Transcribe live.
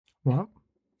What?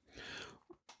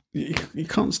 You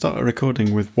can't start a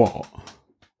recording with what?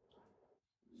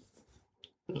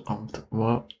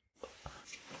 What?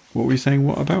 What were you saying?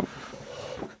 What about?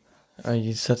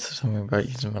 You said something about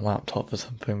using my laptop or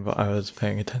something, but I was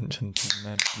paying attention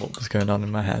to what was going on in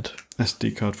my head.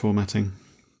 SD card formatting.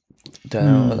 Don't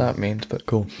know what that means, but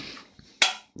cool.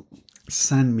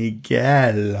 San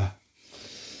Miguel.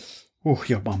 Oh,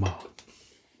 your mama.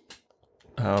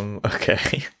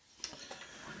 Okay.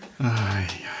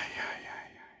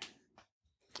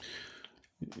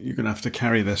 You're going to have to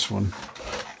carry this one.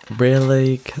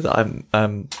 Really? Because I'm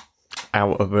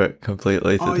out of it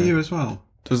completely today. Are you as well?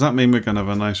 Does that mean we're going to have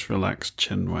a nice relaxed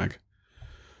chin wag?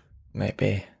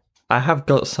 Maybe. I have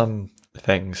got some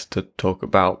things to talk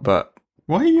about, but...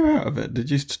 Why are you out of it?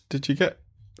 Did you get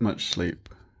much sleep?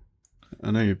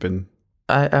 I know you've been...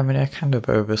 I mean, I kind of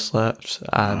overslept,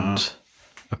 and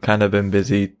I've kind of been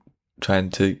busy trying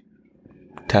to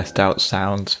test out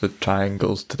sounds for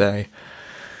triangles today.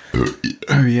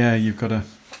 Oh yeah, you've got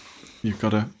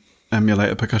to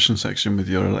emulate a percussion section with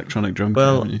your electronic drum kit,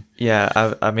 haven't you?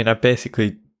 Yeah, I mean, I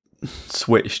basically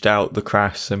switched out the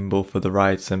crash cymbal for the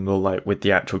ride cymbal, like with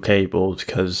the actual cable,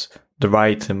 because the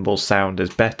ride cymbal sound is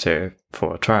better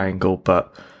for a triangle,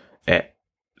 but it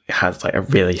has like a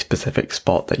really specific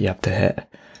spot that you have to hit.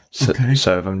 So, Okay.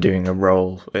 So if I'm doing a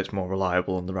roll, it's more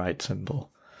reliable on the ride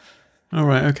cymbal. All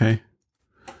right, okay.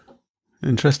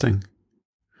 Interesting.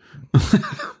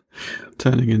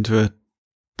 Turning into a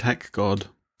tech god.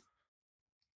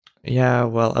 Yeah,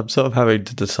 well, I'm sort of having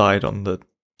to decide on the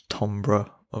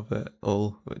timbre of it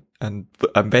all, and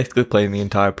I'm basically playing the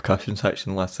entire percussion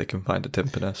section unless they can find a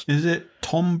timpanist. Is it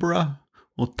timbre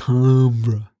or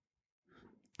timbre?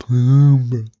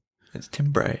 Timbre. It's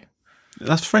timbre.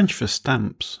 That's French for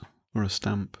stamps or a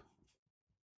stamp.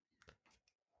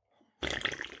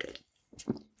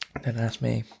 Don't ask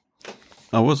me.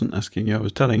 I wasn't asking you, I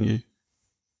was telling you.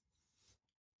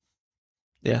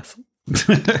 Yes.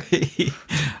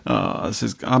 I'll tell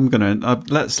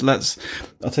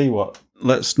you what,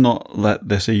 let's not let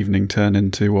this evening turn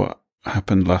into what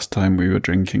happened last time we were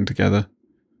drinking together.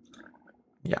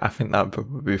 Yeah, I think that would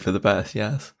probably be for the best,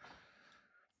 yes.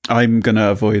 I'm going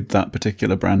to avoid that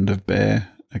particular brand of beer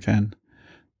again.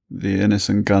 The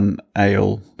Innocent Gun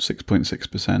Ale,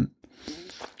 6.6%.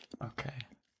 Okay.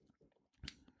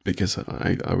 Because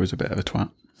I was a bit of a twat.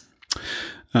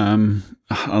 And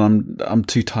I'm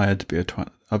too tired to be a twat.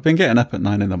 I've been getting up at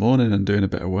 9 a.m. and doing a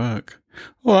bit of work.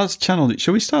 Oh, that's channel.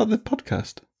 Shall we start the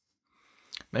podcast?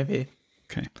 Maybe.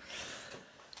 Okay.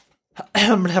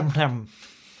 Hello.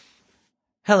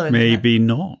 Maybe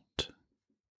not.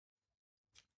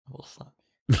 What's that?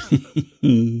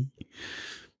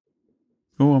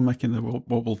 Oh, I'm making the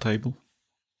wobble table.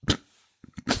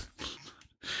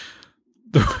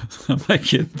 I'm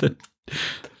making the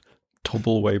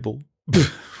tobble wabble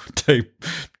table.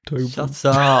 Shut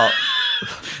up.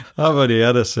 I've only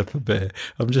had a sip of beer.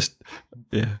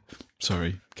 Yeah.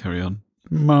 Sorry. Carry on.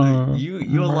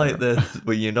 You're like this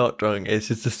when you're not drunk. It's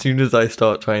just as soon as I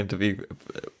start trying to be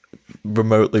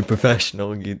remotely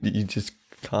professional, you just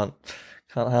can't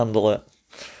handle it.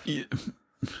 It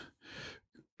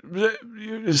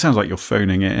sounds like you're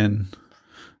phoning it in.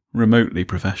 Remotely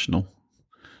professional.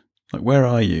 Like, where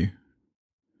are you?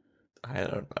 I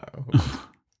don't know.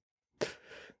 I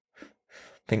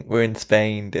think we're in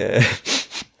Spain, dear.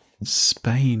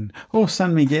 Spain. Oh,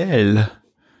 San Miguel.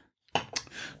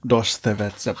 Dos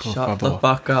cervezas, por Shut favor. the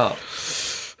fuck up.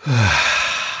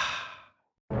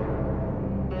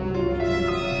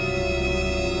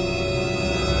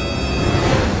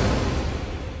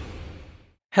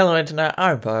 Hello, Internet.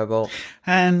 I'm Fireball.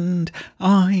 And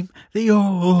I'm the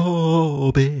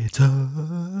Orbiter.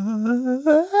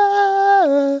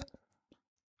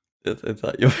 Is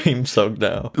that your theme song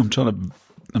now? I'm trying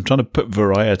to put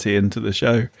variety into the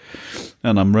show,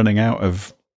 and I'm running out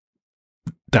of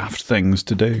daft things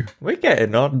to do. We're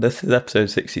getting on. This is episode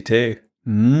 62.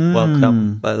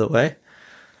 Welcome, by the way.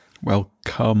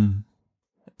 Welcome.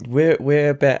 We're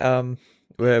a bit.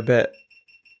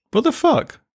 What the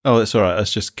fuck? Oh, that's all right.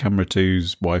 That's just Camera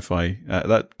 2's Wi-Fi.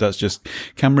 That's just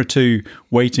Camera 2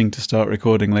 waiting to start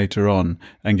recording later on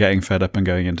and getting fed up and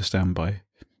going into standby.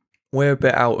 We're a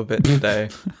bit out of it today.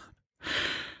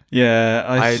 Yeah,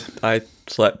 I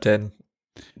slept in,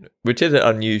 which isn't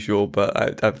unusual,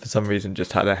 but I for some reason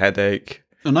just had a headache.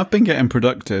 And I've been getting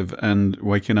productive and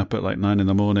waking up at like 9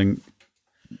 a.m,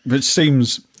 which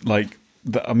seems like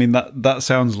I mean that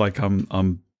sounds like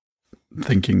I'm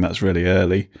thinking that's really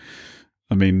early.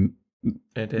 I mean,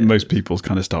 most people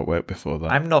kind of start work before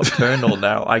that. I'm nocturnal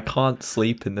now. I can't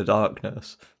sleep in the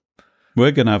darkness.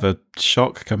 We're going to have a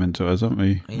shock coming to us, aren't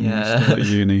we? When we Yeah. start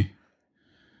uni.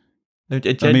 No,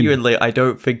 genuinely, I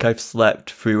don't think I've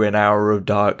slept through an hour of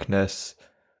darkness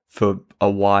for a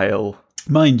while.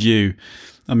 Mind you,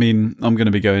 I mean, I'm going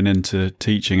to be going into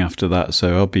teaching after that,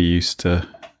 so I'll be used to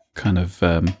kind of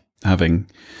having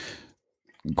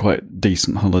quite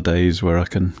decent holidays where I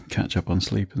can catch up on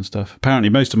sleep and stuff. Apparently,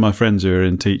 most of my friends who are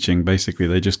in teaching, basically,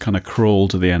 they just kind of crawl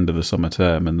to the end of the summer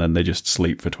term and then they just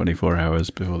sleep for 24 hours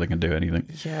before they can do anything.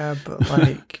 Yeah, but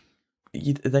like,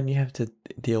 then you have to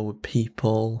deal with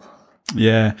people.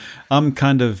 Yeah, I'm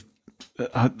kind of...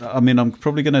 I mean, I'm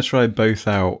probably going to try both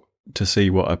out to see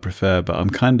what I prefer, but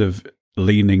I'm kind of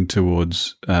leaning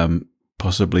towards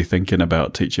possibly thinking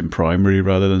about teaching primary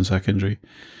rather than secondary.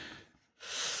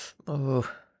 Oh,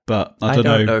 But I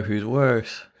don't know who's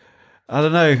worse. I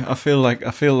don't know. I feel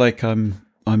like I'm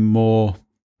more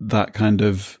that kind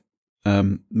of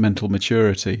mental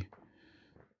maturity.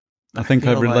 I think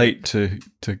I feel relate to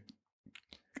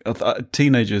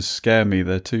teenagers. Scare me.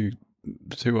 They're too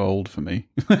old for me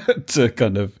to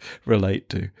kind of relate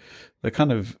to. They're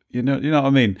kind of you know what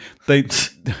I mean. They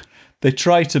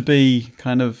try to be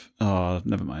kind of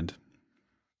never mind.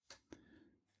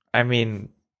 I mean,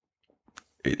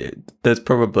 there's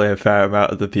probably a fair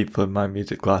amount of the people in my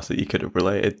music class that you could have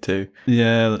related to.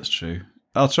 Yeah, that's true.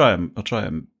 I'll try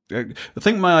them. I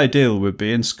think my ideal would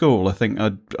be in school. I think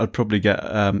I'd probably get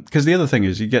because the other thing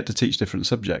is you get to teach different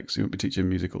subjects. You won't be teaching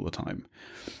music all the time.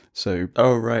 So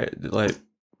right,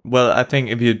 well, I think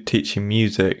if you're teaching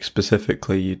music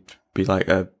specifically, you'd be like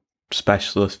a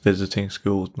specialist visiting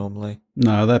schools normally.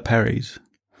 No, they're Perrys.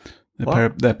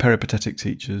 They're peripatetic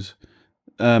teachers.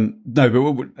 No,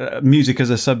 but music as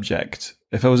a subject.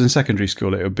 If I was in secondary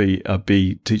school, I'd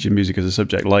be teaching music as a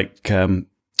subject, like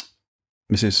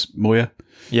Mrs. Moyer.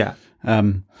 Yeah.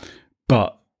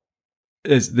 But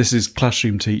this is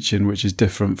classroom teaching, which is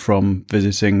different from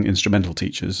visiting instrumental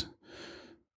teachers.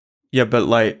 Yeah, but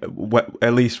like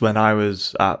at least when I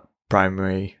was at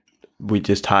primary, we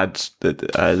just had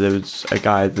there was a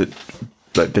guy that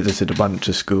visited a bunch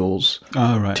of schools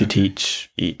to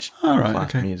teach each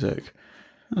class music.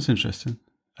 That's interesting.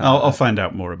 I'll find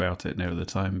out more about it near the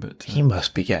time. But he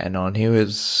must be getting on. He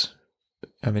was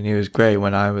grey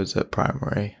when I was at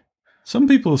primary. Some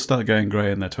people start going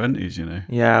grey in their 20s, you know.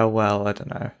 Yeah, well, I don't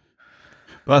know.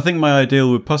 But I think my ideal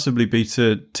would possibly be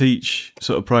to teach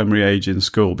sort of primary age in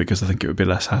school because I think it would be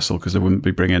less hassle because they wouldn't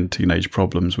be bringing teenage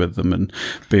problems with them and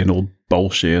being all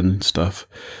bolshy and stuff.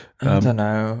 I don't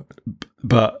know.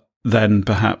 But then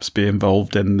perhaps be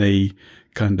involved in the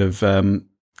kind of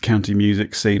county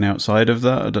music scene outside of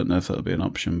that. I don't know if that'll be an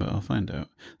option, but I'll find out.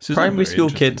 Primary school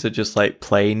kids are just like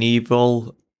plain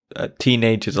evil.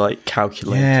 Teenagers are like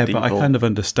calculated. Yeah, but evil. I kind of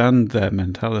understand their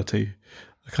mentality.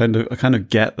 I kind of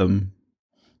get them.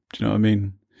 Do you know what I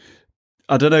mean?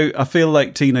 I don't know. I feel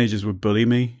like teenagers would bully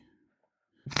me.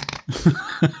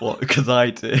 What? Because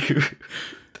I do.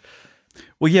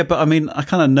 Well, yeah, but I mean, I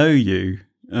kind of know you.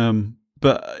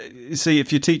 But you see,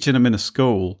 if you're teaching them in a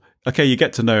school, okay, you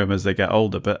get to know them as they get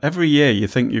older. But every year, you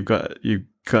think you've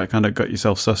kind of got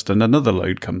yourself sussed, and another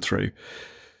load come through.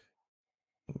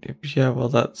 Yeah, well,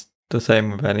 that's the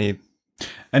same with any.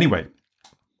 Anyway,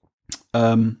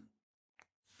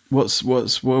 what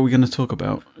are we going to talk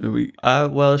about? Are we?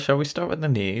 Well, shall we start with the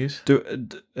news?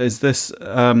 Is this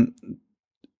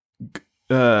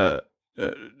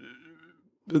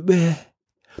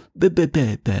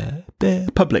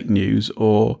public news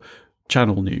or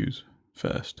channel news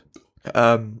first?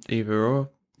 Either or.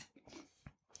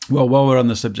 Well, while we're on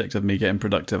the subject of me getting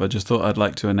productive, I just thought I'd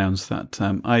like to announce that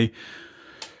I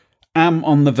am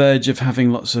on the verge of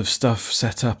having lots of stuff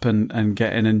set up and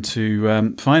getting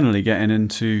into finally getting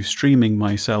into streaming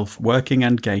myself, working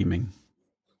and gaming.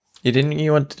 Didn't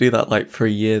you want to do that like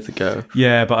 3 years ago?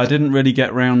 Yeah, but I didn't really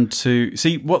get round to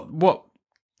see what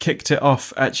kicked it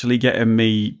off. Actually, getting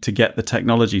me to get the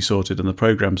technology sorted and the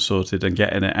program sorted and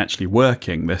getting it actually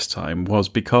working this time was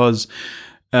because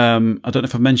I don't know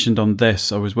if I've mentioned on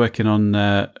this. I was working on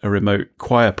a remote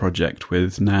choir project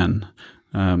with Nan,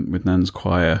 with Nan's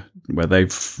choir, where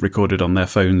they've recorded on their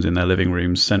phones in their living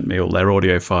rooms, sent me all their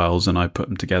audio files, and I put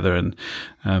them together, and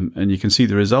you can see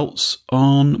the results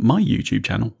on my YouTube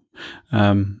channel.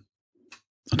 I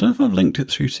don't know if I've linked it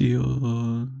through to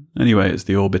your. Anyway, it's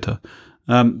the Orbiter.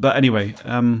 But anyway,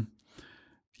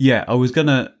 yeah, I was going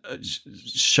to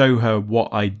show her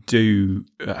what I do,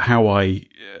 how I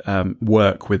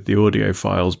work with the audio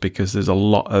files, because there's a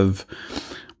lot of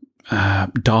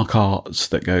dark arts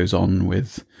that goes on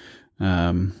with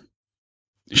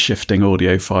shifting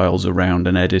audio files around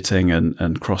and editing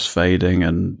and crossfading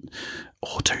and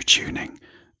auto-tuning.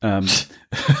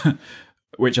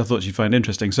 which I thought she'd find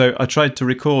interesting. So I tried to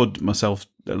record myself,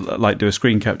 like do a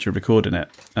screen capture recording it,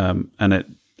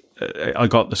 and I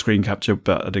got the screen capture,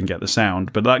 but I didn't get the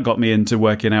sound. But that got me into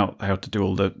working out how to do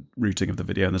all the routing of the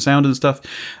video and the sound and stuff.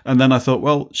 And then I thought,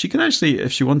 well, she can actually,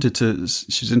 if she wanted to,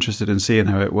 she's interested in seeing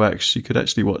how it works, she could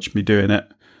actually watch me doing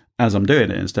it as I'm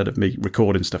doing it instead of me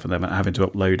recording stuff and then having to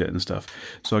upload it and stuff.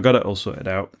 So I got it all sorted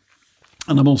out.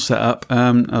 And I'm all set up.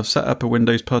 I've set up a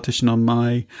Windows partition on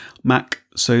my Mac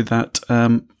so that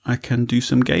I can do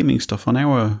some gaming stuff on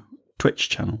our Twitch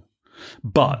channel.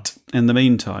 But in the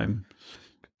meantime,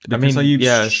 because I use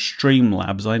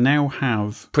Streamlabs, I now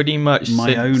have pretty much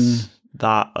my own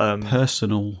that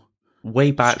personal way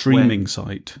back streaming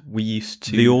site. We used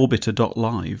to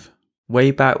theorbiter.live.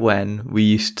 Way back when we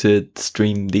used to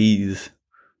stream these.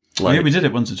 Like, yeah, we did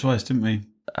it once or twice, didn't we?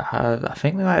 I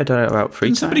think we might have done it about 3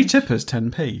 times. Didn't somebody tip us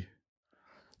 10p?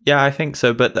 Yeah, I think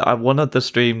so. But one of the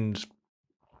streams,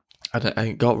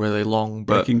 it got really long.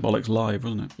 But Breaking Bollocks Live,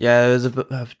 wasn't it? Yeah, it was a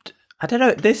bit. I don't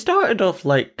know. They started off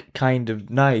like kind of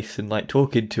nice and like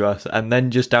talking to us, and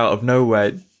then just out of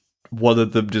nowhere, one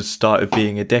of them just started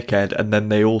being a dickhead, and then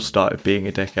they all started being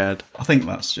a dickhead. I think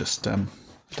that's just. I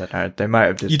don't know. They might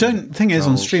have just. You don't. Thing is,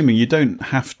 on streaming, you don't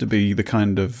have to be the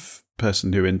kind of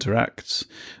person who interacts.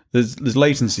 There's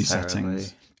latency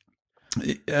settings.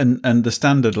 And the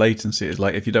standard latency is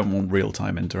like if you don't want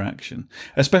real-time interaction,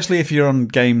 especially if you're on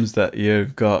games that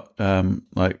you've got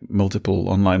like multiple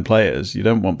online players, you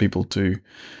don't want people to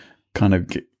kind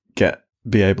of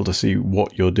be able to see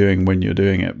what you're doing when you're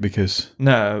doing it, because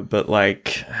no, but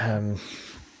like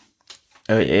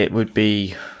it would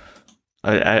be.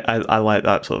 I like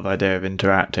that sort of idea of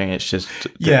interacting. It's just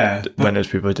when there's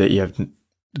people that you have.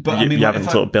 But you haven't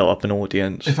sort of built up an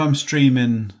audience. If I'm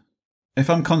streaming, if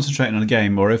I'm concentrating on a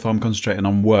game, or if I'm concentrating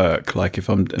on work, like if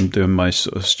I'm doing my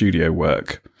sort of studio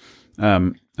work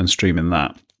and streaming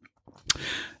that,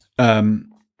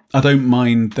 I don't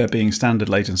mind there being standard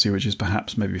latency, which is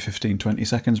perhaps maybe 15, 20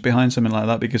 seconds behind, something like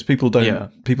that, because people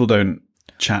don't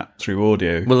chat through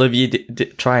audio. Well, if you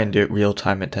try and do it real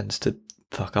time, it tends to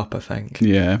fuck up, I think.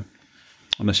 Yeah,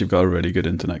 unless you've got a really good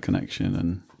internet connection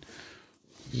and.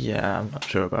 Yeah, I'm not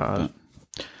sure about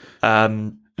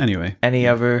it. Anyway. Any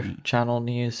other channel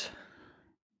news?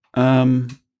 I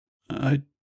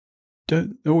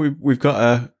don't... Oh, we've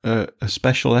got a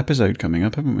special episode coming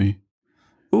up, haven't we?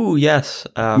 Ooh, yes.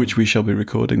 Which we shall be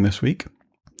recording this week.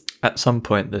 At some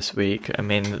point this week. I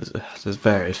mean, there's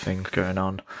various things going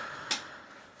on.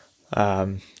 I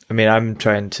mean, I'm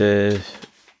trying to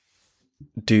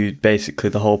do basically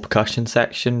the whole percussion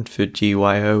section for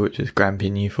GYO, which is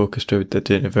Grampian Youth Orchestra. They're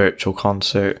doing a virtual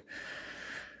concert,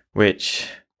 which,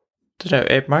 I don't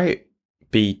know, it might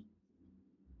be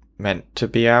meant to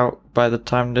be out by the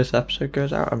time this episode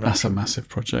goes out. That's a massive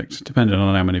project, depending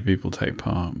on how many people take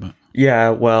part. But yeah,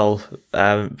 well,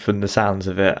 from the sounds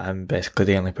of it, I'm basically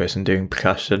the only person doing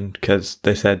percussion, because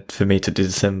they said for me to do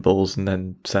the cymbals and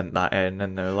then sent that in,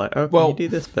 and they were like, "Oh, can you do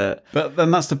this bit?" But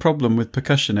then that's the problem with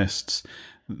percussionists.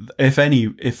 If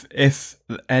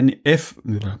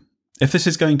this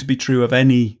is going to be true of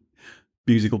any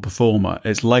musical performer,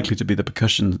 it's likely to be the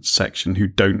percussion section who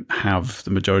don't have the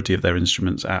majority of their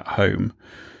instruments at home.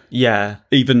 Yeah,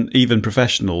 even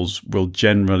professionals will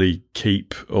generally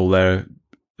keep all their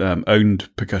owned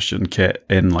percussion kit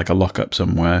in like a lockup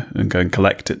somewhere and go and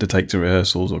collect it to take to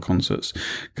rehearsals or concerts,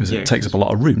 because it takes up a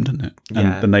lot of room, doesn't it?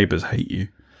 And the neighbours hate you.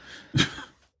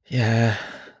 Yeah,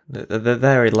 they're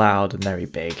very loud and very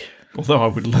big. Although I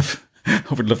would love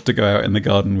to go out in the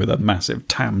garden with a massive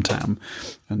tam-tam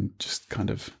and just kind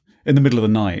of in the middle of the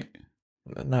night.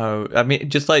 No, I mean,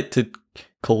 just like to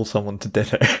call someone to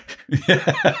dinner.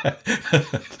 Yeah.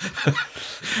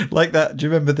 Like that. Do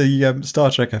you remember the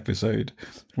Star Trek episode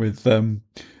with is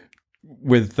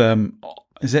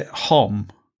it Hom?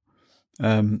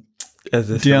 Is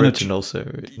this the original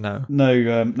series? No,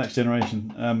 Next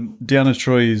Generation. Deanna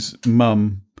Troy's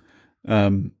mum,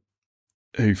 who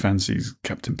fancies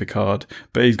Captain Picard,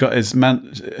 but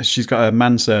she's got a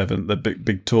manservant, the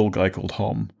big tall guy called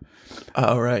Hom.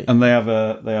 Oh, right. And they have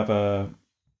a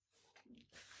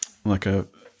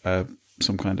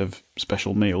some kind of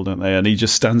special meal, don't they? And he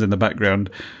just stands in the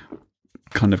background,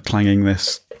 kind of clanging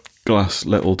this glass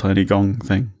little tiny gong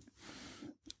thing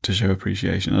to show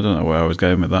appreciation. I don't know where I was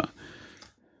going with that.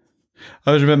 I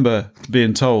always remember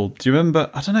being told. Do you remember?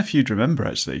 I don't know if you'd remember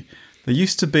actually. There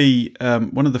used to be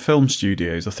one of the film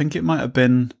studios. I think it might have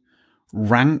been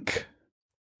Rank.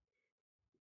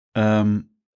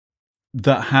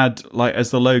 That had like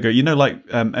as the logo, like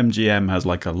MGM has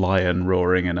like a lion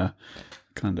roaring and a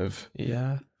kind of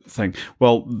thing.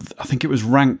 Well, I think it was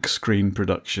Rank Screen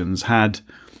Productions had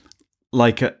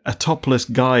like a topless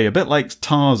guy, a bit like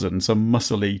Tarzan, some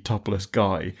muscly topless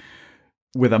guy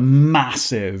with a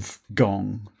massive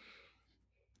gong.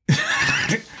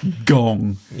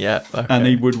 Gong. Yeah. Okay. And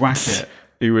he would whack it.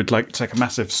 He would like take a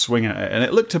massive swing at it. And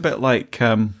it looked a bit like,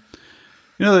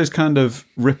 those kind of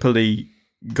ripply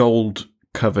gold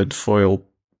covered foil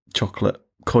chocolate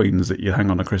coins that you hang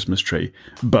on a Christmas tree,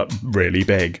 but really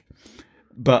big.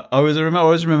 But I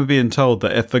always remember being told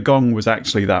that if the gong was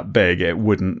actually that big, it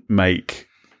wouldn't make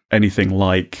anything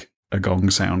like a gong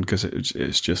sound because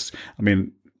it's just. I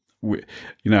mean, you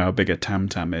know how big a tam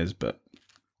tam is, but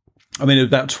I mean,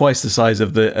 about twice the size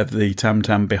of the tam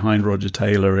tam behind Roger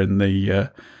Taylor in the.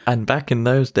 And back in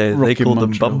those days, Rocky they called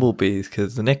them Montreal. bumblebees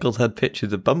because the Nichols had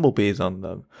pictures of bumblebees on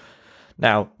them.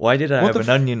 Now, why did I have an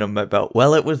onion on my belt?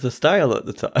 Well, it was the style at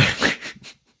the time.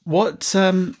 What?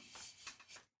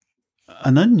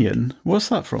 An onion? What's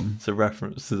that from? It's a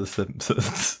reference to The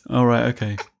Simpsons. Oh, right,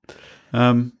 okay.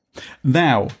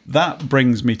 Now, that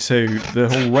brings me to the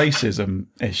whole racism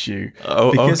issue.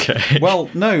 Oh, okay. Well,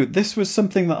 no, this was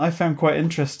something that I found quite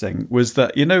interesting, was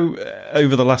that,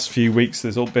 over the last few weeks,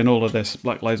 there's been all of this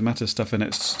Black Lives Matter stuff, and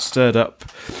it's stirred up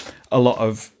a lot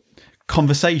of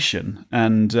conversation,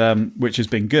 and which has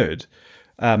been good.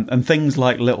 And things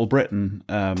like Little Britain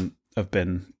have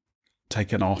been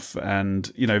taken off, and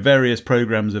various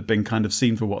programs have been kind of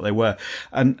seen for what they were.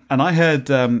 And I heard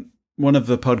one of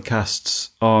the podcasts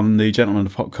on the Gentleman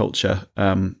of Pop Culture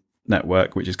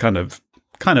network, which is kind of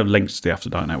linked to the After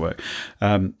Dark network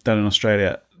down in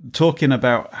Australia, talking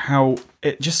about how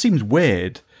it just seems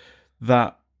weird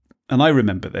that, and I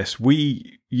remember this,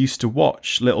 we used to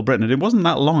watch Little Britain, and it wasn't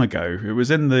that long ago, it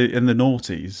was in the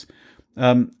noughties,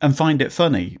 and find it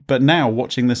funny. But now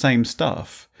watching the same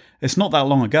stuff, it's not that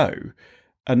long ago,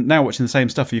 and now watching the same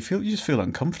stuff, you just feel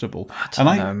uncomfortable.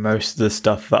 I know, most of the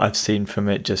stuff that I've seen from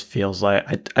it just feels like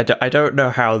I don't know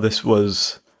how this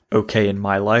was okay in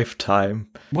my lifetime.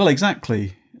 Well,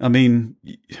 exactly. I mean,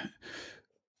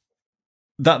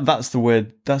 that's the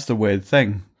weird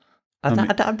thing. I'm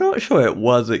not sure it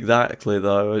was exactly,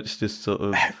 though. It's just sort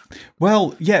of.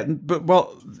 Well, yeah, but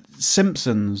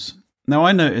Simpsons. Now,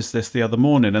 I noticed this the other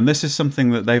morning, and this is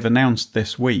something that they've announced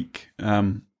this week,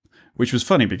 which was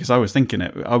funny because I was thinking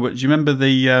it. Do you remember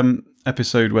the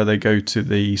episode where they go to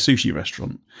the sushi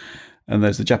restaurant, and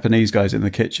there's the Japanese guys in the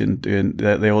kitchen doing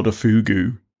they order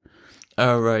fugu?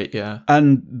 Oh, right, yeah.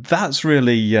 And that's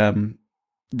really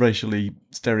racially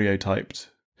stereotyped.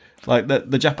 Like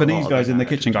the Japanese guys in the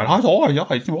kitchen going, and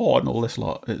all this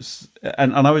lot.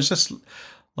 And I was just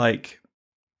like,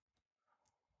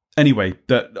 anyway,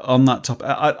 that on that topic,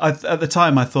 I at the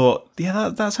time I thought,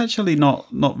 yeah, that's actually not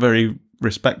very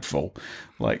respectful,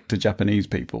 like, to Japanese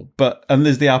people. And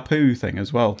there's the Apu thing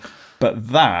as well. But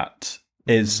that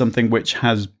is something which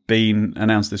has been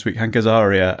announced this week. Hank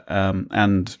Azaria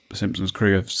and the Simpsons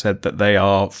crew have said that they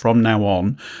are, from now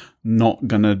on, not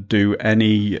going to do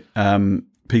any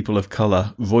people of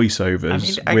colour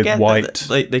voiceovers with white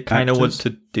they kind of want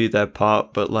to do their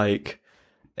part, but like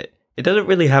it doesn't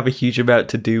really have a huge amount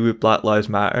to do with Black Lives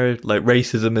Matter. Like,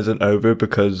 racism isn't over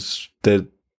because they're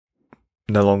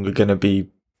no longer going to be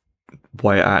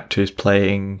white actors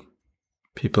playing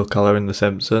people of colour in The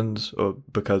Simpsons, or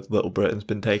because Little Britain's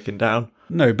been taken down.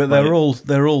 No, but they're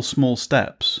all small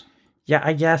steps. Yeah,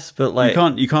 I guess, but like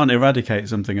you can't eradicate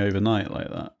something overnight like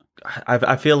that.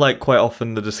 I feel like quite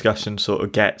often the discussion sort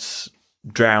of gets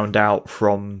drowned out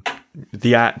from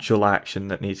the actual action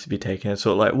that needs to be taken. It's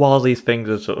sort of like, while these things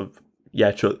are sort of,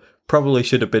 probably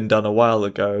should have been done a while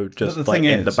ago, just like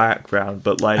in the background.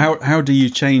 But like, how do you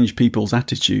change people's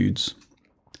attitudes?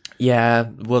 Yeah,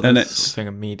 well, that's the thing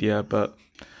of media. But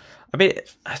I mean,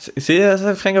 see, there's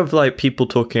a thing of like people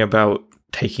talking about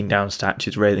taking down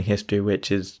statues, raising history,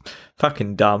 which is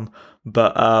fucking dumb.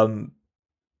 But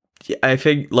I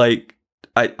think, like,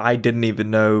 I didn't even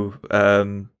know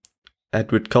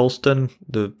Edward Colston,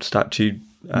 the statue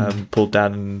pulled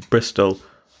down in Bristol.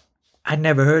 I'd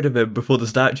never heard of him before the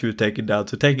statue was taken down.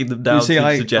 So taking them down,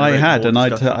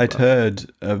 I'd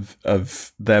heard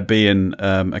of there being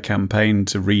a campaign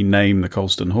to rename the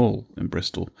Colston Hall in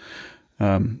Bristol,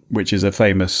 which is a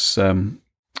famous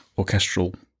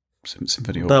orchestral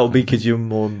symphony. That'll be because you're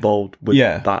more involved with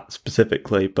that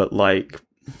specifically, but like,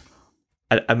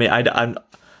 I mean,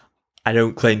 I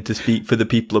don't claim to speak for the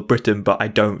people of Britain, but I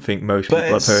don't think most people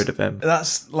have heard of him.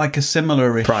 That's like a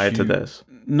similar issue. Prior to this.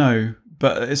 No,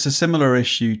 but it's a similar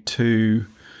issue to...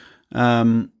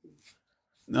 I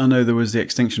know there was the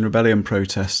Extinction Rebellion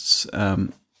protests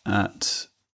at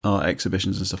art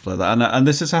exhibitions and stuff like that. And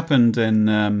this has happened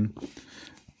in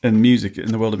in music,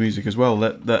 in the world of music as well,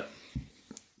 that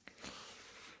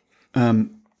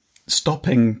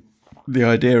stopping the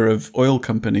idea of oil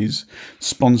companies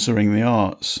sponsoring the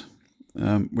arts,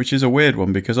 which is a weird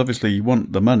one because obviously you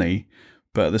want the money,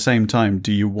 but at the same time,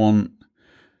 do you want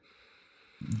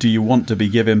to be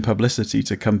giving publicity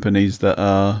to companies that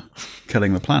are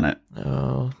killing the planet?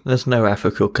 Oh, there's no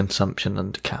ethical consumption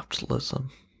under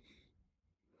capitalism.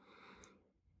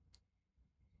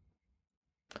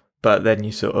 But then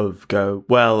you sort of go,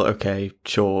 well, okay,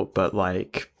 sure, but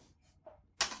like,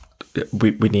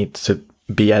 we need to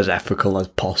be as ethical as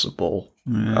possible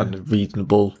and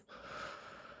reasonable.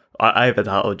 Either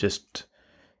that or just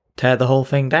tear the whole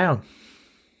thing down.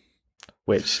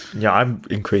 Which, yeah, I'm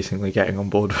increasingly getting on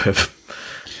board with.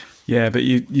 Yeah, but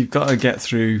you've got to get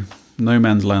through no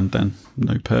man's land then.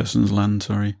 No person's land,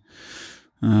 sorry.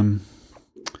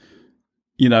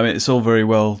 It's all very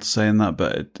well saying that,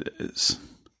 but it's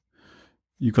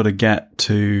you've got to get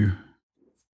to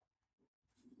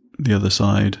the other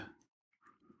side.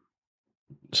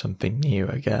 Something new,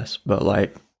 I guess, but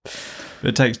like...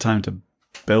 It takes time to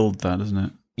build that, doesn't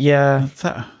it? Yeah.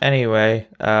 Anyway,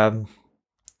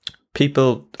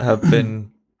 people have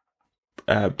been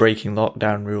breaking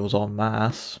lockdown rules en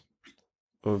masse.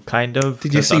 Or kind of.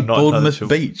 Did you see Bournemouth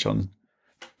Beach on?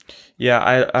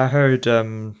 Yeah, I heard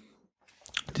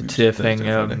did see a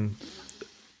thing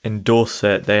in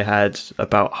Dorset. They had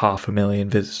about 500,000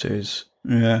 visitors.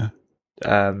 Yeah.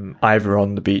 Either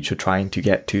on the beach or trying to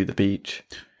get to the beach.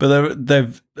 But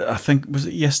they've I think, was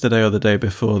it yesterday or the day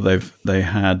before, they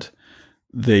had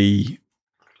the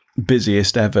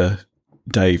busiest ever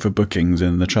day for bookings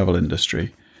in the travel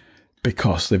industry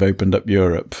because they've opened up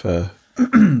Europe for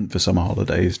for summer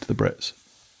holidays to the Brits.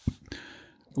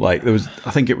 Like I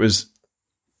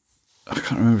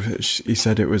can't remember if he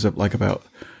said it was like about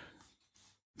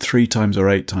 3 times or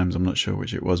 8 times, I'm not sure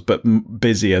which it was, but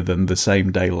busier than the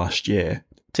same day last year.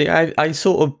 See, I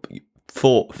sort of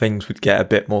thought things would get a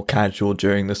bit more casual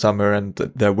during the summer and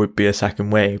that there would be a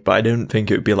second wave, but I didn't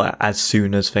think it would be like as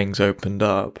soon as things opened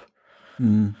up.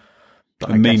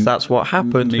 But I guess that's what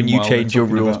happens when you change your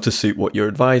rules to suit what your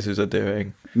advisors are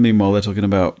doing. Meanwhile, they're talking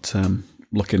about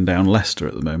locking down Leicester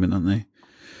at the moment, aren't they?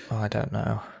 Oh, I don't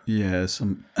know. Yeah,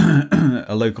 some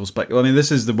a local spec. I mean,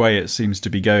 this is the way it seems to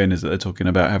be going, is that they're talking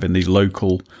about having these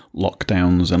local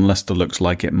lockdowns, and Leicester looks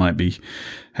like it might be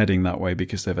heading that way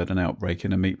because they've had an outbreak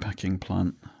in a meatpacking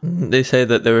plant. They say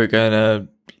that they were going to...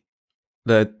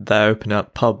 They're opening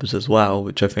up pubs as well,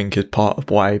 which I think is part of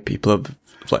why people have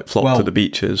flocked to the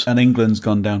beaches. And England's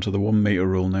gone down to the 1 metre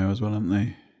rule now as well, haven't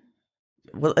they?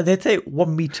 Well, they say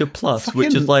 1 metre plus,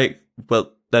 which is like,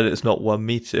 well, then it's not 1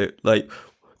 metre. Like,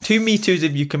 2 meters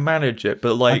if you can manage it,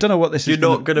 but like, I don't know what this you're is.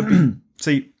 Not going to be.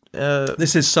 See,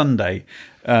 this is Sunday.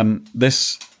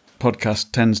 This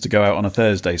podcast tends to go out on a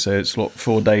Thursday, so it's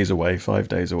 4 days away, 5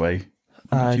 days away.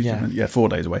 4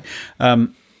 days away.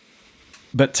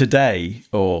 But today,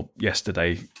 or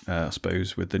yesterday, I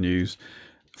suppose, with the news,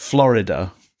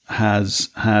 Florida has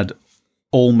had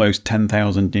almost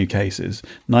 10,000 new cases,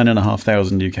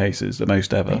 9,500 new cases, the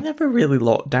most ever. They never really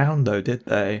locked down, though, did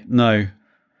they? No.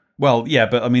 Well, yeah,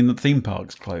 but I mean, the theme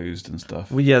park's closed and stuff.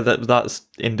 Well, yeah, that's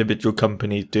individual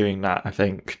companies doing that, I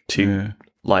think, to,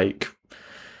 like,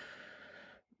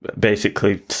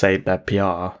 basically save their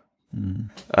PR.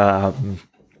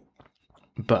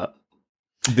 But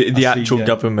the actual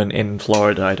government in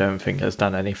Florida, I don't think, has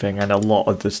done anything. And a lot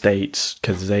of the states,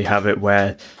 because they have it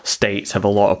where states have a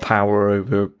lot of power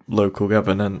over local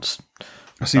governance.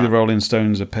 I see the Rolling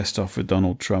Stones are pissed off with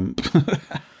Donald Trump.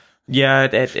 Yeah,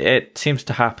 it seems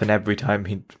to happen every time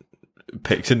he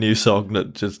picks a new song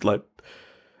that just like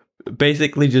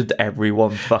basically just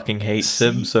everyone fucking hates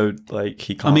him. So like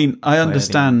he can't. I mean, I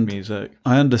understand music.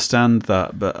 I understand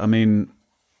that, but I mean,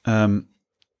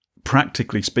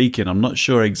 practically speaking, I'm not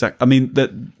sure exactly. I mean,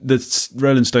 the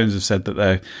Rolling Stones have said that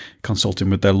they're consulting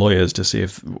with their lawyers to see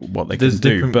what they can do. There's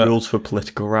different rules for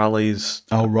political rallies.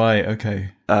 Oh right,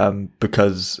 okay.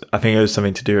 Because I think it was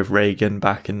something to do with Reagan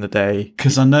back in the day.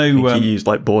 Because I know he used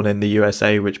like "Born in the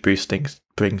USA," which Bruce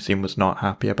Springsteen was not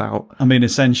happy about. I mean,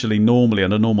 essentially, normally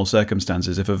under normal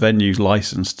circumstances, if a venue's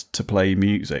licensed to play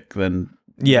music, then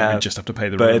you just have to pay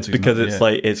the royalties. But it's because it's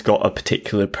like it's got a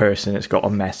particular person, it's got a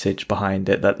message behind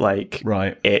it that like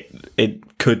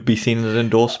it could be seen as an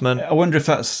endorsement. I wonder if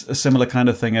that's a similar kind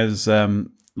of thing as I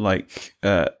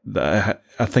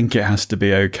think it has to be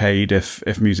okayed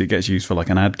if music gets used for like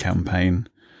an ad campaign.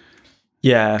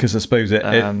 Yeah, because I suppose it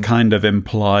kind of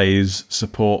implies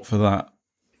support for that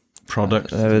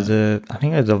product. I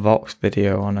think there's a Vox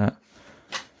video on it.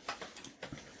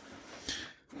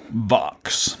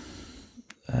 Vox.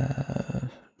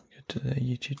 to the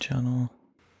YouTube channel.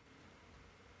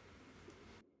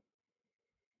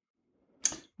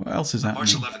 What else is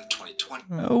happening? March 11th, 2020.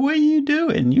 Oh, what are you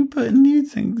doing? You putting new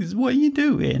things. What are you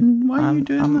doing? Why are you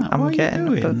doing that? I'm what getting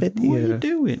are you up a doing? video. What are you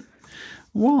doing?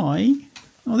 Why?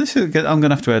 Oh, this is good. I'm going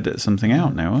to have to edit something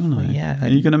out now, aren't I? Well, yeah. Are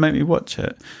you going to make me watch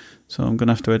it? So I'm going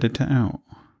to have to edit it out.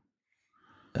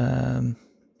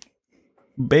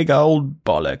 Big old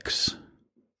bollocks.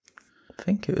 I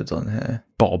think it was on here.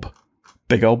 Bob.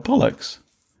 Big old bollocks.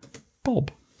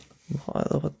 Bob.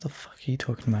 What the fuck are you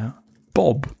talking about?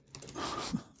 Bob.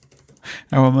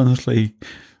 Our monthly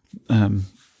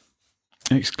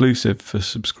exclusive for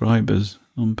subscribers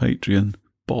on Patreon.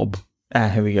 Bob.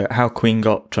 Here we go. How Queen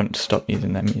got Trump to stop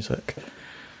using their music.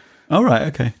 All right,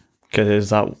 okay. Because it's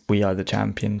that We Are the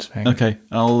Champions thing. Okay,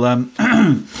 I'll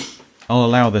I'll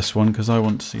allow this one because I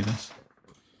want to see this.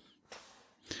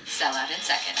 Sell out in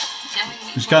seconds.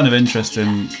 It's kind of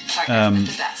interesting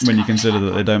when you consider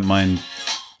that they don't mind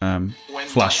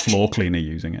Flash Floor Cleaner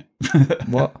using it.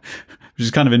 What? Which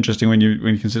is kind of interesting when you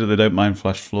consider they don't mind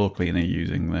Flash Floor Cleaner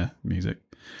using their music.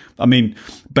 I mean,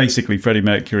 basically, Freddie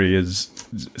Mercury has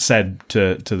said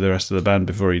to the rest of the band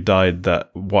before he died that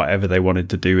whatever they wanted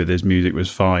to do with his music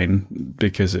was fine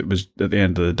because it was, at the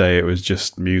end of the day, it was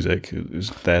just music. It was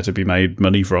there to be made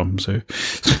money from. So,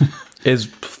 Is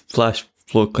Flash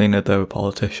Floor Cleaner, though, a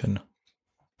politician?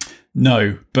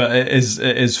 No, but it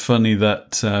is funny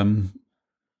that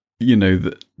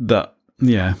that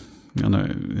yeah, I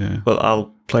know, yeah. Well,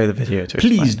 I'll play the video to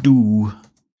explain. Please do.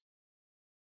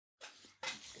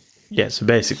 Yeah, so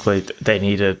basically they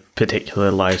need a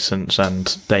particular license and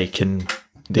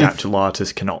the actual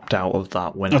artist can opt out of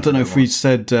that when I don't know if we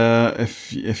said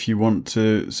if you want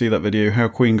to see that video, how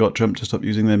Queen got Trump to stop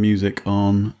using their music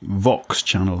on Vox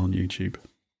channel on YouTube.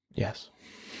 Yes.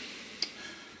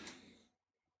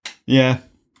 Yeah.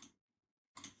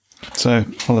 So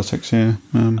politics, yeah.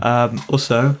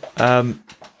 Also,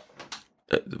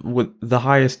 with the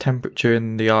highest temperature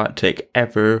in the Arctic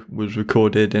ever was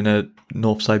recorded in a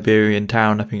North Siberian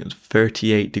town. I think it was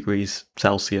 38 degrees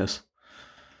Celsius.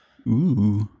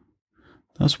 Ooh,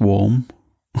 that's warm.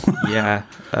 Yeah.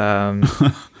 I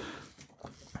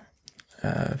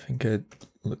think I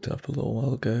looked it up a little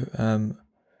while ago.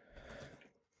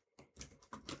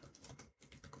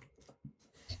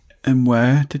 And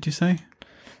where did you say?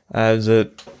 There's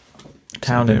a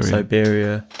town in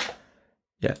Siberia.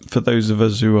 Yeah. For those of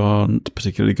us who aren't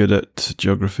particularly good at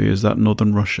geography, is that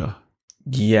northern Russia?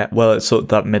 Yeah, well, it's sort of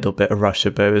that middle bit of Russia,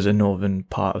 but it was a northern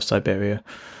part of Siberia.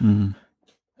 Mm.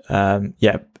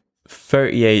 Yeah,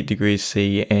 38 degrees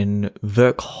C in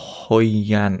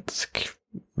Verkhoyansk,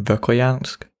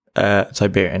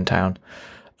 Siberian town.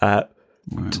 Wow.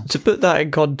 To put that in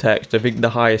context, I think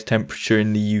the highest temperature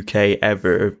in the UK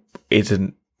ever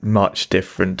isn't much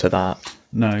different to that.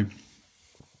 No.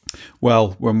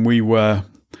 Well, when we were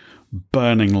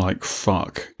burning like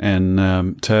fuck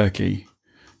in Turkey,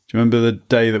 do you remember the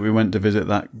day that we went to visit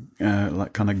that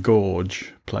like kind of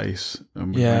gorge place?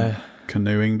 And we went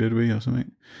canoeing, did we, or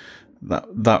something?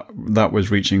 That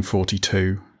was reaching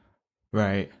 42.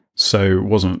 Right. So it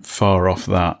wasn't far off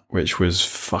that, which was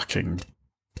fucking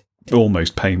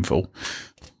almost painful.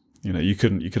 You know, you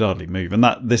could hardly move, and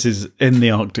this is in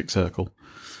the Arctic Circle.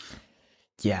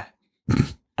 Yeah.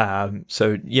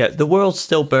 So yeah, the world's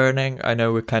still burning. I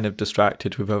know we're kind of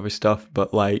distracted with other stuff,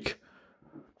 but like,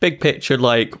 big picture,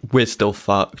 like, we're still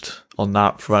fucked on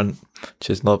that front, which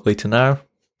is lovely to know.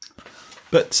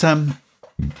 But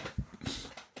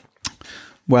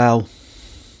well,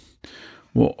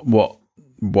 what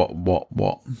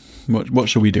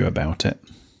shall we do about it?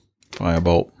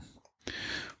 Firebolt.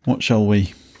 What shall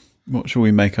we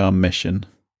make our mission?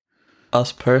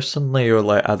 Us personally, or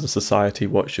like as a society,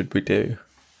 what should we do?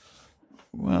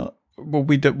 Well,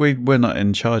 we're not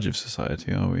in charge of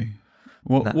society, are we?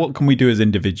 What can we do as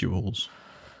individuals?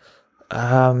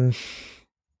 Pardon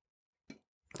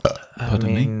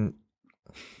me?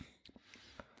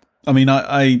 I mean,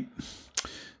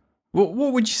 what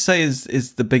would you say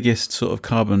is the biggest sort of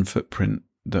carbon footprint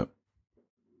that?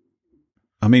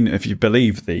 I mean, if you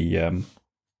believe the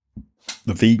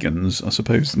vegans, I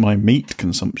suppose my meat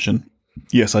consumption.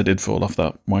 Yes, I did fall off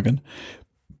that wagon.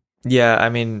 Yeah, I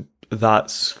mean,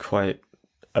 that's one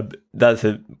of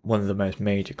the most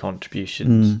major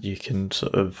contributions you can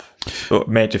sort of, or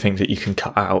major things that you can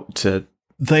cut out to.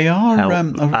 They are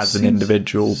help as an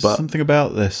individual, but something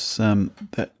about this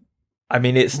that. I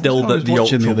mean, it's still that the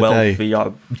ultra wealthy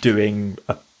are doing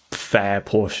a fair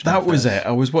portion. That was it.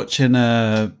 I was watching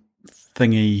a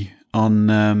thingy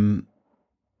on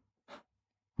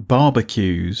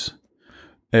barbecues.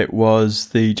 It was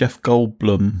the Jeff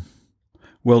Goldblum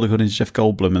World According to Jeff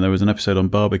Goldblum, and there was an episode on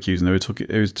barbecues, and they were talking.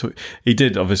 He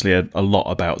did obviously a lot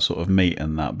about sort of meat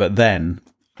and that, but then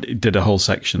he did a whole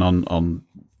section on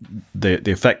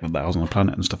the effect that has on the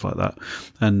planet and stuff like that.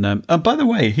 And by the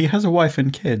way, he has a wife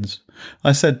and kids.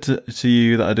 I said to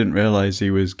you that I didn't realise he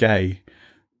was gay.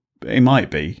 He might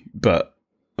be,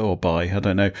 or bi, I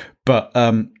don't know. But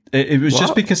it was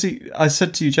just because I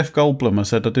said to you, Jeff Goldblum, I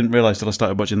said I didn't realise till I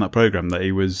started watching that programme that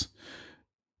he was...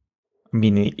 I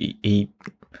mean, he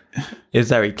is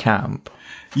very camp.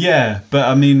 Yeah, but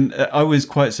I mean, I was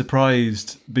quite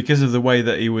surprised because of the way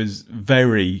that he was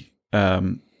very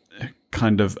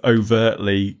kind of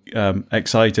overtly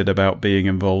excited about being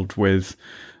involved with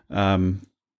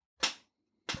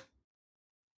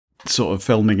sort of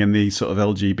filming in the sort of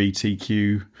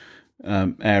LGBTQ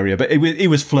area. But he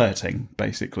was flirting,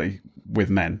 basically, with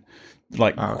men.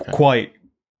 Like, quite,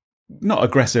 not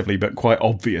aggressively, but quite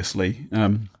obviously.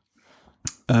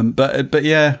 But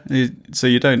yeah, so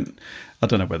I don't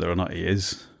know whether or not he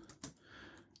is.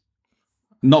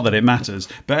 Not that it matters,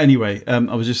 but anyway, I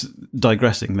was just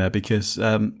digressing there because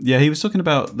he was talking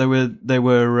about they're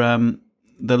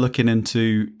looking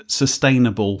into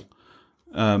sustainable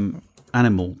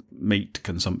animal meat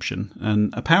consumption,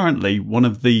 and apparently one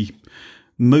of the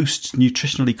most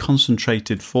nutritionally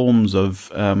concentrated forms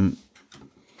of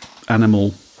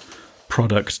animal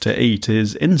products to eat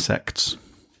is insects.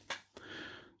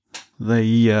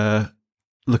 They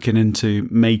looking into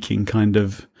making kind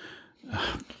of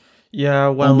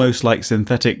almost like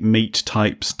synthetic meat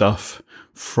type stuff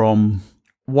from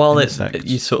insects.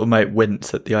 You sort of might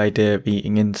wince at the idea of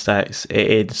eating insects, it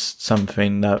is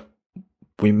something that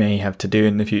we may have to do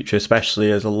in the future,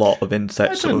 especially as a lot of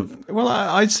insects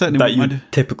I'd certainly that you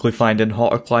typically find in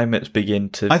hotter climates begin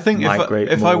to migrate.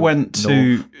 If I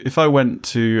went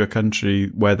to a country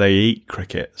where they eat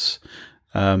crickets,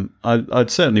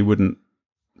 I'd certainly wouldn't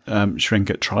shrink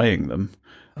at trying them.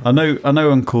 I know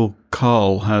Uncle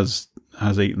Carl has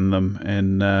eaten them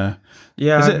in. I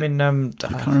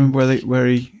can't remember where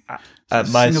he at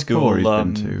my Singapore school.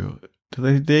 He's been to.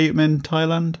 Do they eat them in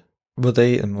Thailand? Well,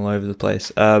 they eat them all over the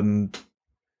place.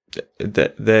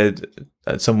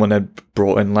 Someone had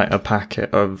brought in like a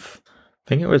packet of, I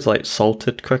think it was like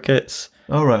salted crickets.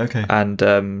 Oh right, okay.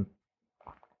 And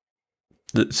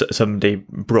somebody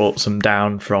brought some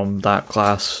down from that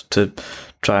class to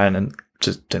try and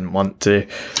just didn't want to.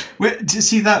 Wait, do you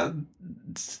see that?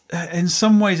 In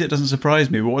some ways, it doesn't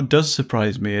surprise me. But what does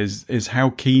surprise me is how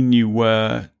keen you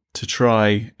were to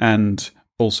try and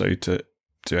also to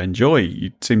enjoy.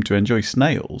 You seem to enjoy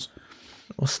snails.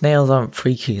 Well, snails aren't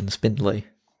freaky and spindly.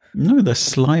 No, they're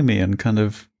slimy and kind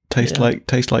of taste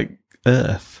like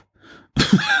earth,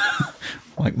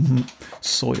 like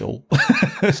soil.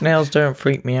 Snails don't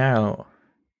freak me out.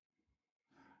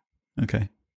 Okay.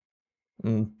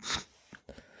 Mm.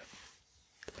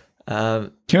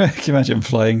 Can you imagine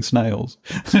flying snails?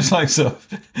 It's like so.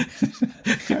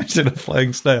 Imagine a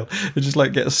flying snail. It just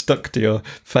like gets stuck to your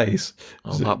face.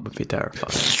 Oh, that would be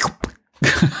terrifying.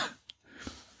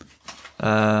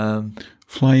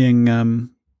 Flying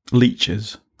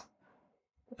leeches.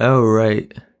 Oh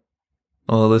right.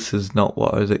 Well, this is not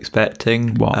what I was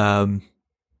expecting. What?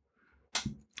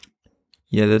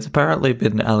 Yeah, there's apparently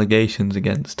been allegations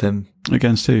against him.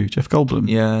 Against who? Jeff Goldblum?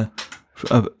 Yeah.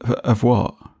 Of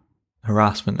what?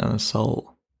 Harassment and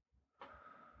assault.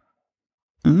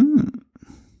 When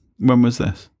was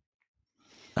this?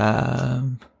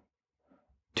 2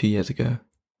 years ago.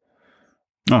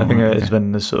 Oh, I think right, it's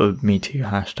when the sort of Me Too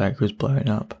hashtag was blowing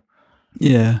up.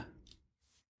 Yeah.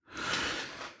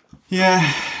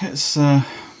 Yeah, it's a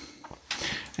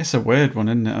weird one,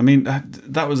 isn't it? I mean,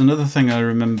 that was another thing I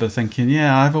remember thinking,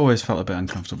 yeah, I've always felt a bit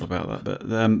uncomfortable about that. But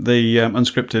the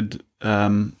unscripted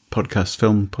film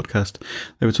podcast,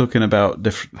 they were talking about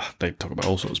they talk about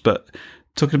all sorts, but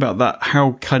talking about that,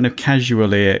 how kind of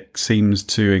casually it seems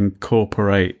to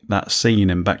incorporate that scene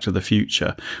in Back to the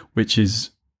Future, which is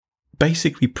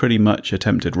basically pretty much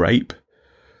attempted rape,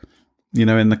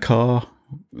 in the car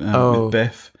with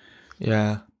Biff.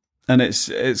 Yeah. And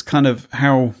it's kind of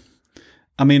how,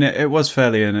 I mean, it was a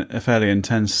fairly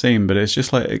intense scene, but it's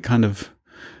just like it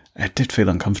did feel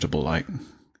uncomfortable. Like,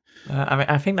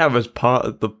 I think that was part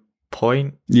of the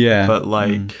point. Yeah, but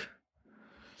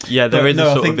there is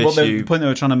a sort of issue. The point they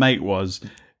were trying to make was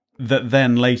that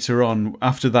then later on,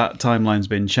 after that timeline's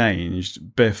been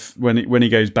changed, Biff, when he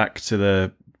goes back to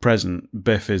the present,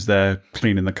 Biff is there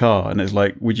cleaning the car, and it's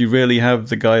like, would you really have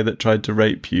the guy that tried to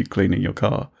rape you cleaning your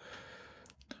car?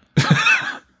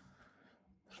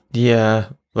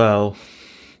 Yeah, well,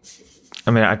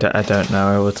 I mean, I don't know.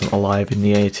 I wasn't alive in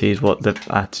the 80s. What the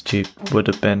attitude would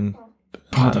have been.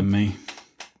 Pardon me.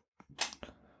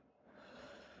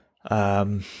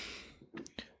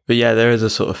 But yeah, there is a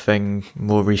sort of thing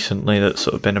more recently that's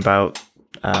sort of been about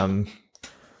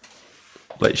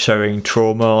like showing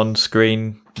trauma on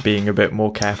screen, being a bit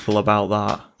more careful about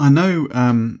that. I know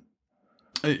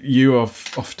you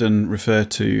often refer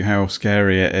to how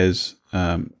scary it is,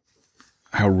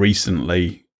 how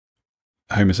recently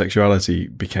homosexuality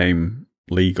became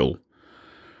legal.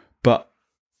 But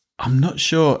I'm not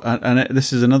sure, and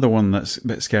this is another one that's a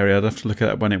bit scary. I'd have to look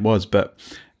at when it was, but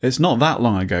it's not that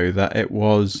long ago that it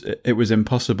was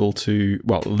impossible to,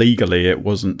 well, legally it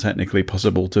wasn't technically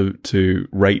possible to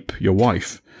rape your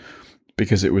wife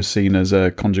because it was seen as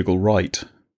a conjugal right.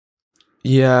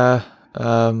 Yeah,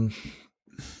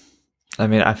 I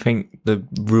mean, I think the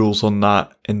rules on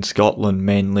that in Scotland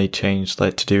mainly changed,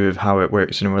 like, to do with how it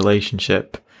works in a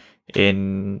relationship. I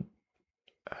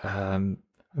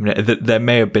mean, there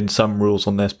may have been some rules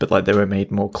on this, but like they were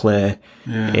made more clear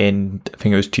in, I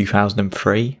think it was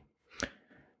 2003.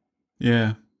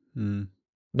 Yeah.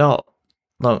 Not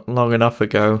long enough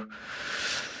ago.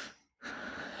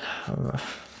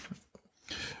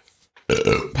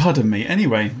 Pardon me.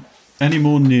 Anyway, any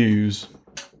more news?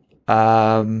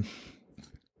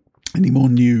 Any more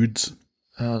nudes?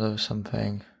 Oh, there was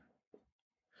something.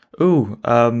 Ooh,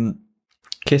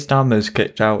 Keir Starmer's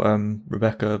kicked out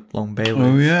Rebecca Long Bailey.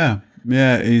 Oh yeah.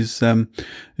 His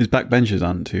backbenchers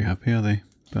aren't too happy, are they?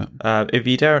 But if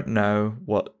you don't know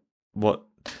what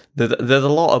there's a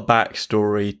lot of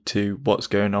backstory to what's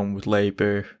going on with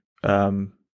Labour.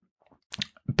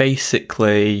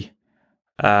 Basically,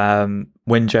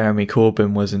 when Jeremy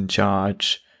Corbyn was in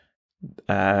charge,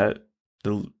 there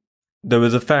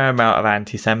was a fair amount of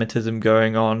anti-Semitism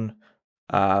going on.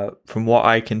 From what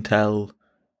I can tell,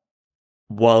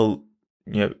 while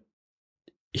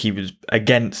he was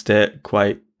against it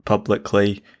quite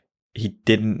publicly, he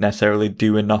didn't necessarily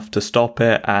do enough to stop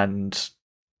it, and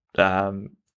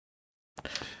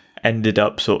ended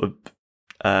up sort of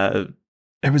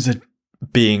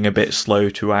being a bit slow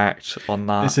to act on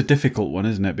that. It's a difficult one,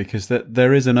 isn't it? Because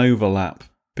there is an overlap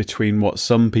between what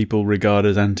some people regard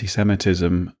as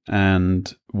anti-Semitism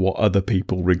and what other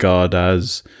people regard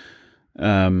as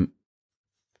kind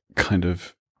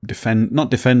of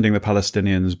not defending the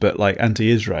Palestinians, but like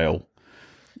anti-Israel.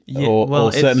 Yeah,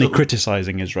 or certainly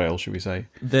criticising Israel, should we say.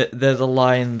 There's a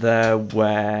line there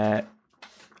where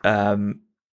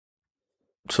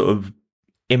sort of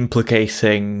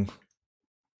implicating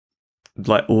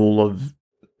like all of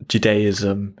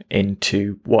Judaism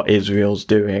into what Israel's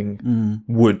doing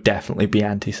would definitely be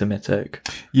anti-Semitic.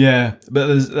 Yeah,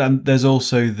 but there's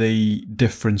also the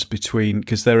difference between,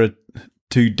 because there are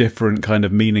two different kind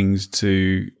of meanings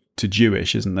to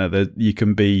Jewish, isn't there? You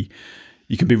can be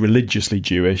religiously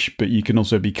Jewish, but you can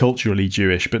also be culturally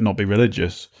Jewish but not be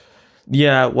religious.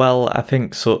 Yeah, well, I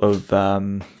think sort of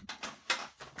I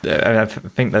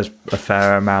think there's a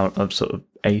fair amount of sort of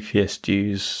atheist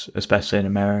Jews, especially in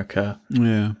America.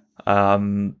 Yeah.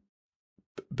 But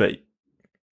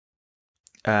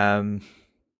I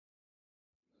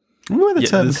wonder where the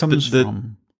term comes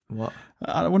from. What?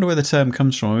 I wonder where the term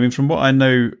comes from. I mean, from what I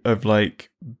know of like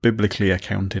biblically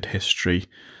accounted history,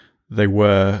 they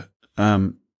were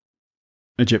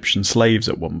Egyptian slaves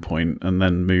at one point, and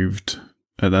then moved,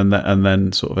 and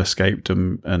then sort of escaped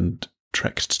and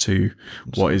trekked to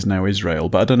what is now Israel.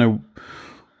 But I don't know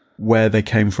where they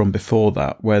came from before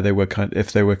that, where they were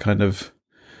if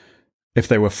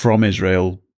they were from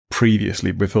Israel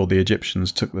previously before the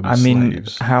Egyptians took them as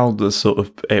slaves. How the sort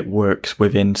of it works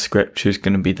within scripture is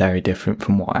going to be very different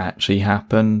from what actually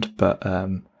happened, but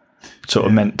sort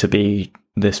of meant to be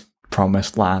this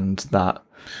promised land that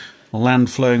a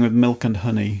land flowing with milk and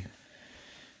honey.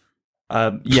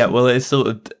 Yeah, well, it's sort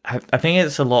of, I think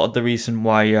it's a lot of the reason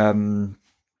why a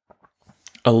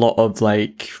lot of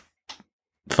like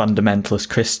fundamentalist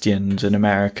Christians in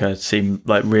America seem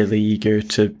like really eager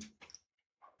to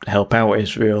help out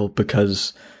Israel,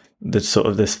 because there's sort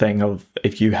of this thing of,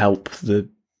 if you help the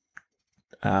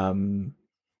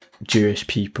Jewish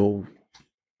people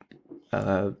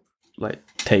like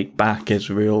take back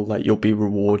Israel, like you'll be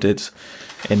rewarded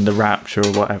in the rapture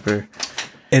or whatever.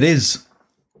 It is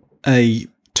a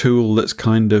tool that's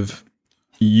kind of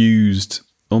used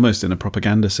almost in a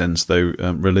propaganda sense, though.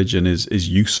 Religion is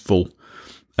useful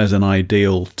as an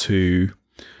ideal to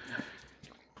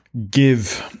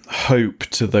give hope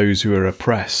to those who are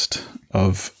oppressed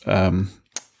of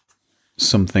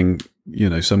something,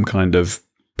 some kind of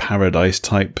paradise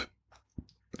type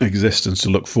existence to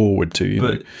look forward to.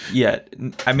 But yeah,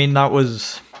 I mean, that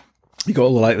was, you got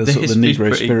all like the sort of the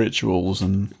Negro spirituals,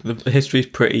 and the history's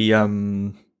pretty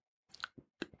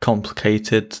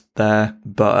complicated there,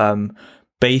 but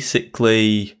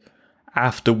basically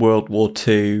after World War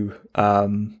II,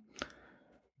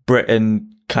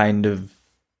 Britain kind of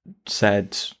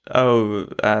said,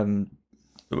 Britain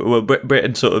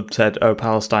sort of said, oh,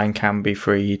 Palestine can be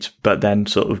freed, but then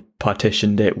sort of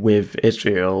partitioned it with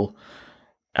Israel.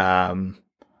 And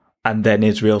then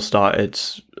Israel started,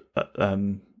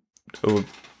 and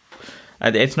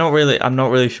it's not really, I'm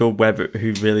not really sure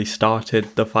who really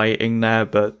started the fighting there,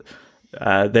 but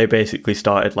they basically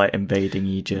started like invading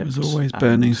Egypt. It was always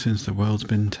burning since the world's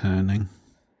been turning.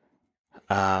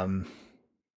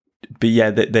 But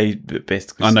yeah, they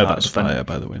basically. I know that's fire,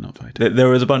 by the way, not fighting. There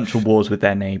was a bunch of wars with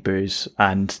their neighbours,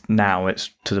 and now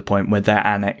it's to the point where they're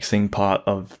annexing part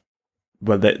of.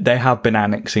 Well, they have been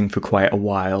annexing for quite a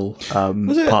while.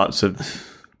 Parts of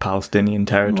Palestinian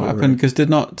territory. What happened? Because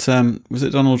was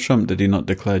it Donald Trump? Did he not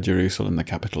declare Jerusalem the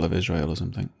capital of Israel or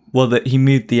something? Well, he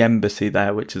moved the embassy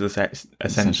there, which is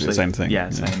essentially the same thing. Yeah,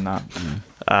 saying that.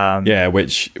 Yeah,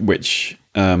 which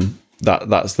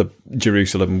that's the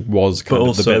Jerusalem was kind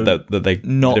of the bit that the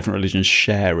different religions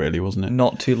share, really, wasn't it?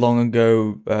 Not too long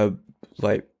ago,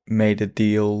 made a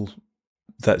deal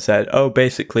that said, oh,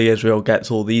 basically Israel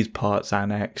gets all these parts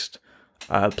annexed.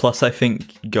 Plus, I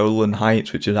think Golan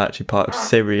Heights, which is actually part of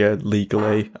Syria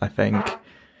legally, I think.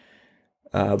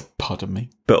 Pardon me.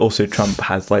 But also Trump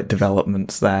has like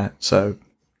developments there, so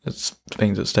there's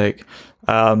things at stake.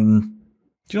 Do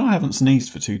you know I haven't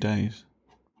sneezed for 2 days?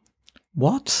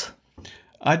 What?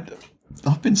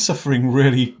 I've been suffering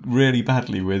really, really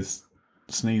badly with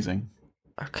sneezing.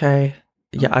 Okay.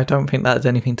 Yeah, I don't think that has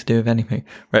anything to do with anything.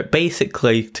 Right,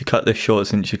 basically, to cut this short,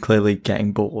 since you're clearly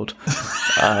getting bored,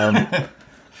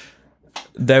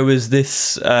 there was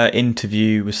this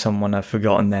interview with someone, I've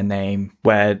forgotten their name,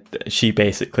 where she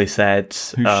basically said...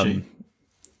 Who's she?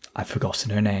 I've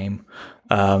forgotten her name.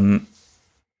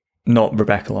 Not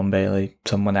Rebecca Long Bailey,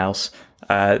 someone else.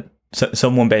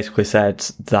 Someone basically said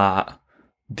that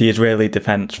the Israeli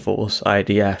Defense Force,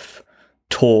 IDF,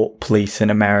 taught police in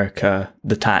America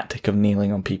the tactic of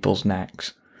kneeling on people's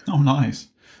necks. Oh, nice.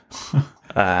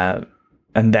 And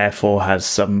therefore has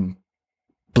some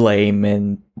blame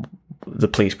in the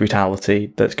police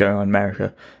brutality that's going on in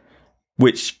America,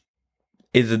 which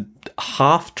is a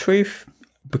half-truth,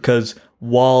 because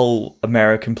while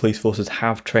American police forces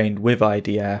have trained with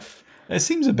IDF, it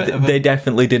seems a bit they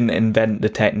definitely didn't invent the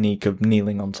technique of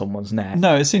kneeling on someone's neck.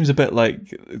 No, it seems a bit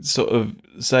like sort of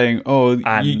saying, "Oh,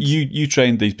 you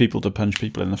trained these people to punch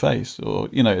people in the face," or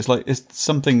it's like it's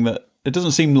something that it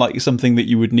doesn't seem like something that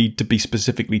you would need to be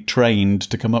specifically trained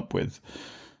to come up with.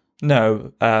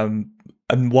 No,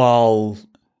 and while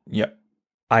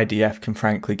IDF can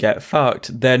frankly get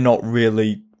fucked, they're not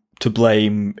really to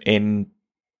blame in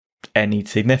any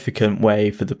significant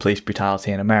way for the police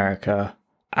brutality in America.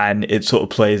 And it sort of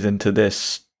plays into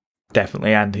this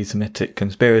definitely anti-Semitic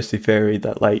conspiracy theory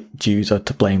that like Jews are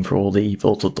to blame for all the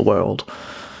evils of the world.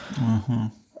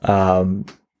 Mm-hmm.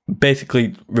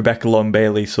 Basically, Rebecca Long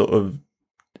Bailey sort of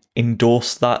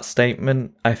endorsed that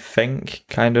statement, I think,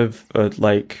 kind of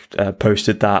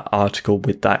posted that article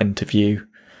with that interview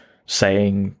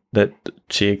saying that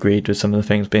she agreed with some of the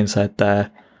things being said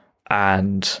there.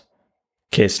 And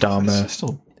Keir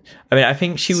Starmer... I mean, I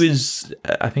think she's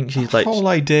like... The whole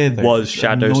idea, though, was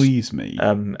Shadow's annoys me.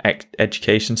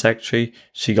 Education Secretary.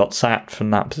 She got sacked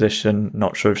from that position.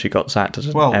 Not sure if she got sacked as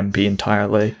an MP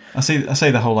entirely. I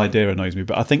say the whole idea annoys me,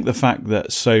 but I think the fact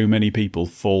that so many people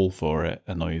fall for it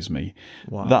annoys me.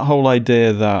 Wow. That whole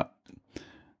idea that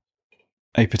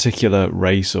a particular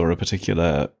race or a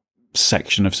particular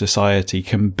section of society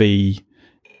can be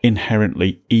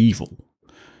inherently evil.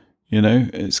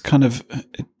 It's kind of...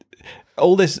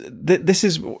 all this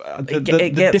is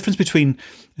the difference between,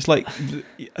 it's like,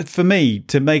 for me,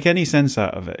 to make any sense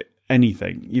out of it,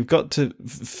 anything, you've got to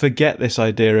forget this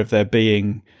idea of there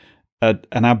being an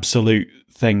absolute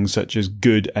thing such as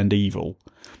good and evil.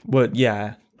 Well,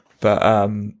 yeah, but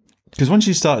because once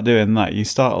you start doing that, you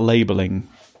start labeling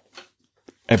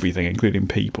everything, including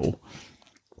people.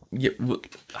 Yeah,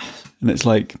 and it's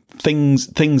like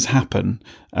things happen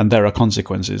and there are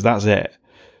consequences. That's it.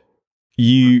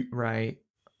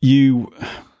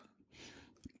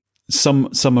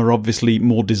 Some are obviously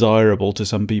more desirable to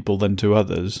some people than to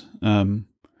others. I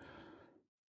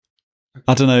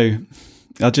don't know.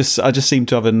 I just seem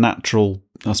to have a natural.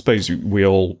 I suppose we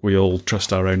all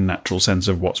trust our own natural sense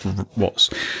of what's.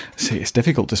 See, it's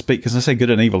difficult to speak because I say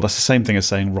good and evil. That's the same thing as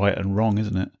saying right and wrong,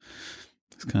 isn't it?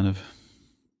 It's kind of.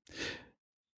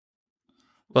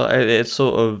 Well, it's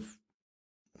sort of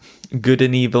good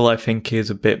and evil. I think is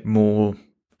a bit more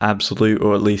absolute,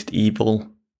 or at least evil.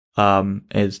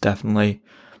 Is definitely,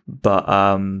 but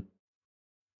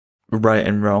right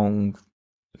and wrong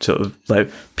sort of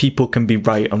like people can be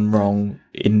right and wrong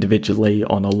individually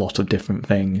on a lot of different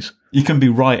things. You can be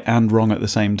right and wrong at the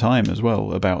same time as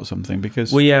well about something,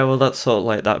 because Well, that's sort of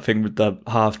like that thing with the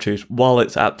half-truths. While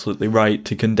it's absolutely right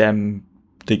to condemn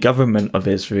the government of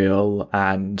Israel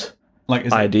and like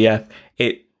IDF,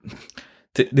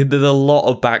 there's a lot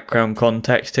of background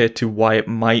context here to why it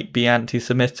might be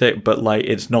anti-Semitic, but like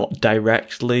it's not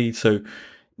directly. So,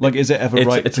 like, is it ever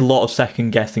right? It's a lot of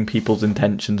second guessing people's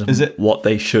intentions and what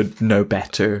they should know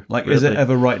better. Like, really. Is it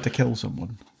ever right to kill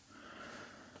someone?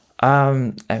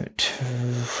 Only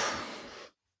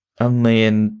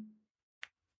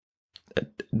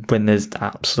when there's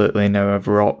absolutely no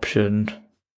other option.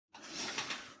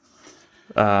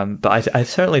 But I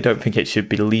certainly don't think it should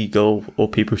be legal, or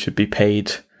people should be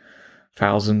paid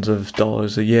thousands of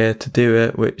dollars a year to do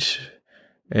it, which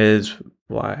is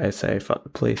why I say fuck the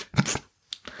police.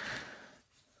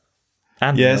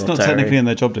 And yeah, it's not technically in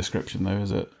their job description, though,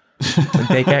 is it?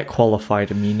 They get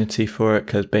qualified immunity for it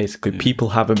because basically people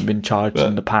haven't been charged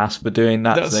in the past for doing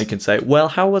that, so they can say, "Well,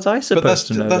 how was I supposed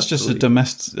to know?" That's just a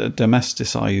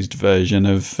domesticized version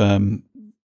of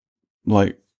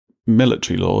like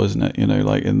military law, isn't it? You know,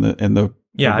 like in the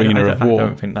arena of war. I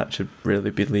don't think that should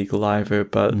really be legal either.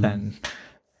 But then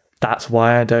that's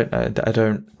why I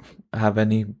don't have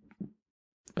any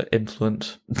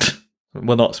influence.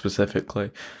 Well, not specifically.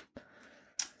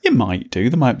 You might do.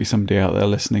 There might be somebody out there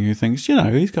listening who thinks,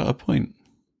 he's got a point.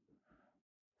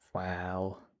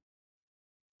 Wow.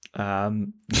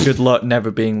 Good luck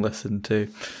never being listened to.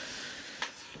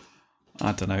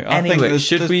 I don't know. Anyway, I think there's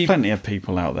plenty of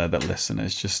people out there that listen.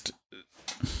 It's just...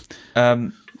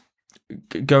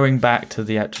 going back to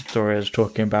the actual story I was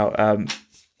talking about,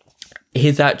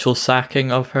 his actual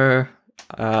sacking of her,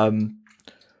 why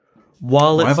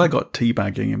have I got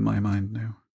teabagging in my mind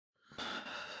now?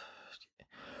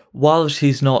 While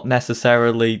she's not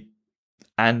necessarily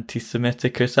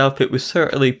anti-Semitic herself, it was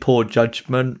certainly poor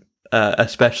judgment,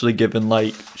 especially given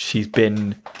like she's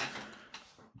been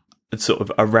sort of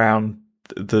around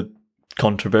the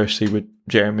controversy with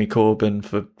Jeremy Corbyn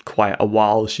for quite a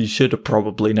while. She should have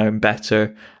probably known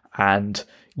better, and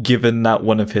given that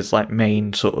one of his like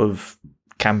main sort of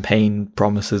campaign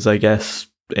promises, I guess,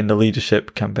 in the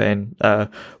leadership campaign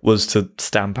was to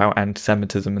stamp out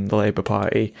anti-Semitism in the Labour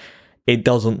Party, it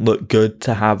doesn't look good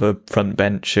to have a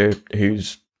frontbencher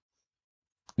who's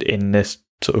in this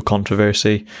sort of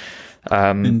controversy.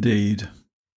 Indeed.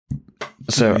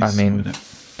 So, I mean,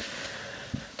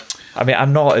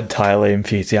 I'm not entirely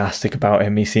enthusiastic about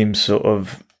him. He seems sort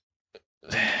of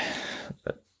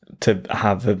to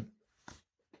have a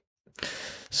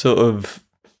sort of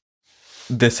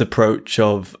this approach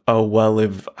of, oh, well,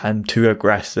 if I'm too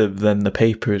aggressive, then the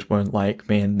papers won't like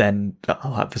me, and then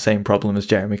I'll have the same problem as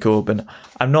Jeremy Corbyn.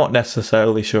 I'm not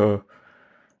necessarily sure.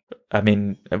 I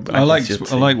mean, I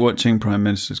like watching Prime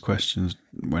Minister's questions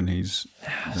when he's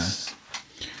there.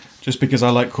 Just because I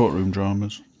like courtroom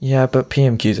dramas. Yeah, but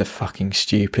PMQs are fucking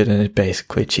stupid and it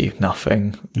basically achieve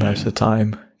nothing most of the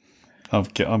time. I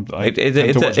tend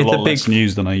to watch a lot less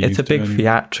news than I used to. It's a big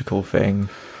theatrical thing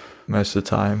most of the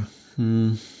time.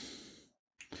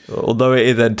 Although it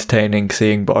is entertaining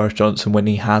seeing Boris Johnson when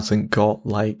he hasn't got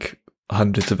like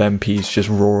hundreds of MPs just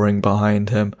roaring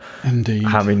behind him. Indeed.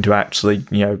 Having to actually,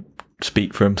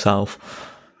 speak for himself.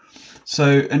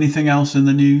 So, anything else in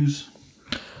the news?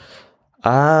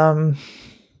 That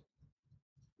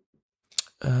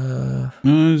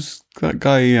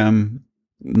guy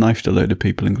knifed a load of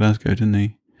people in Glasgow, didn't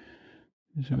he?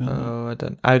 I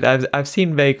don't. I've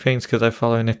seen vague things because I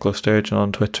follow Nicola Sturgeon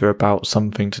on Twitter about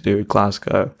something to do with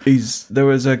Glasgow. There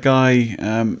was a guy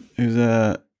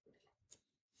there's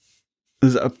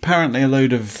apparently a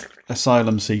load of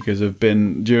asylum seekers have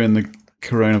been during the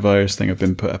coronavirus thing have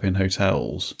been put up in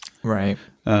hotels, right?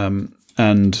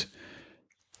 And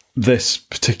this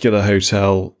particular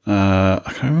hotel, I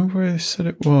can't remember where they said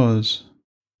it was,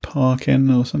 Park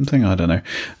Inn or something. I don't know.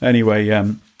 Anyway,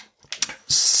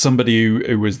 somebody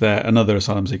who was there, another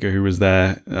asylum seeker who was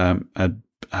there,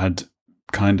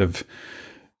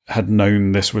 had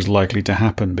known this was likely to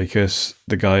happen because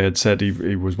the guy had said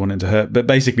he was wanting to hurt. But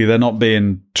basically, they're not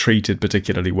being treated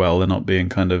particularly well. They're not being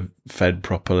kind of fed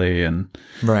properly and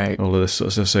all of this sort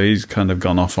of stuff. So he's kind of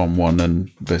gone off on one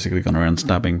and basically gone around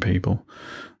stabbing people.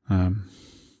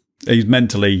 He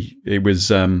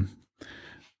was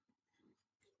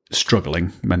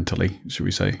struggling mentally, should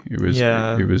we say. He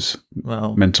was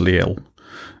mentally ill.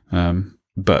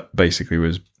 But basically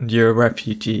was... You're a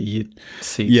refugee, you'd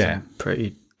see some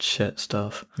pretty shit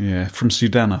stuff. Yeah, from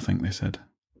Sudan, I think they said.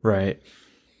 Right.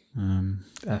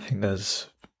 I think there's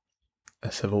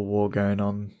a civil war going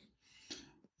on.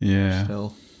 Yeah.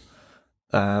 Still.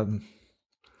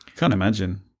 Can't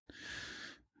imagine.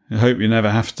 I hope you never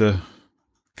have to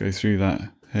go through that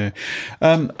here.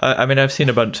 I mean, I've seen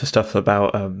a bunch of stuff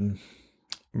about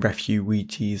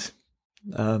refugees,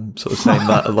 sort of saying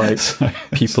that like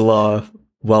people are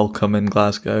welcome in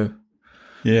Glasgow.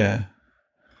 Yeah.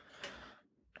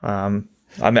 I mean,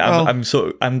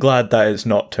 I'm glad that it's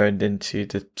not turned into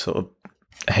the sort of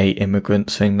hate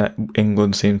immigrants thing that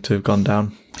England seemed to have gone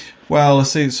down. Well, I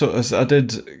see. Sort of, I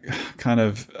did kind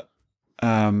of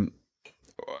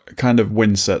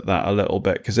wince at that a little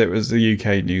bit because it was the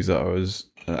UK news that I was,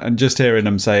 and just hearing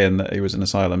him saying that he was an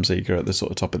asylum seeker at the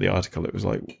sort of top of the article, it was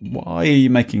like, why are you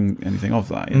making anything of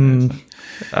that? You know,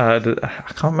 I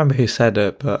can't remember who said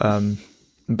it, but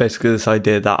basically this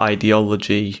idea that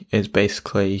ideology is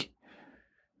basically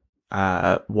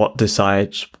what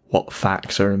decides what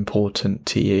facts are important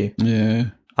to you. Yeah.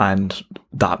 And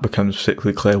that becomes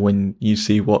particularly clear when you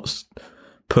see what's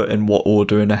put in what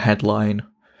order in a headline.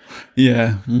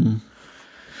 Yeah.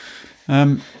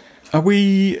 Are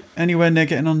we anywhere near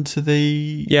getting onto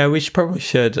the... Yeah, we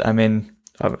should. I mean,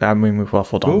 we've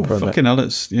waffled on for a bit. Fucking hell,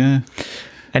 it's... Yeah.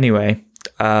 Anyway.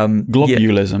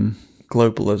 Globulism.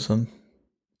 Globalism.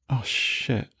 Oh,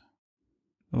 shit.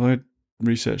 Have I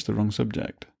researched the wrong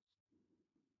subject?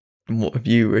 What have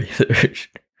you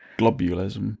researched?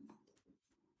 Globulism.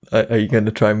 Are you going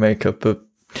to try and make up a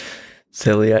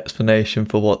silly explanation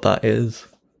for what that is?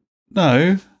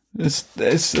 No, it's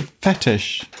a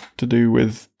fetish to do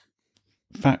with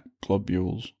fat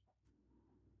globules.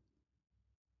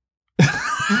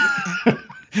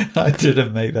 I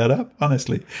didn't make that up,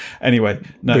 honestly. Anyway,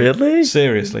 no. Really?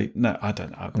 Seriously. No, I don't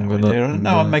know. I have no idea.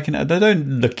 No, I'm making it.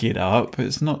 Don't look it up.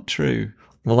 It's not true.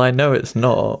 Well, I know it's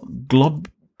not.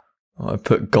 I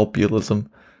put globulism.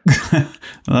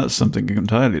 That's something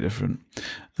entirely different.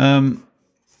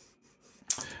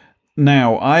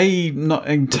 Now, I'm not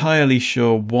entirely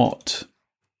sure what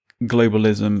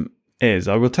globalism is.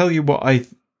 I will tell you what I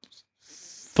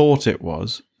thought it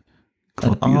was.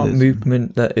 An art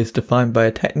movement that is defined by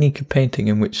a technique of painting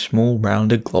in which small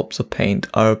rounded globs of paint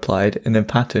are applied in a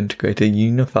pattern to create a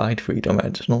unified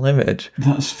three-dimensional image.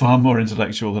 That's far more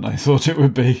intellectual than I thought it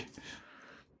would be.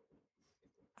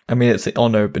 I mean, it's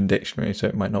on Urban Dictionary, so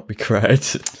it might not be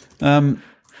correct.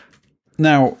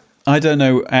 Now, I don't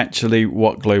know actually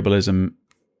what globalism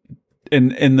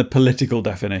in the political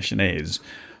definition is,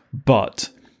 but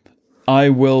I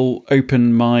will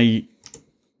open my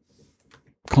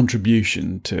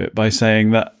contribution to it by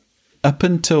saying that up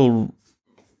until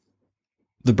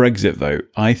the Brexit vote,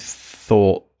 I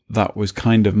thought that was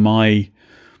kind of my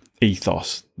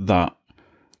ethos, that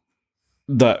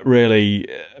really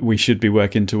we should be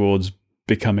working towards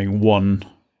becoming one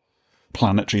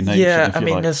planetary nation. Yeah, I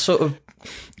mean, like. there's sort of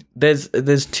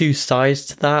there's two sides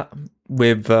to that,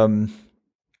 with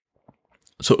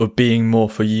sort of being more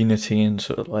for unity and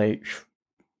sort of like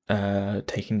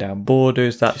taking down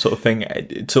borders, that sort of thing.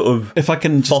 It's sort of, if I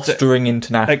can just fostering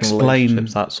international explain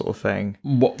relationships, that sort of thing.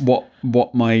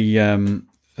 What my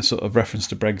sort of reference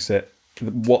to Brexit,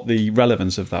 what the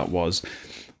relevance of that was.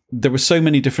 There were so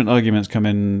many different arguments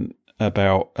coming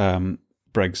about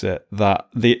Brexit that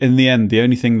in the end, the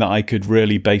only thing that I could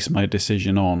really base my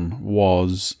decision on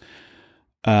was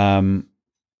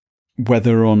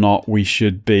whether or not we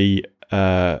should be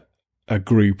a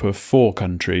group of 4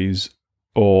 countries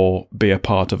or be a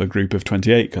part of a group of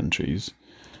 28 countries.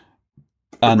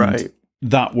 And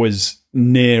that was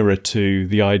nearer to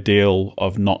the ideal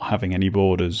of not having any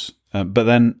borders. But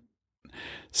then,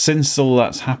 since all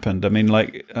that's happened, I mean,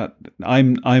 like,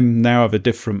 I'm now of a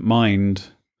different mind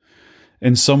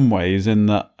in some ways, in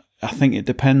that I think it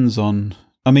depends on...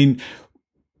 I mean,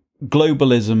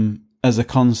 globalism as a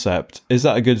concept, is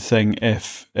that a good thing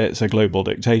if it's a global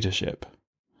dictatorship?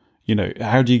 You know,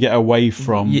 how do you get away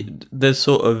from... There's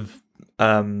sort of...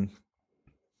 I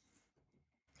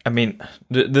mean,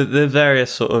 the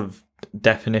various sort of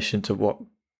definitions of what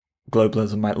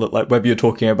globalism might look like, whether you're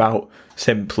talking about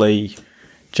simply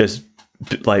just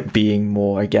like being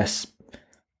more, I guess,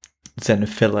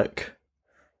 xenophilic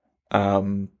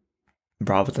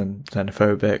rather than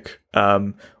xenophobic,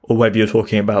 or whether you're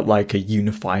talking about like a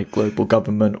unified global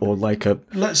government, or like a...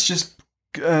 Let's just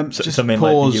pause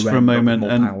like for a moment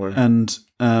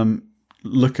and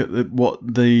look at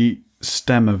what the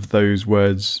stem of those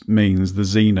words means, the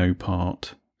xeno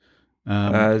part.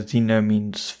 Xeno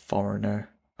means foreigner,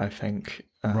 I think.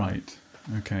 Right,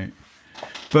 okay.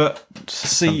 But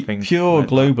see, pure like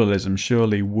globalism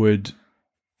surely would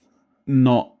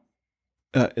not...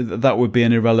 that would be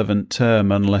an irrelevant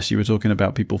term unless you were talking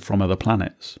about people from other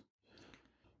planets.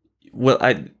 Well,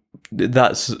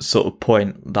 that's sort of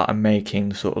point that I'm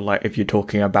making, sort of like if you're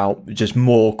talking about just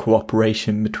more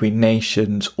cooperation between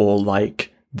nations, or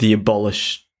like the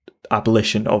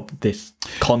abolition of this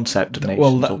concept of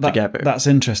nations altogether. That's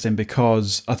interesting,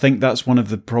 because I think that's one of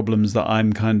the problems that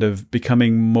I'm kind of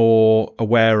becoming more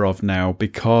aware of now,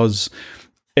 because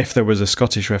if there was a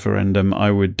Scottish referendum,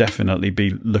 I would definitely be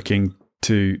looking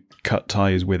to cut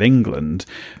ties with England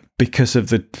because of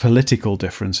the political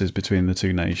differences between the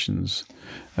two nations.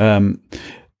 And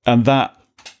that,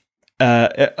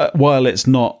 while it's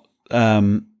not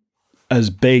as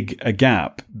big a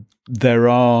gap, there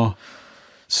are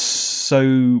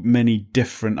so many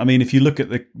different... I mean, if you look at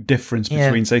the difference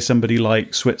between, say, somebody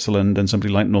like Switzerland and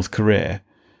somebody like North Korea,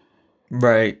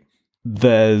 right?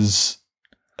 There's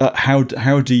how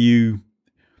do you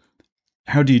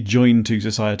join two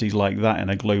societies like that in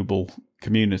a global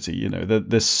community? You know,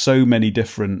 there's so many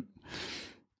different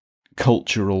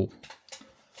cultural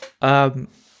arenas.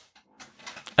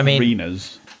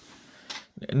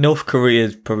 North Korea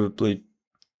is probably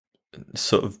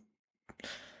sort of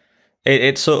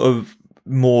it's sort of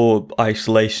more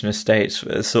isolationist states.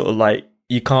 It's sort of like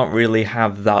you can't really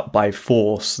have that by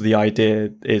force. The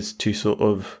idea is to sort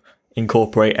of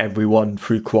incorporate everyone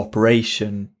through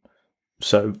cooperation.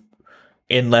 So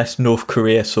unless North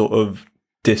Korea sort of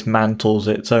dismantles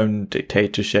its own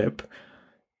dictatorship,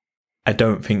 I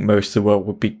don't think most of the world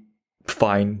would be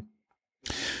fine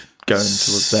going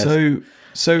towards this.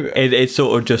 So it's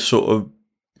sort of just sort of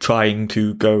trying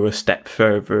to go a step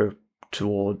further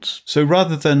towards. So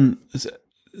rather than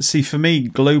see, for me,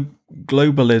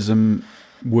 globalism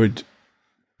would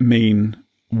mean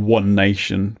one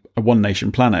nation, a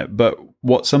one-nation planet. But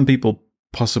what some people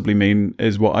possibly mean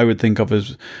is what I would think of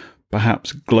as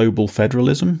perhaps global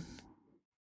federalism.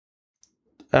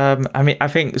 I mean, I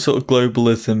think sort of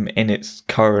globalism in its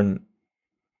current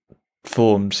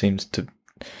form seems to...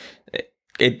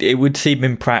 It would seem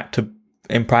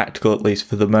impractical, at least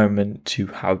for the moment, to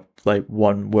have like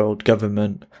one world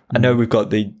government. I know we've got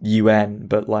the UN,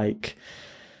 but like,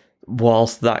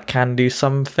 whilst that can do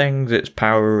some things, its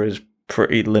power is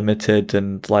pretty limited,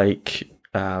 and like,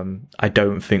 I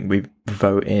don't think we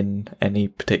vote in any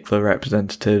particular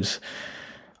representatives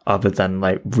other than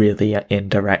like really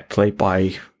indirectly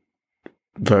by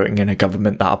voting in a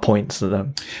government that appoints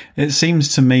them. It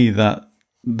seems to me that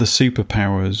the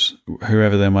superpowers,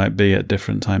 whoever they might be at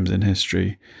different times in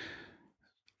history,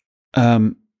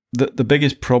 the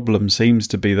biggest problem seems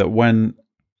to be that when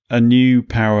a new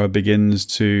power begins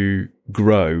to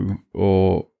grow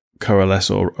or coalesce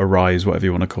or arise, whatever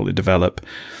you want to call it, develop,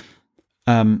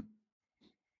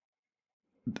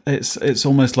 it's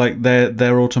almost like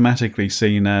they're automatically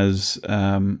seen as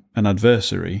an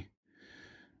adversary.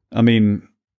 I mean,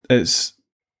 it's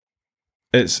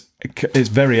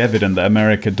very evident that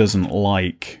America doesn't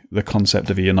like the concept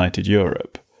of a united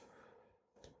Europe.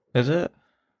 Is it?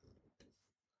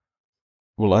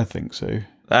 Well, I think so.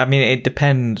 I mean, it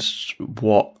depends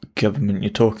what government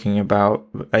you're talking about.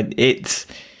 It's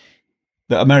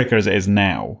America as it is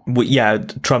now. Well, yeah,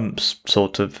 Trump's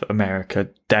sort of America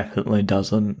definitely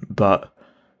doesn't, but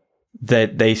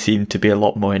they seem to be a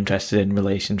lot more interested in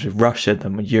relations with Russia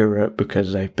than with Europe,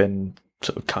 because they've been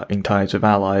sort of cutting ties with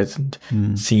allies and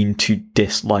seem to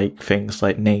dislike things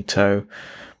like NATO.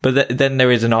 But then there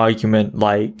is an argument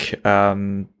like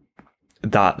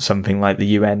that something like the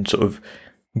UN sort of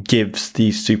gives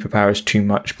these superpowers too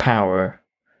much power.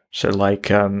 So like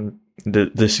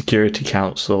the Security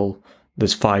Council,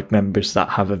 there's 5 members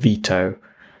that have a veto,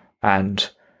 and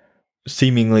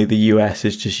seemingly the US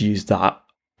has just used that,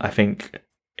 I think,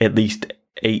 at least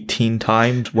 18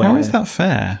 times. How is that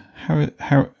fair? How is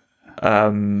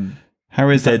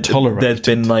that tolerated? There's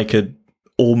been like a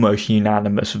almost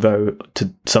unanimous vote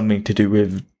to something to do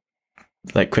with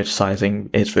like criticizing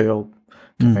Israel.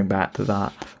 Coming back to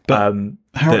that, but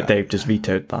that they've just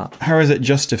vetoed that. How is it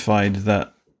justified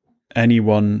that any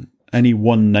one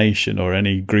nation or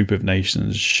any group of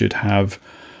nations should have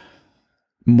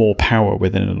more power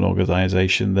within an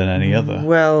organization than any other?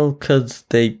 Well, because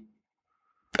they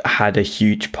had a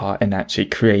huge part in actually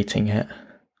creating it.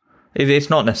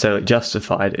 It's not necessarily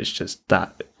justified. It's just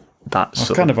that's it's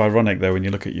kind of ironic though when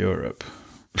you look at Europe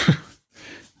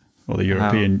or the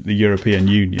European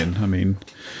Union. I mean,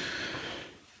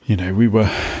 you know, we were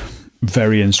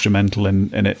very instrumental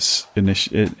in its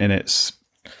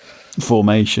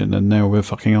formation, and now we're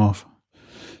fucking off.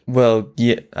 Well,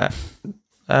 yeah.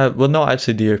 Well, not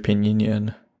actually the European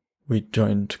Union. We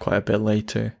joined quite a bit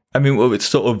later. I mean, well, it's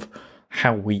sort of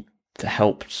how we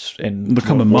helped in the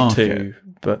common market too,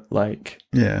 but like,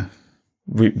 yeah,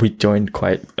 we joined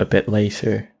quite a bit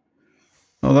later.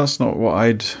 Oh, that's not what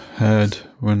I'd heard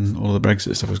when all the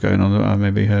Brexit stuff was going on. I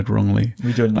maybe heard wrongly.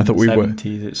 We joined I in thought the we were.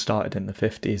 70s. It started in the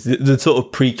 50s. The sort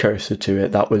of precursor to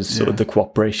it, that was sort of the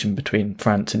cooperation between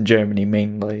France and Germany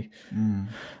mainly.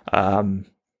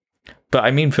 But I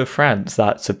mean, for France,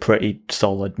 that's a pretty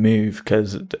solid move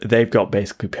because they've got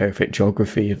basically perfect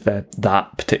geography of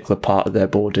that particular part of their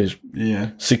borders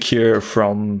secure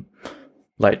from,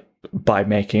 like, by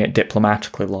making it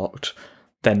diplomatically locked.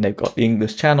 Then they've got the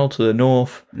English Channel to the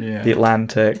north, the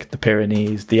Atlantic, the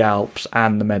Pyrenees, the Alps,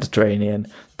 and the Mediterranean.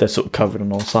 They're sort of covered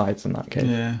on all sides in that case.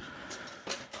 Yeah.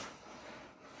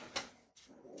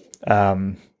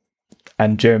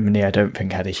 And Germany, I don't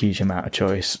think, had a huge amount of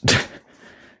choice.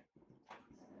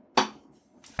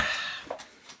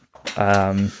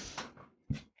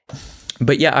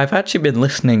 But yeah, I've actually been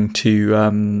listening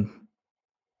to...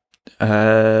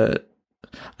 I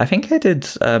think I did...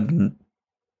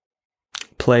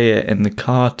 play it in the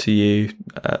car to you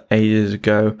ages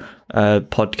ago,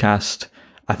 podcast.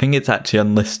 I think it's actually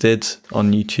unlisted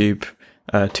on YouTube,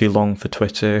 too long for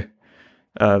Twitter,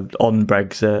 on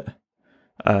Brexit,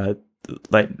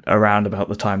 like around about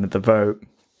the time of the vote.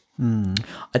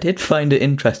 I did find it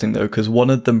interesting though, because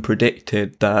one of them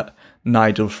predicted that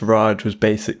Nigel Farage was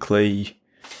basically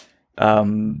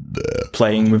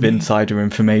playing with insider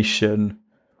information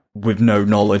with no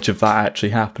knowledge of that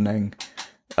actually happening.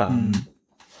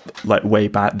 Like way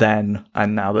back then,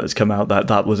 and now that it's come out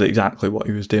that was exactly what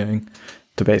he was doing,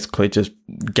 to basically just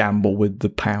gamble with the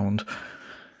pound.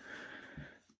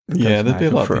 Yeah, there'd be a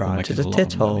lot of people Farage making is a a lot of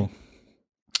tithole. money.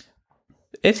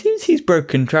 It seems he's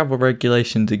broken travel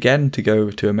regulations again to go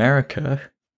to America.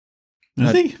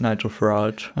 Is he? Nigel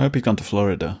Farage. I hope he's gone to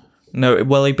Florida. No,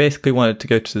 well, he basically wanted to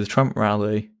go to the Trump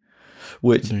rally,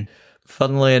 which,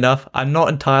 funnily enough, I'm not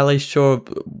entirely sure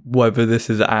whether this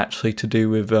is actually to do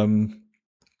with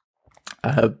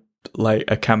like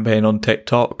a campaign on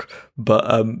TikTok,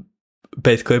 but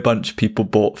basically a bunch of people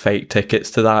bought fake tickets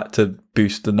to that to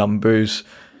boost the numbers,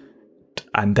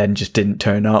 and then just didn't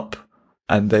turn up,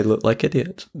 and they looked like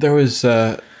idiots. There was,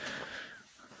 I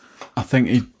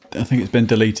think it's been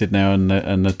deleted now, and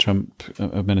the Trump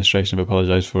administration have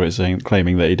apologised for it,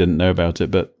 claiming that he didn't know about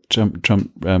it. But Trump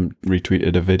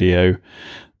retweeted a video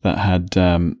that had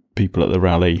people at the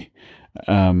rally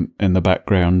in the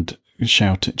background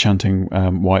chanting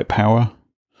 "White Power."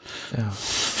 Yeah.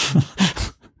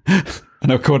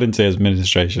 And according to his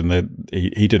administration,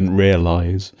 he didn't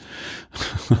realise.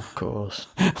 Of course.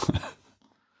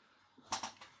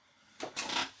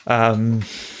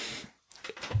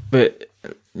 But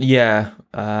yeah,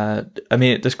 I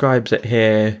mean, it describes it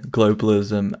here,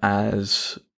 globalism,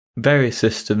 as various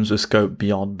systems with scope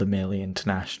beyond the merely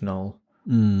international.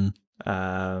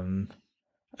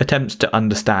 Attempts to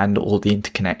understand all the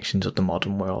interconnections of the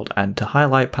modern world and to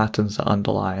highlight patterns that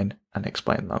underline and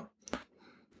explain them.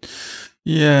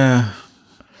 Yeah.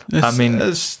 I mean,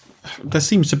 there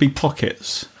seems to be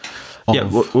pockets. Yeah,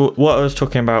 what I was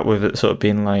talking about with it sort of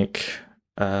being like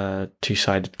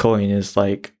two-sided coin is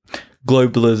like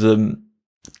globalism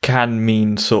can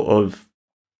mean sort of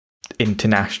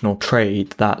international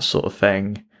trade, that sort of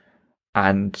thing,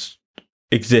 and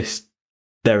exist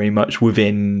very much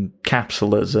within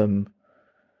capitalism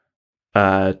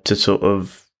to sort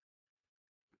of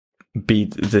be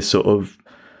this sort of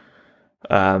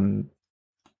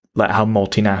like how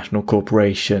multinational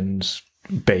corporations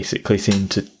basically seem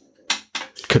to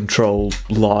control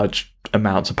large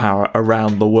amounts of power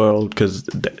around the world because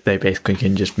they basically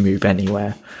can just move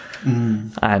anywhere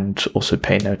and also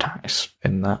pay no tax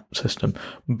in that system.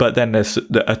 But then there's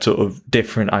a sort of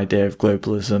different idea of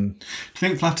globalism. Do you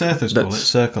think flat earthers call it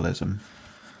circleism?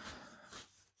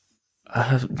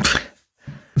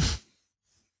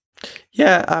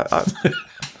 Yeah,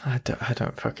 I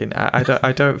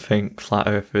don't think flat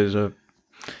earthers are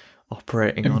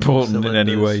operating important on in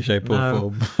any way, shape, or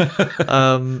form.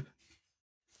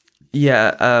 There's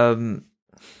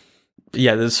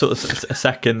sort of a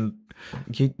second.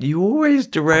 You always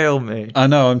derail me. I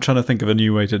know. I'm trying to think of a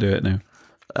new way to do it now.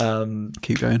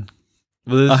 Keep going.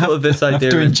 Well, there's sort of this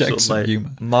idea to of inject sort of some like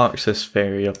humour. Marxist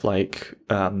theory of like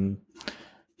the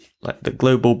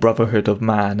global brotherhood of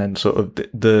man and sort of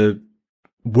the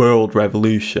world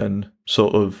revolution,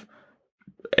 sort of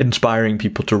inspiring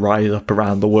people to rise up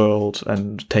around the world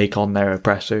and take on their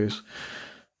oppressors.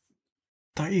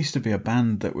 That used to be a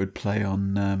band that would play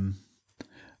on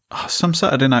some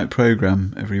Saturday night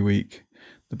program every week.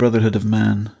 The Brotherhood of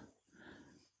Man.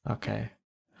 Okay.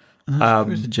 It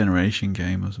was a generation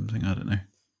game or something. I don't know.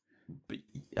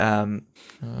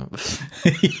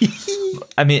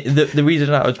 I mean, the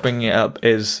reason I was bringing it up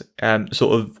is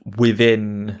sort of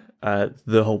within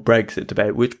the whole Brexit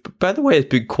debate, which, by the way, has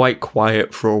been quite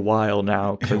quiet for a while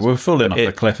now. We're falling off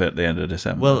the cliff at the end of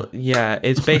December. Well, yeah,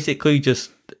 it's basically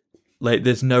just like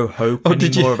there's no hope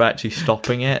anymore of actually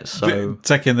stopping it. So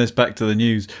taking this back to the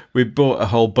news, we bought a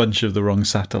whole bunch of the wrong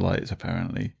satellites,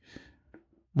 apparently.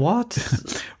 What?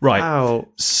 Right. Wow.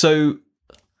 So,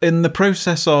 in the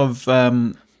process of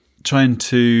trying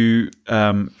to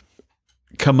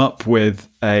come up with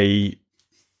a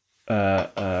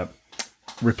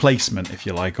replacement, if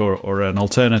you like, or an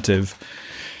alternative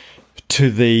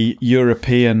to the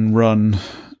European-run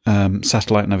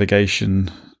satellite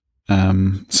navigation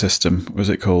system, what was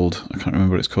it called? I can't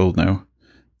remember what it's called now.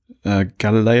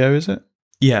 Galileo, is it?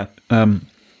 Yeah.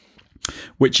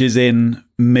 Which is in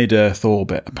mid-Earth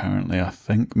orbit, apparently, I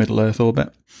think. Middle-Earth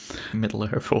orbit?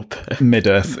 Middle-Earth orbit.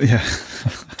 Mid-Earth, yeah.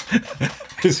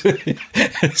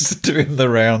 It's doing the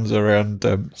rounds around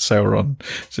Sauron.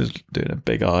 It's just doing a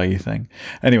big eye thing.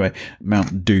 Anyway,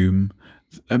 Mount Doom.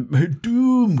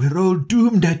 Doom, we're all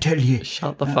doomed, I tell you.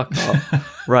 Shut the fuck up.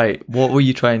 Right, what were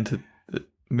you trying to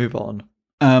move on?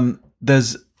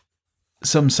 There's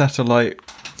some satellite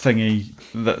thingy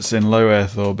that's in low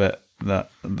Earth orbit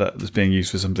that is being used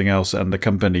for something else, and the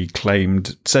company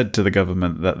said to the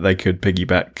government that they could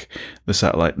piggyback the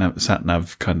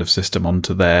sat-nav kind of system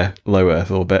onto their low Earth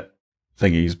orbit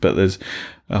thingies, but there's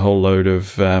a whole load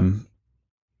of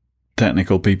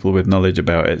technical people with knowledge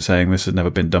about it saying this has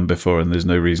never been done before and there's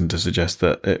no reason to suggest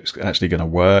that it's actually going to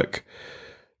work.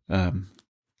 I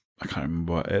can't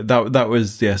remember what that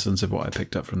was the essence of what I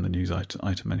picked up from the news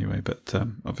item anyway, but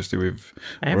obviously we've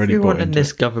already bought everyone in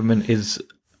this government is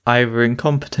either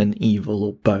incompetent, evil,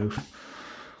 or both.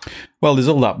 Well, there's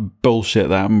all that bullshit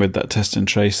that happened with that test and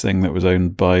trace thing that was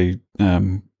owned by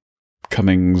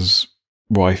Cummings'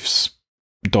 wife's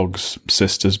dog's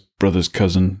sister's brother's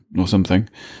cousin or something.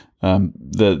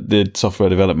 The software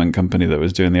development company that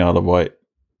was doing the Isle of Wight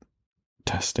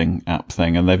testing app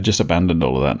thing, and they've just abandoned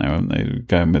all of that now, haven't they?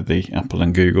 Going with the Apple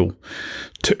and Google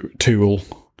tool.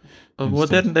 Well,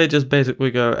 didn't they just basically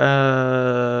go,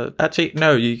 actually,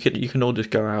 no, you can all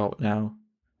just go out now.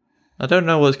 I don't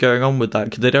know what's going on with that,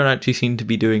 because they don't actually seem to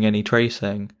be doing any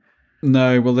tracing.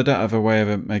 No, well, they don't have a way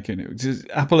of making it.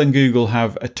 Apple and Google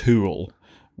have a tool,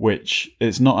 which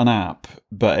it's not an app,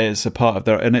 but it's a part of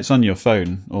and it's on your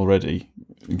phone already,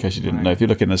 in case you didn't know. If you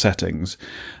look in the settings,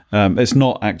 it's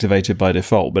not activated by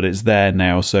default, but it's there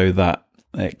now so that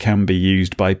it can be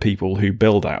used by people who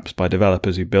build apps, by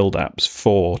developers who build apps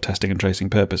for testing and tracing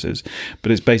purposes.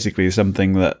 But it's basically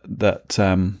something that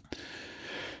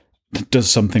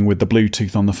does something with the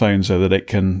Bluetooth on the phone so that it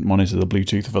can monitor the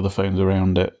Bluetooth of other phones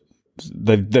around it.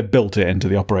 They've built it into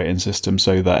the operating system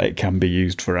so that it can be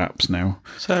used for apps now.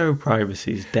 So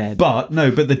privacy's dead. But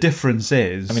the difference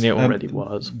is... I mean, it already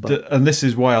was. But. And this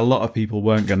is why a lot of people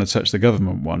weren't going to touch the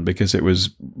government one, because it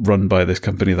was run by this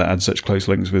company that had such close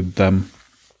links with...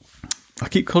 I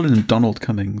keep calling him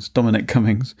Dominic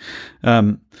Cummings.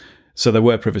 So there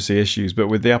were privacy issues, but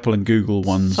with the Apple and Google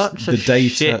ones, such a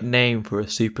shit name for a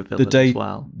supervillain as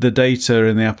well. The data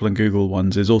in the Apple and Google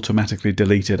ones is automatically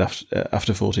deleted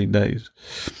after 14 days.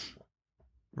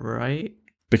 Right.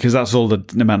 Because that's all the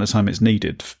amount of time it's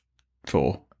needed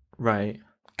for. Right.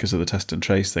 Because of the test and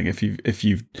trace thing. If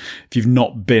you've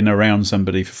not been around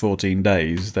somebody for 14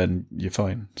 days, then you're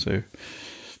fine. So.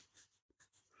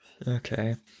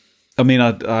 Okay. I mean,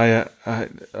 I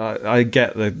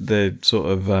get the sort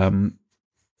of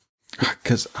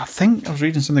because I think I was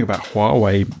reading something about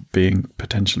Huawei being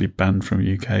potentially banned from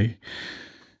UK.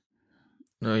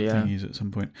 Oh yeah, thingies at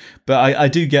some point. But I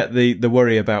do get the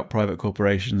worry about private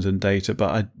corporations and data.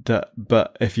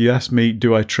 But if you ask me,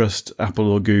 do I trust Apple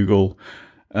or Google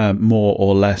more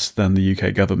or less than the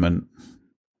UK government?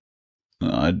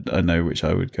 I know which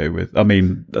I would go with. I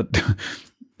mean.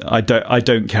 I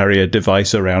don't carry a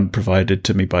device around provided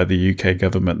to me by the UK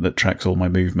government that tracks all my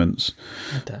movements.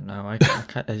 I don't know. I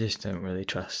just don't really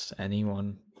trust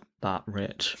anyone that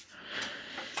rich,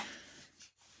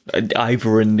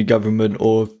 either in the government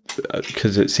or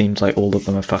because it seems like all of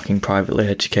them are fucking privately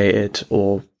educated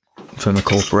or from a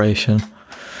corporation.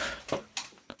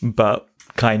 But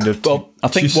kind of, I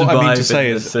think what I mean to say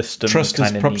is trust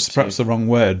is perhaps the wrong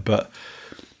word, but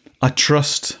I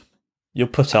trust. You'll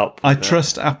put up. I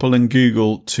trust Apple and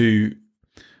Google to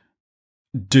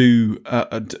do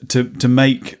to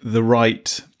make the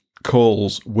right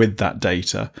calls with that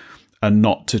data, and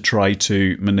not to try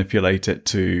to manipulate it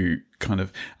to kind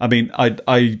of. I mean,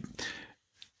 I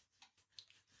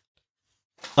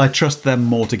trust them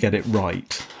more to get it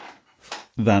right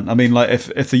than. I mean, like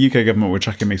if the UK government were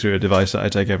tracking me through a device that I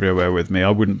take everywhere with me,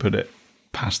 I wouldn't put it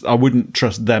past. I wouldn't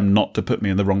trust them not to put me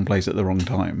in the wrong place at the wrong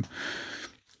time.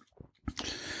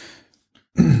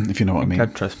 If you know what I mean.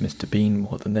 I'd trust Mr. Bean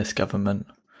more than this government.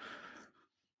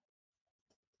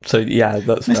 So yeah,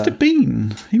 that's Mr.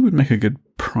 Bean. He would make a good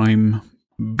Prime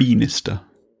Beanister.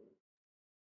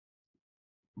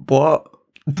 What?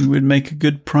 He would make a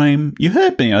good Prime. You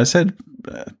heard me. I said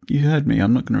you heard me.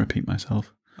 I'm not going to repeat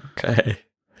myself. Okay.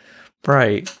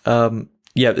 Right.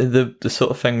 Yeah, the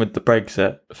sort of thing with the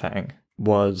Brexit thing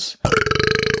was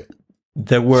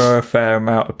there were a fair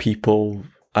amount of people,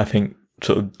 I think,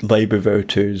 sort of Labour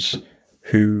voters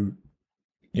who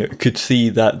could see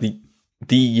that the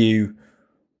EU,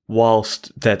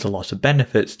 whilst there's a lot of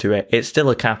benefits to it, it's still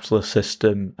a capitalist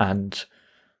system and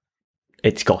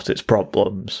it's got its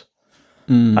problems.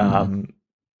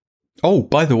 Oh,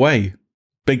 by the way,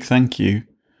 big thank you.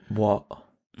 What?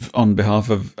 On behalf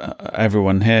of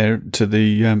everyone here to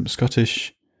the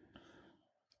Scottish...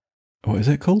 What is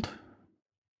it called?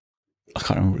 I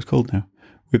can't remember what it's called now.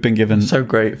 We've been given... I'm so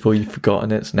grateful you've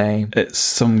forgotten its name. It's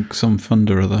some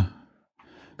fund or other.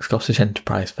 Scottish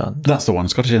Enterprise Fund. That's the one,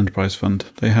 Scottish Enterprise Fund.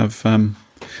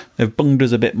 They've bunged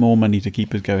us a bit more money to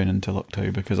keep us going until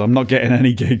October because I'm not getting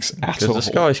any gigs at Because all. the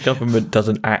Scottish government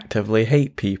doesn't actively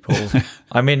hate people.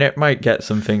 I mean, it might get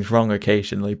some things wrong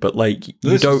occasionally, but like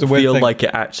you don't feel like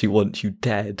it actually wants you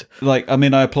dead. Like, I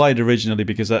mean, I applied originally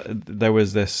because there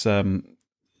was this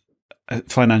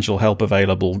financial help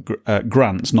available,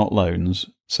 grants, not loans.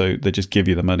 So they just give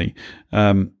you the money.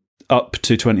 Up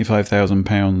to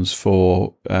 £25,000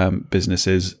 for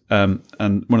businesses. And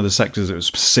one of the sectors that was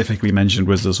specifically mentioned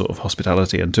was the sort of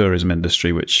hospitality and tourism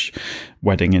industry, which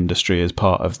wedding industry is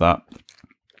part of that,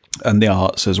 and the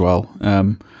arts as well.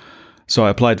 So I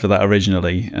applied for that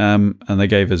originally, and they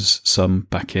gave us some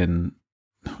back in,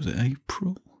 was it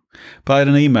April? But I had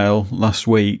an email last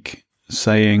week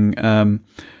saying,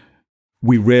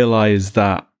 we realise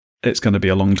that it's going to be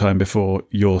a long time before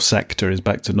your sector is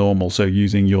back to normal. So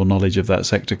using your knowledge of that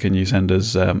sector, can you send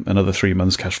us another 3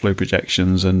 months cash flow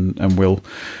projections and we'll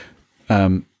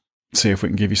see if we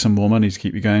can give you some more money to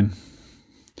keep you going.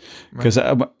 Because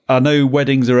I know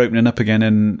weddings are opening up again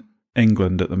in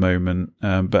England at the moment,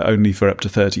 but only for up to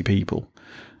 30 people,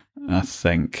 I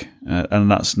think.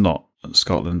 And that's not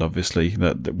Scotland, obviously,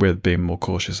 that we're being more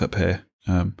cautious up here.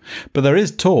 But there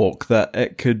is talk that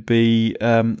it could be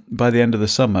by the end of the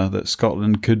summer that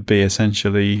Scotland could be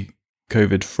essentially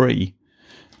COVID free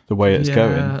the way it's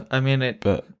going. I mean, it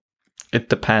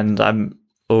depends. I'm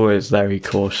always very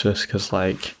cautious because,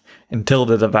 like, until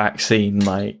there's a vaccine,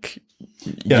 like,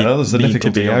 that's the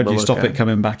difficulty. How do you stop it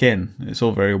coming back in? It's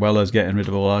all very well as getting rid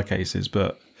of all our cases,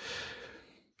 but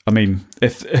I mean,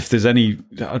 if there's any,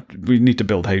 we need to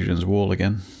build Hadrian's Wall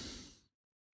again.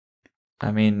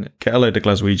 I mean, get a load of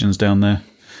Glaswegians down there.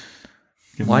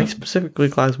 Why specifically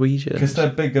Glaswegians? Because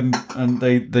they're big and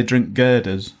they drink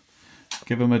girders.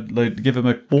 Give them a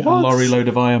lorry load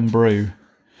of Iron Brew.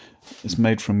 It's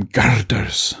made from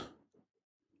girders.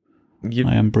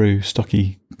 Iron Brew,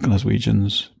 stocky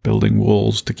Glaswegians building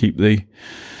walls to keep the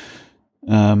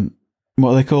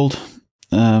what are they called?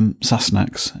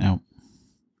 Sassenachs out.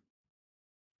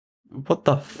 What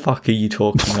the fuck are you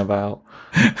talking about?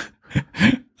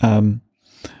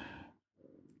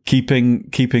 Keeping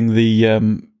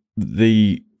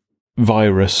the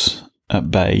virus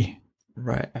at bay.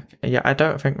 Right. Okay. Yeah, I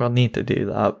don't think we'll need to do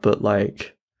that, but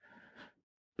like,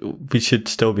 we should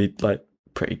still be like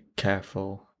pretty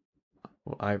careful.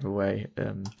 Either way.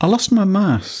 I lost my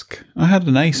mask. I had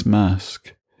an Ace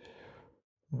mask.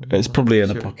 It's probably in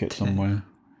a pocket somewhere.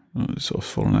 It's sort of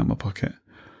fallen out of my pocket.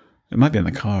 It might be in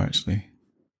the car actually.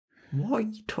 What are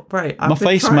you talking? Right, my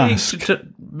face mask. To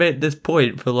make this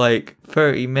point for like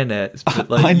 30 minutes, but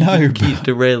like I know, you keep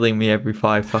derailing me every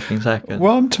 5 fucking seconds.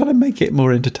 Well, I'm trying to make it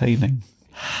more entertaining.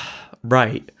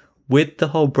 Right, with the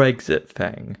whole Brexit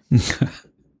thing,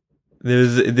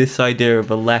 there's this idea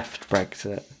of a left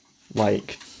Brexit.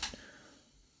 Like,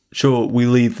 sure, we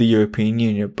leave the European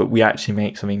Union, but we actually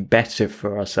make something better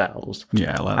for ourselves.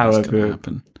 Yeah, like that's going to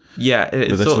happen. Yeah,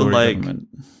 it's sort of like government.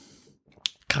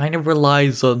 Kind of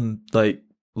relies on like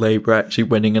Labour actually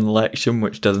winning an election,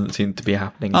 which doesn't seem to be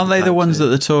happening. Aren't they the ones that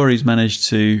the Tories managed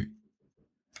to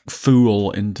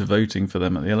fool into voting for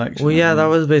them at the election? Well, yeah, that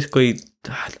was basically.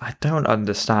 I don't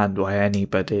understand why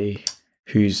anybody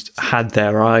who's had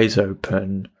their eyes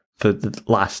open for the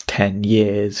last 10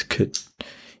 years could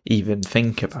even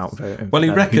think about voting. Well, he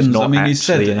reckons. I mean, he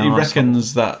said he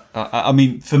reckons that. I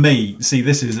mean, for me, see,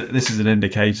 this is an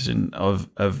indication of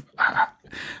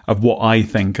what I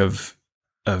think of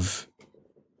the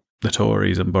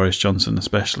Tories and Boris Johnson,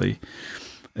 especially.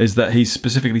 is that he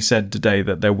specifically said today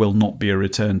that there will not be a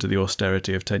return to the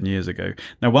austerity of 10 years ago.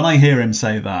 Now, when I hear him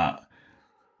say that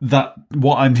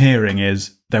what I'm hearing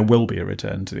is there will be a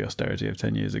return to the austerity of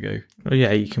 10 years ago. Well,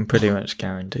 yeah, you can pretty much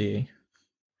guarantee.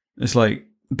 It's like,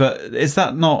 but is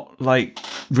that not like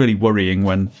really worrying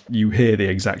when you hear the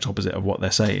exact opposite of what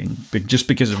they're saying, just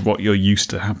because of what you're used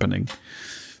to happening?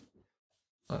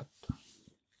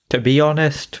 To be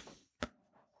honest,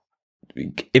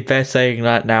 if they're saying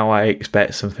that now, I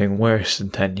expect something worse than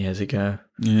 10 years ago.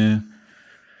 Yeah.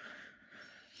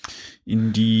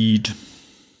 Indeed.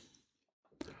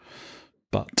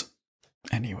 But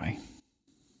anyway.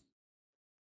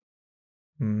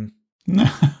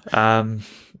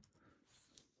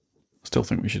 Still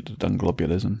think we should have done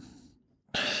globulism.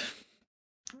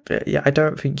 But yeah, I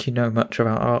don't think you know much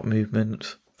about art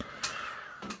movements.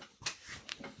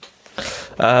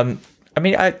 I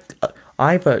mean,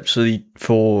 I've actually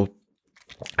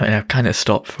I've kind of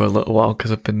stopped for a little while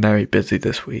because I've been very busy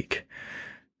this week.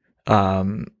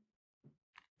 Been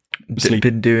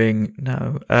doing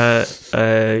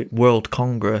World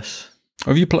Congress.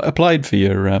 Have you applied for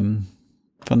your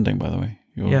funding, by the way?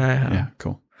 Yeah,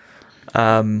 cool.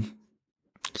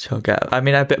 So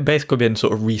I've basically been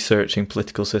sort of researching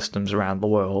political systems around the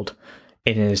world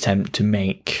in an attempt to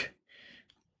make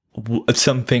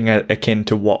something akin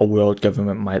to what a world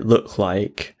government might look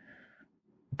like,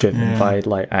 driven by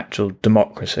like actual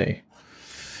democracy.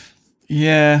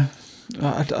 Yeah,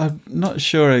 I'm not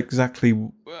sure exactly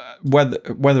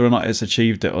whether or not it's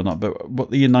achieved it or not, but what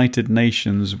the United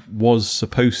Nations was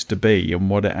supposed to be and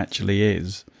what it actually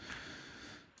is.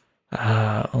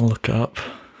 I'll look up.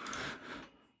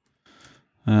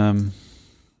 I mean,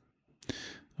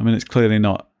 it's clearly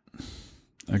not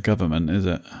a government, is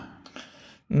it?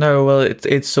 No, well,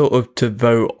 it's sort of to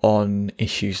vote on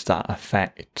issues that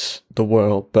affect the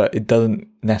world, but it doesn't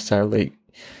necessarily.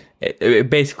 It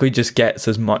basically just gets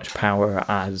as much power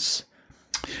as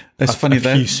it's funny a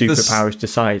few superpowers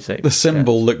decides it. The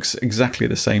symbol looks exactly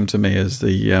the same to me as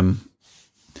the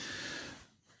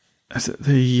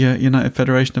United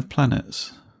Federation of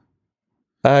Planets.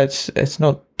 It's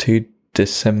not too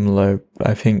dissimilar.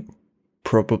 I think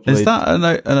probably is that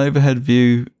an overhead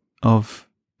view of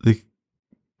the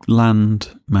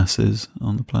land masses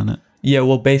on the planet? Yeah,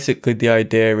 well, basically the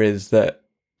idea is that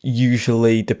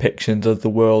usually depictions of the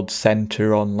world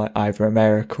center on like either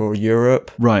America or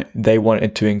Europe. Right. They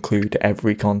wanted to include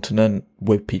every continent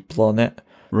with people on it.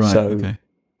 Right. So okay.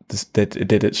 They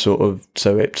did it sort of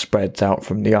so it spreads out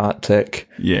from the Arctic.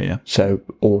 Yeah. So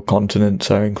all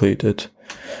continents are included.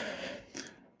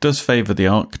 Does favour the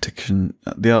Arcticians.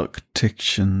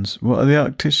 What are the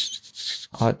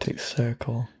Arctic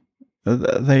Circle. Are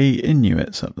they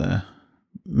Inuits up there?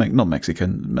 Not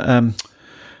Mexican.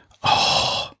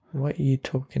 What are you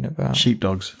talking about?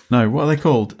 Sheepdogs. No, what are they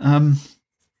called?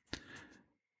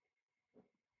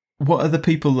 What are the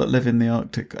people that live in the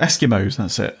Arctic? Eskimos,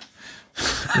 that's it.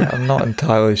 Yeah, I'm not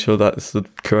entirely sure that's the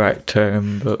correct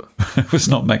term, but it's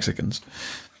not Mexicans.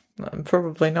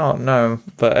 Probably not, no.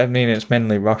 But I mean, it's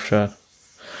mainly Russia.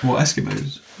 What,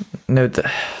 Eskimos? No,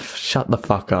 shut the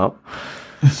fuck up.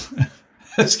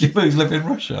 Eskimos live in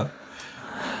Russia.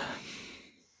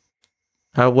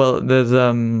 Well, there's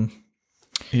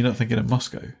You're not thinking of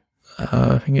Moscow?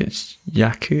 I think it's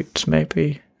Yakuts,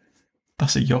 maybe.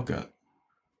 That's a yogurt.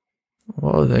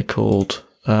 What are they called?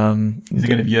 You're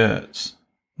thinking of yurts.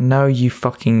 No, you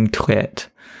fucking twit.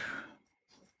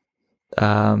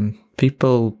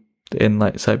 People in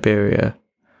like Siberia.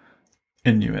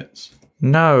 Inuits.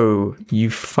 No, you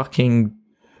fucking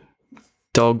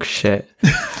dog shit.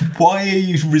 Why are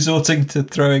you resorting to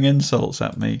throwing insults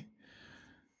at me?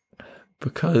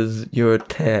 Because you're a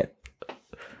tit.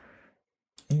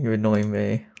 You annoy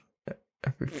me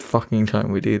every fucking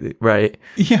time we do this. Right.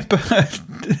 Yeah, but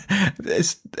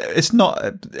it's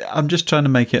not. I'm just trying to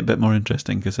make it a bit more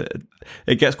interesting because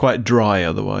it gets quite dry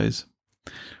otherwise.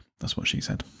 That's what she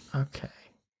said. Okay.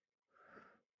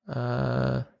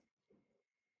 What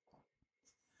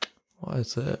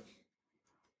is it?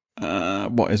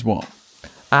 What is what?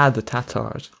 The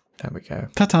Tatars. There we go.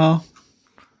 Tatar.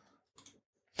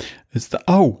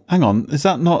 Hang on. Is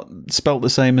that not spelt the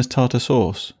same as tartar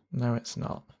sauce? No, it's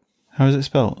not. How is it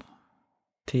spelt?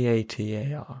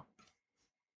 Tatar.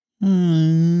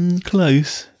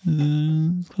 Close.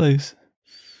 Close.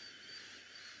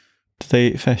 Do they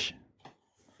eat fish?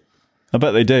 I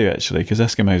bet they do, actually, because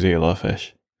Eskimos eat a lot of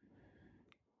fish.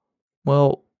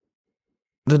 Well,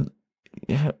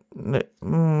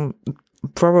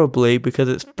 probably because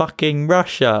it's fucking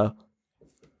Russia.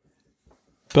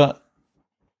 But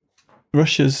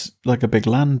Russia's like a big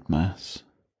landmass.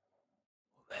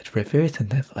 There's rivers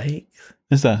and there's lakes.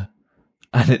 Is there?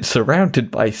 And it's surrounded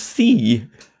by sea.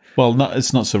 Well,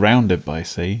 it's not surrounded by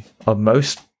sea. Or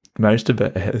most of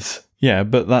it is. Yeah,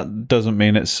 but that doesn't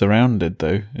mean it's surrounded,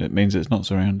 though. It means it's not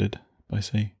surrounded by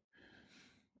sea.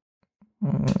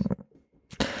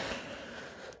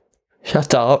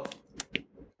 Shut up.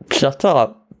 Shut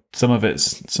up. Some of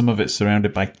it's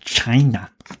surrounded by China.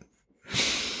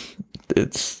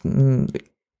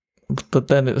 But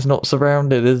then it's not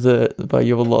surrounded, is it, by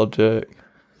your logic?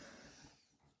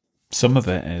 Some of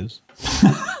it is.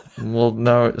 Well,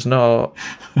 no, it's not.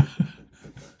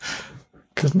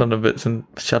 Because none of it's in...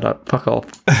 Shut up. Fuck off.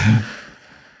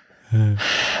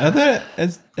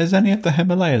 Is any of the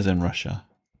Himalayas in Russia?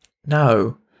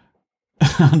 No.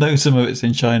 I know some of it's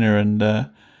in China and...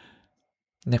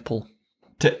 Nipple.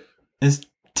 Tibet.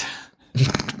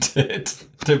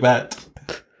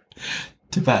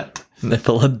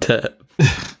 Nipple and tip.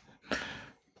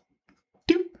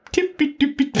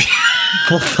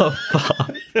 What the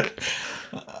fuck?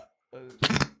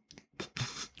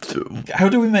 How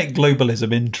do we make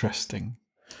globalism interesting?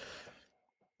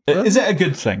 Is it a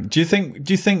good thing? Do you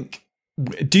think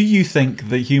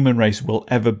the human race will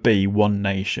ever be one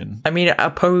nation? I mean, as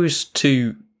opposed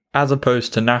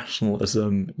to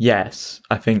nationalism, yes,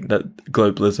 I think that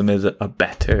globalism is a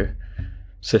better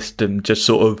system. Just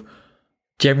sort of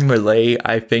generally,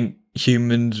 I think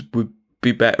humans would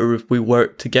be better if we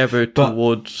worked together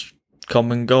towards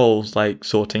common goals, like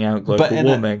sorting out global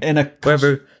warming.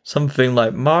 Whether something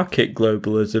like market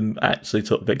globalism actually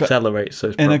sort of accelerates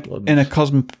those problems. In a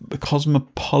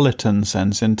cosmopolitan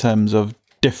sense, in terms of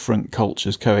different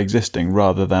cultures coexisting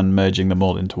rather than merging them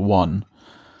all into one.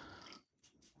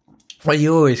 Well,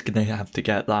 you're always going to have to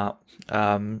get that.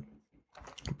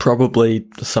 Probably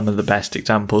some of the best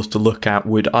examples to look at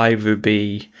would either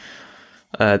be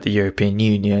the European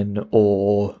Union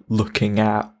or looking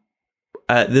at...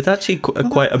 there's actually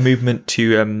quite a movement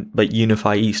to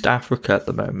unify East Africa at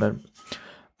the moment.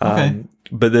 Okay.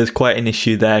 But there's quite an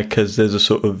issue there because there's a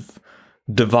sort of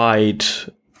divide.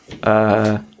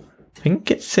 I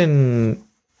think it's in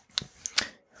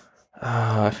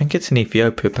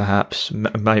Ethiopia, perhaps.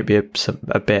 Might be a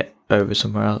bit over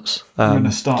somewhere else. I'm going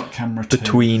to start camera 2.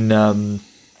 Between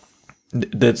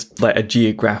there's like a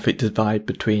geographic divide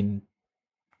between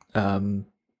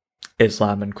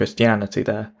Islam and Christianity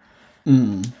there.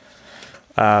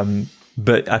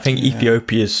 But I think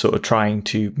Ethiopia is sort of trying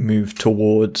to move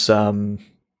towards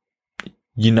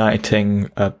uniting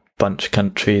a bunch of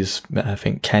countries. I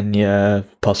think Kenya,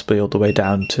 possibly all the way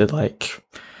down to like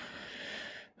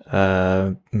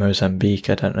Mozambique.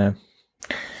 I don't know.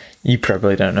 You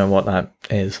probably don't know what that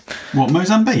is. What,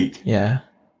 Mozambique? Yeah.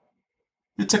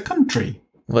 It's a country.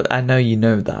 Well, I know you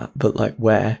know that, but like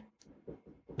where?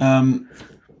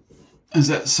 Is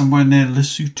that somewhere near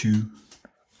Lesotho?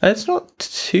 It's not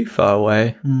too far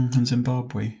away. In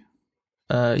Zimbabwe.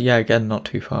 Yeah, again, not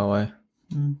too far away.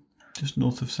 Just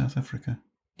north of South Africa.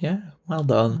 Yeah, well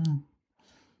done.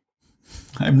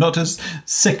 I'm not as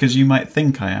sick as you might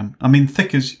think I am. I mean,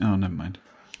 thick as... Oh, never mind.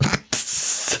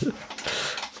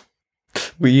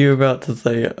 Were you about to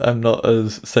say I'm not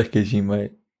as sick as you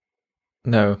might?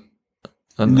 No.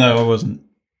 No, I wasn't.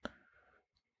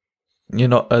 You're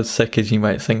not as sick as you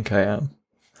might think I am.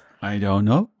 I don't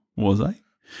know. Was I?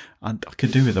 I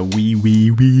could do with a wee.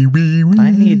 I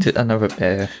need another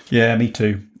beer. Yeah, me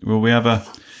too. Will we have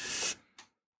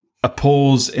a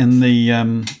pause in the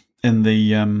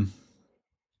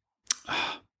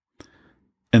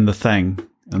thing,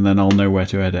 and then I'll know where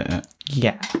to edit it.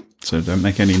 Yeah. So don't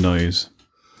make any noise.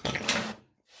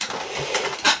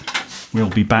 We'll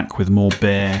be back with more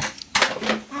beer.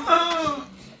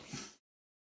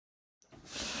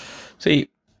 See,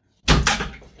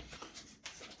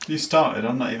 you started.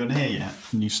 I'm not even here yet,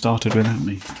 and you started without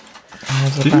me.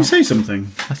 Did you say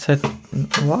something? I said,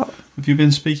 what? Have you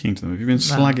been speaking to them? Have you been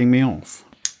slagging me off?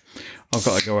 I've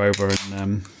got to go over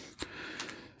and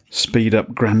speed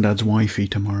up Grandad's wifey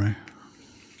tomorrow.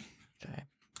 Okay.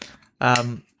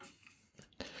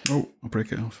 Oh, I'll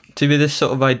break it off. To be this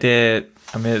sort of idea,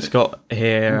 I mean, it's got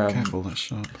here... careful, that's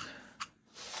sharp.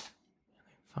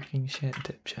 Fucking shit,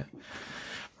 dipshit.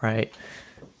 Right.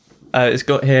 It's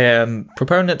got here,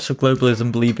 proponents of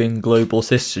globalism believe in global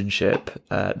citizenship.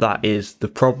 That is, the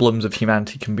problems of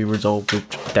humanity can be resolved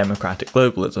with democratic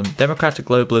globalism. Democratic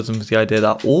globalism is the idea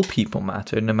that all people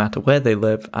matter, no matter where they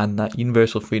live, and that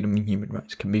universal freedom and human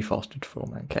rights can be fostered for all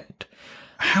mankind.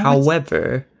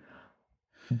 However...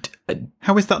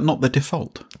 How is that not the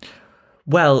default?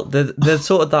 Well, there's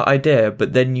sort of that idea,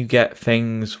 but then you get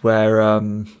things where,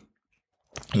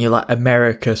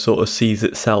 America sort of sees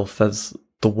itself as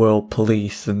the world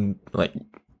police, and like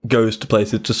goes to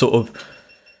places to sort of,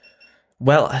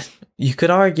 well, you could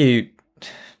argue.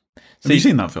 Have you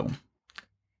seen that film?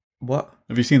 What?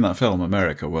 Have you seen that film,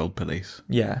 America, World Police?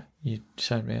 Yeah, you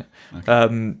showed me it.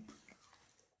 Okay.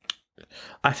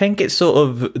 I think it's sort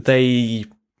of they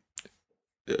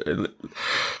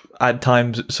at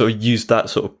times sort of use that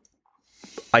sort of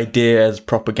idea as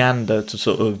propaganda to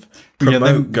sort of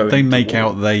promote going. They make to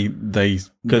war. out they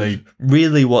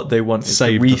really what they want is the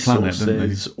saved the planet, resources didn't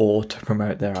they? or to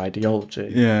promote their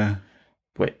ideology. Yeah.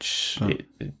 Which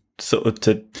sort of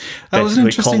to that was an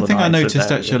basically interesting thing I colonise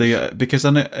noticed it actually, because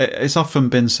I know it's often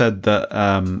been said that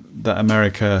that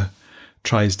America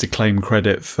tries to claim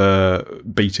credit for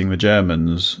beating the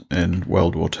Germans in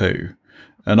World War II,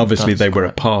 and obviously they were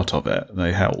a part of it;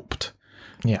 they helped.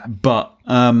 Yeah, but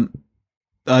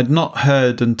I'd not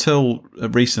heard until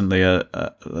recently. I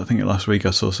think last week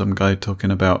I saw some guy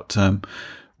talking about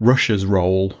Russia's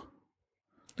role.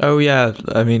 Oh yeah,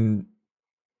 I mean.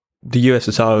 The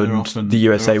USSR and the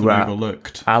USA were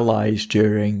overlooked. allies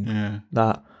during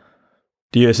that.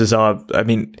 The USSR, I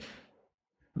mean,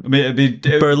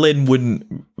 Berlin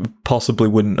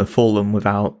wouldn't have fallen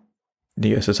without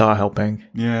the USSR helping.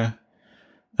 Yeah.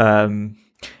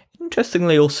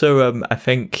 Interestingly, also, I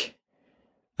think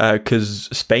because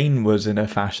Spain was in a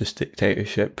fascist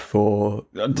dictatorship for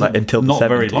until not the 70s.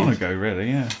 Very long ago, really.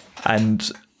 Yeah, and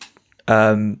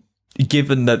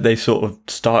given that they sort of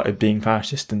started being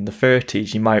fascist in the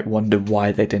 30s, you might wonder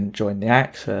why they didn't join the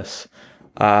Axis.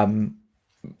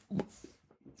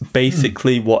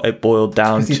 Basically, what it boiled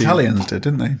down to... The Italians did,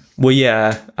 didn't they? Well,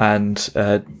 yeah, and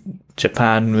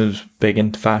Japan was big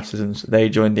into fascism, so they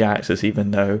joined the Axis,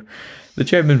 even though the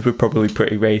Germans were probably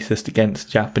pretty racist against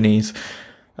the Japanese,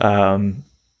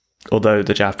 although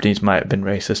the Japanese might have been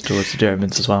racist towards the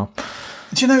Germans as well.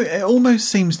 Do you know, it almost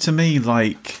seems to me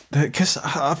like... Because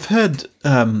I've heard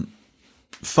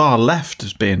far left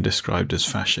as being described as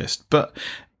fascist, but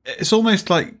it's almost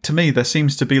like, to me, there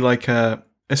seems to be like a...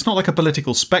 It's not like a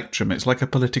political spectrum, it's like a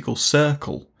political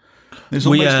circle. It's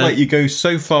almost like you go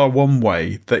so far one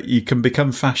way that you can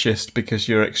become fascist because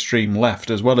you're extreme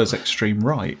left as well as extreme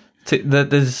right.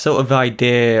 There's a sort of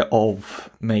idea of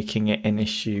making it an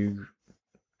issue.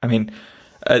 I mean...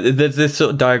 there's this sort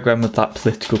of diagram of that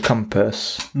political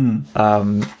compass, and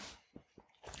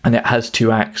it has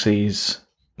two axes.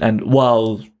 And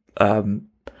while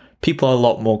people are a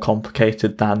lot more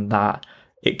complicated than that,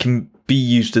 it can be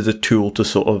used as a tool to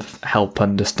sort of help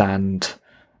understand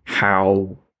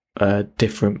how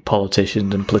different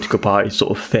politicians and political parties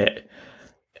sort of fit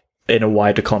in a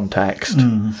wider context,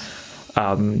 and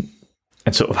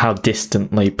sort of how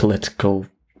distantly political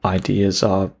ideas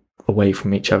are away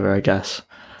from each other, I guess.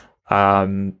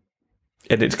 And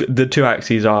it's the two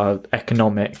axes are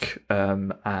economic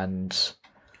and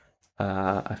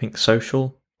I think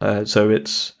social. So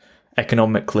it's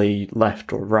economically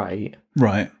left or right,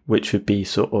 which would be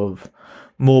sort of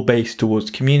more based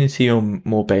towards community or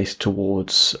more based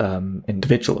towards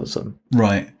individualism.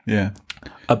 Right. Yeah.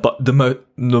 But the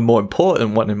more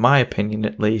important one, in my opinion,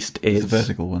 at least, is the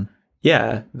vertical one.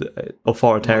 Yeah,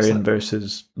 authoritarian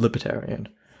versus libertarian.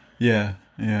 Yeah.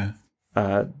 Yeah.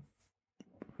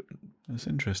 That's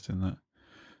interesting, that.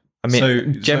 I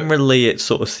mean, generally it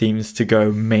sort of seems to go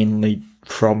mainly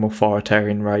from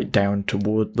authoritarian right down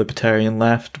toward libertarian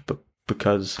left, but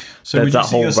because so there's would you that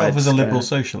see whole yourself as a scare. liberal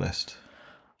socialist?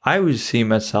 I would see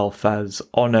myself as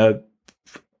on a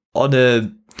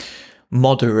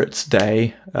moderate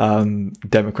day,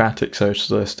 democratic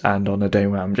socialist, and on a day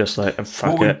where I'm just like,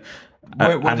 fuck it.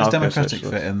 Where does democratic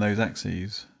fit in those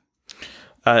axes?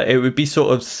 It would be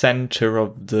sort of centre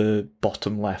of the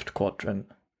bottom left quadrant.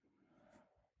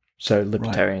 So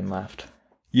libertarian left.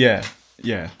 Yeah,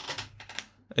 yeah.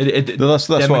 That's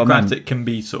what I meant. Democratic can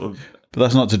be sort of... But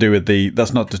that's not to do with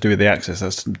the axis.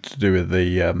 That's to do with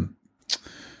the...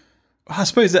 I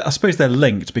suppose they're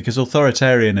linked, because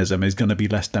authoritarianism is going to be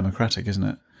less democratic, isn't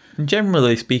it?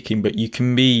 Generally speaking, but you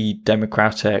can be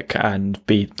democratic and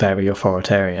be very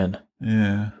authoritarian.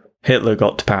 Yeah. Hitler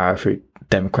got to power through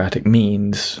democratic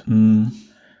means, and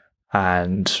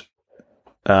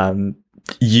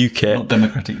UKIP, not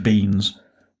democratic beans.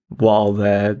 While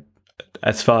they're,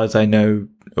 as far as I know,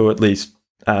 or at least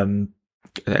I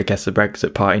guess the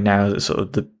Brexit Party now is sort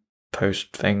of the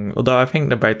post thing. Although I think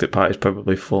the Brexit Party is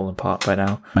probably fallen apart by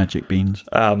now. Magic beans.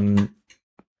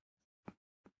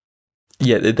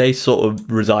 Yeah, they sort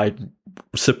of reside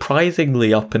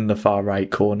surprisingly up in the far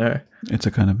right corner. It's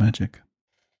a kind of magic.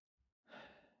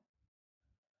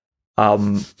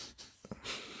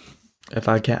 If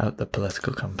I get out the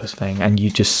political compass thing and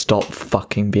you just stop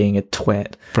fucking being a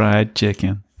twit. Fried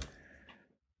chicken.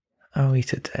 I'll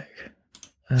eat a dick.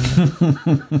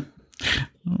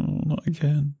 Oh, not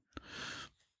again.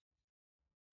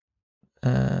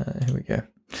 Here we go.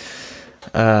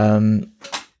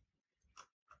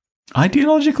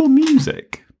 Ideological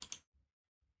music.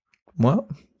 What?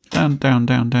 Down, down,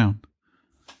 down, down.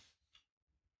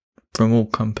 From all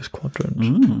compass quadrants.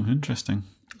 Ooh, interesting.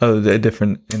 Oh, they're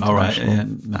different All right,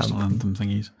 international. yeah, national anthem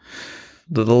thingies.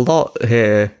 There's a lot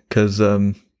here because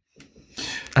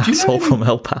asshole any- from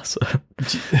El Paso.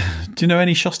 Do you know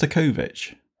any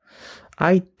Shostakovich?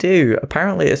 I do.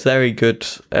 Apparently, it's very good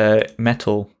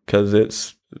metal because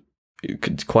it's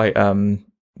quite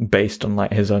based on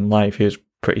like his own life. He was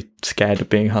pretty scared of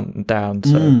being hunted down.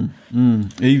 So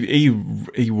He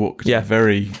walked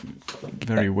very,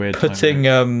 very weird. putting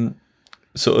tightrope.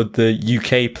 sort of the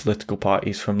UK political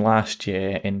parties from last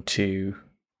year into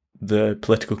the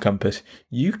political compass,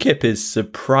 UKIP is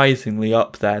surprisingly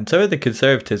up there, and so are the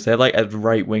Conservatives. They're like as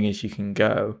right wing as you can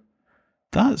go.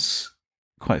 That's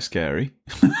quite scary.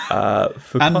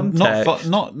 For And context,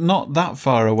 not that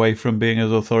far away from being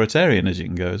as authoritarian as you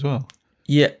can go as well.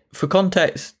 yeah. For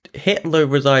context, Hitler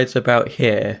resides about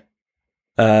here,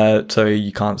 so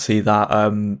you can't see that.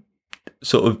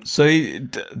 Sort of. So,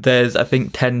 There's, I think,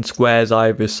 10 squares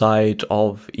either side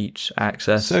of each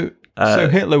axis. so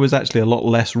Hitler was actually a lot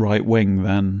less right wing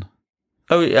than.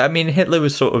 Oh, I mean, Hitler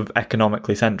was sort of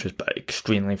economically centrist, but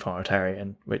extremely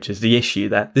authoritarian, which is the issue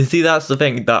there. You see, that's the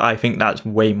thing that I think that's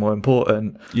way more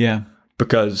important, Yeah.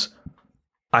 because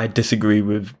I disagree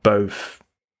with both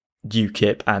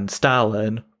UKIP and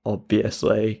Stalin,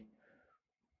 obviously,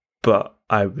 but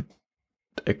I would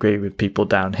agree with people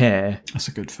down here, That's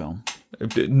a good film.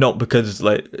 not because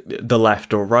like the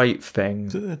left or right thing.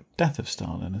 Is it The Death of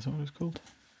Stalin? Is that what it's called?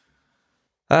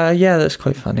 Yeah, that's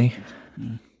quite funny.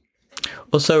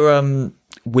 Also,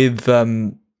 with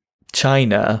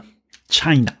China,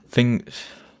 things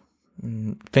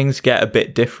get a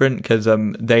bit different because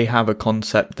they have a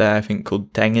concept there, I think,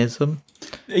 called Dengism.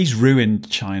 He's ruined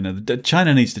China.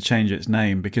 China needs to change its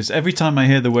name because every time I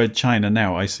hear the word China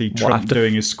now, I see Trump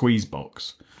doing his squeeze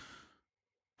box.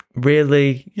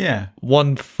 Really? Yeah.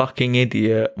 One fucking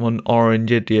idiot, one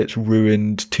orange idiot's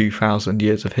ruined 2,000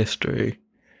 years of history.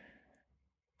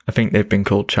 I think they've been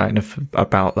called China for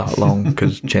about that long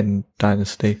because Qin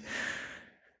dynasty.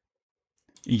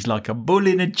 He's like a bull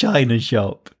in a china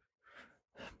shop.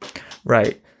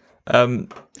 Right.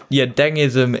 Yeah,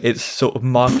 Dengism, it's sort of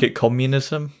market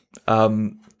communism,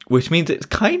 which means it's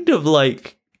kind of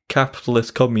like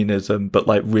capitalist communism, but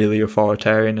like really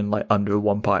authoritarian and like under a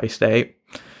one-party state.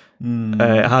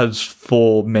 It has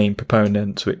four main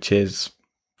proponents, which is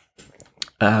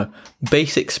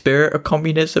basic spirit of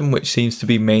communism, which seems to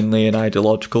be mainly an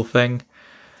ideological thing.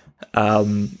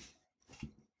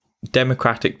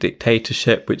 Democratic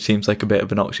dictatorship, which seems like a bit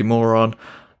of an oxymoron.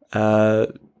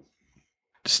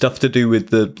 Stuff to do with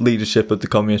the leadership of the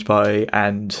Communist Party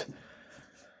and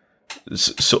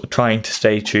sort of trying to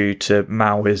stay true to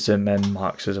Maoism and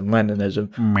Marxism,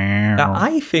 Leninism. Now,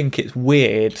 I think it's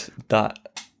weird that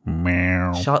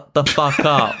shut the fuck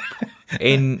up.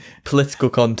 In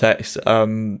political context,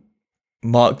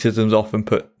 Marxism's often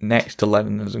put next to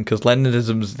Leninism because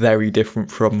Leninism is very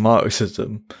different from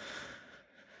Marxism.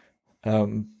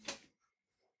 Because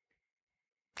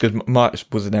Marx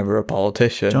was never a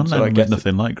politician. John so Lennon I guess was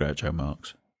nothing like Groucho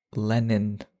Marx.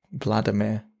 Lenin,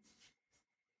 Vladimir.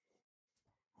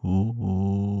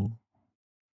 Ooh.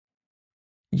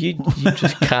 You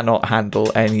just cannot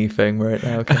handle anything right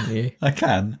now, can you? I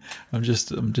can. I'm just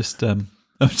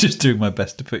doing my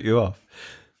best to put you off.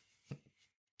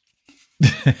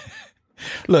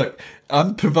 Look,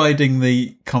 I'm providing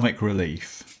the comic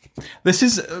relief. This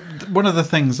is one of the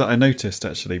things that I noticed,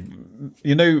 actually.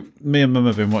 You know, me and Mum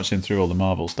have been watching through all the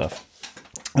Marvel stuff,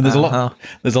 and there's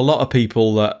a lot of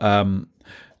people that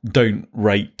don't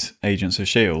rate Agents of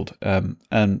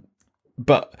S.H.I.E.L.D.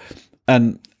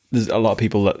 and there's a lot of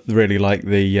people that really like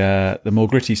the more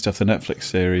gritty stuff, the Netflix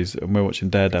series, and we're watching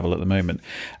Daredevil at the moment.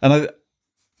 And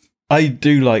I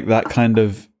do like that kind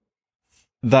of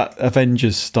that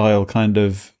Avengers style kind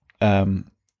of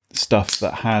stuff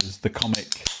that has the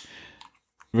comic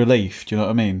relief. Do you know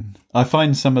what I mean? I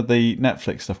find some of the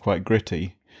Netflix stuff quite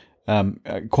gritty,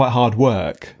 quite hard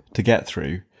work to get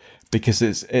through because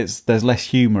there's less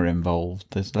humour involved.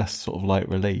 There's less sort of light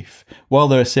relief. While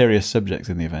there are serious subjects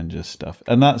in the Avengers stuff,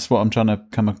 and that's what I'm trying to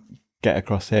get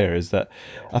across here is that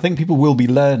I think people will be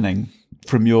learning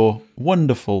from your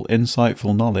wonderful,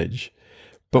 insightful knowledge,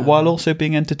 but while also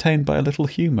being entertained by a little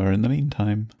humour in the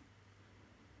meantime.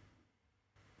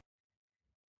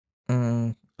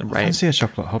 Right. Fancy a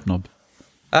chocolate hobnob.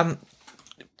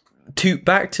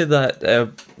 back to that Did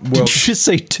world. you just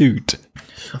say toot?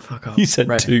 Shut the fuck up. You said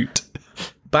Right. toot.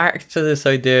 Back to this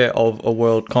idea of a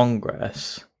world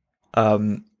congress.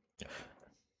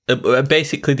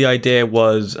 Basically, the idea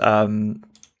was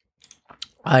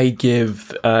I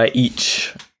give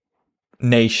each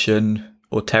nation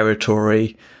or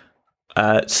territory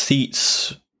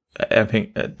seats, I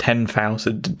think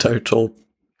 10,000 in total,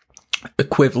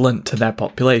 equivalent to their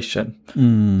population.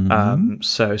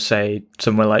 So say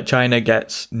somewhere like China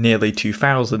gets nearly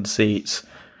 2,000 seats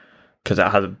because it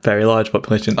has a very large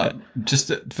population.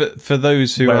 Just for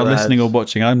those who are listening or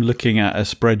watching, I'm looking at a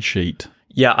spreadsheet.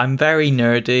 Yeah, I'm very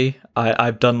nerdy.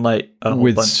 I've done like a whole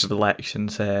With bunch of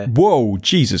elections here. Whoa,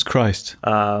 Jesus Christ.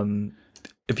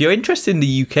 If you're interested in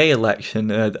the UK election,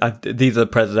 these are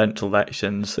presidential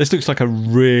elections. This looks like a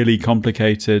really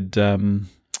complicated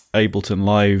Ableton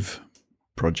Live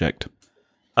project.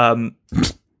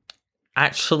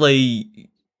 Actually,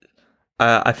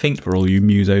 I think, For all you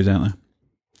musos out there.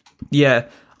 yeah,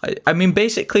 I mean,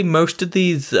 basically most of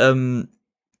these,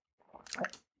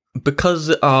 because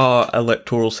our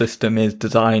electoral system is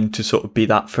designed to sort of be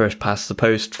that first past the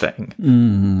post thing,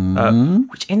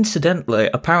 which incidentally,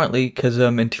 apparently, because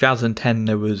in 2010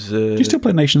 there was... Do you still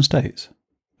play Nation States?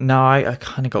 No, I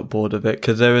kind of got bored of it,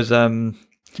 because there was...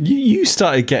 You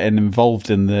started getting involved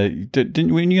in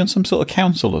didn't weren't you on some sort of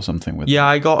council or something with Yeah,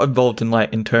 I got involved in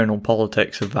like internal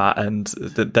politics of that, and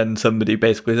then somebody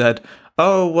basically said,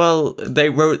 "Oh, well, they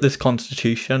wrote this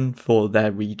constitution for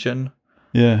their region."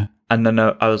 Yeah. And then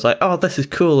I was like, "Oh, this is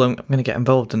cool. I'm going to get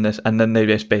involved in this." And then they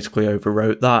just basically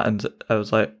overwrote that, and I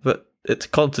was like, "But it's a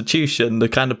constitution. The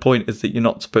kind of point is that you're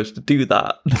not supposed to do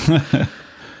that."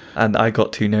 And I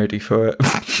got too nerdy for it.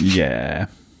 Yeah.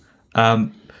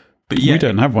 But yeah, We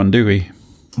don't have one, do we?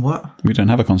 what? We don't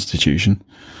have a constitution.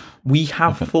 We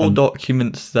have four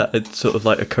documents that are sort of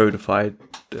like a codified.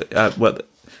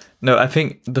 No, I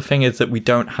think the thing is that we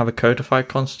don't have a codified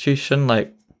constitution.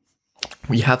 Like,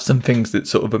 we have some things that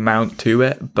sort of amount to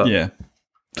it, but Yeah.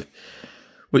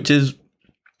 which is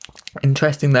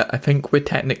interesting that I think we're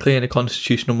technically in a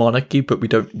constitutional monarchy, but we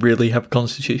don't really have a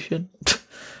constitution.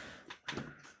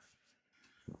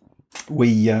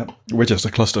 We're just a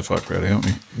clusterfuck, really, aren't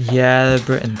we? Yeah,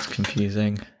 Britain's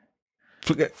confusing.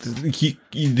 Forget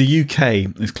the UK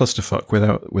is clusterfuck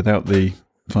without the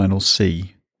final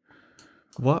C.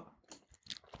 What?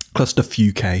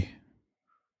 Clusterfuck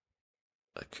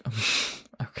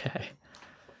Okay.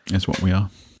 is what we are.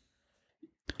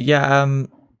 Yeah,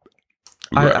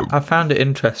 I found it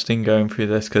interesting going through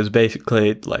this because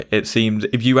basically, like, it seems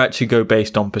if you actually go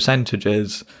based on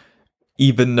percentages,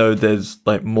 even though there's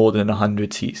like more than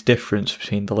 100 seats difference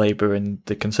between the Labour and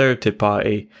the Conservative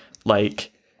Party,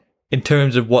 like in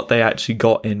terms of what they actually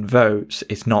got in votes,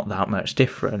 it's not that much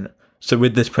different. So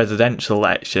with this presidential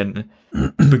election,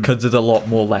 because there's a lot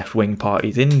more left-wing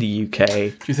parties in the UK,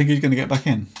 Do you think he's going to get back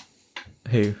in?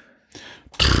 who?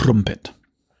 Trumpet.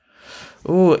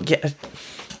 Oh, yeah.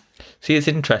 See, it's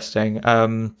interesting.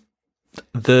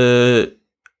 The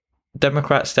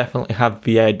Democrats definitely have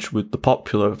the edge with the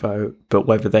popular vote, but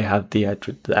whether they have the edge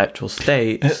with the actual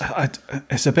states...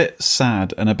 It's a bit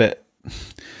sad and a bit...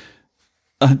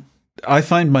 I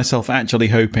find myself actually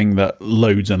hoping that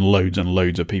loads and loads and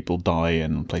loads of people die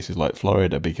in places like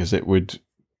Florida because it would...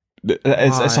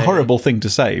 It's a horrible thing to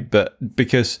say, but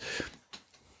because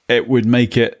it would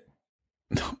make it...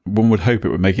 One would hope it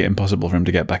would make it impossible for him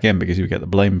to get back in because he would get the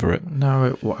blame for it. No,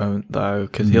 it won't, though,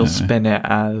 because he'll spin it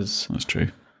as... That's true.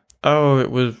 Oh,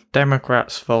 it was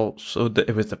Democrats' fault, or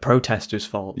it was the protesters'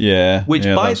 fault. Yeah. Which,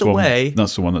 yeah, by that's the one- way...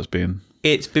 That's the one that's being...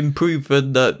 It's been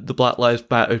proven that the Black Lives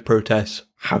Matter protests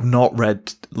have not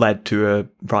led to a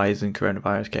rise in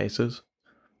coronavirus cases.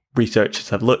 Researchers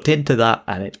have looked into that,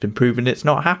 and it's been proven it's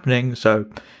not happening. So,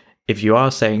 if you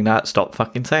are saying that, stop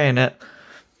fucking saying it.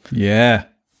 Yeah.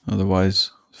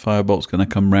 Otherwise, Firebolt's going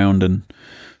to come round and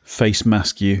face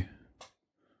mask you.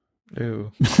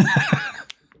 Ooh.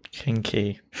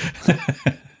 Kinky.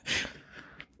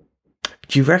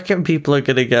 Do you reckon people are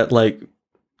going to get, like,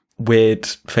 weird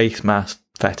face mask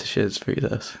fetishes through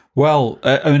this? Well,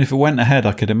 I mean, if it went ahead,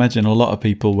 I could imagine a lot of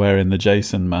people wearing the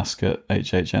Jason mask at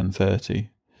HHN 30.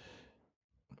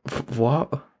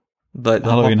 What? Like the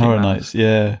Halloween hockey Horror mask? Nights,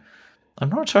 yeah. I'm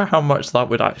not sure how much that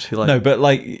would actually, like... No, but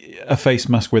like a face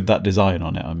mask with that design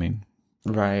on it, I mean.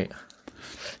 Right.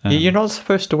 You're not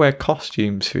supposed to wear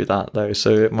costumes through that, though,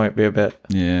 so it might be a bit...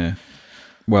 Yeah.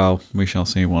 Well, we shall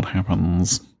see what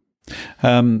happens.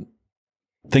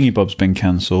 Thingy Bob's been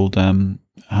cancelled.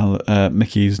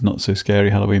 Mickey's Not So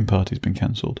Scary Halloween Party's been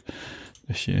cancelled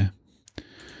this year.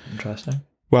 Interesting.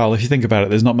 Well, if you think about it,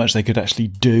 there's not much they could actually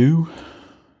do.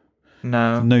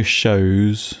 No. No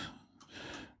shows.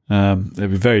 It'd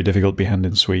be very difficult to be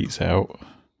handing sweets out.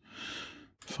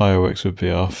 Fireworks would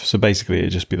be off. So basically,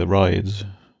 it'd just be the rides.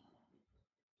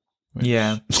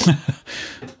 Yeah.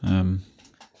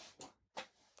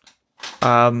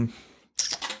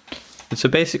 So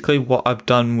basically, what I've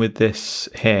done with this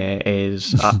here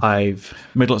is I've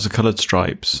made lots of coloured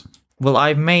stripes. Well,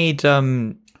 I've made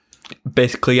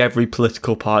basically every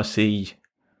political party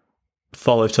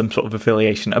follow some sort of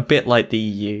affiliation, a bit like the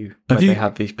EU. Have you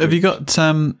got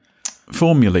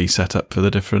formulae set up for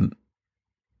the different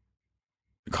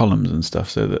columns and stuff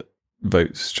so that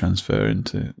votes transfer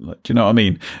into? Like, do you know what I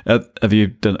mean? Have you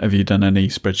done any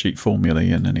spreadsheet formulae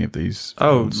in any of these?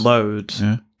 Oh, loads.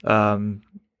 Yeah.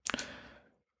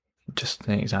 Just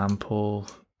an example.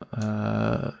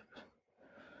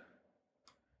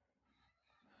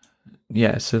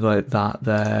 Yeah, so like that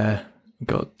there.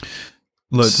 Got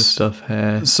loads of stuff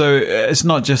here. So it's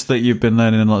not just that you've been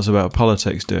learning lots about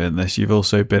politics doing this, you've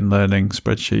also been learning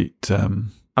spreadsheet.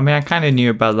 I mean, I kind of knew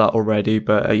about that already,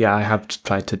 but yeah, I have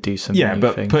tried to do some. Yeah,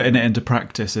 but putting it into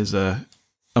practice is I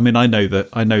mean, I know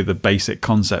the basic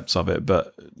concepts of it,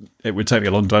 but it would take me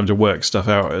a long time to work stuff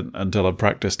out until I've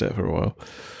practiced it for a while.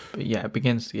 But yeah, it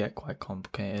begins to get quite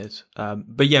complicated.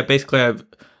 But yeah, basically I've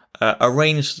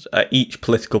arranged each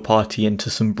political party into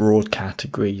some broad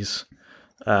categories.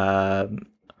 And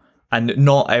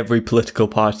not every political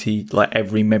party, like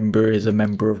every member is a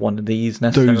member of one of these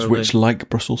necessarily. Those which like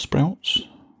Brussels sprouts?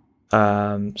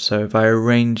 So if I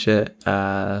arrange it,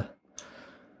 I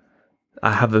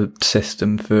have a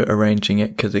system for arranging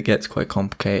it because it gets quite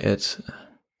complicated.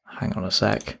 Hang on a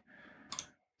sec.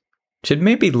 Should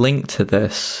maybe link to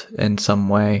this in some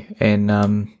way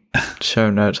in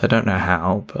show notes. I don't know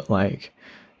how, but like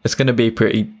it's going to be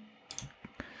pretty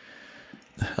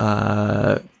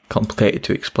complicated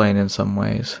to explain in some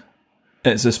ways.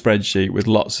 It's a spreadsheet with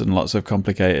lots and lots of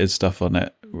complicated stuff on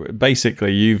it.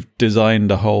 Basically, you've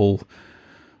designed a whole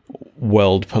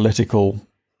world political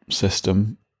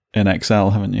system in Excel,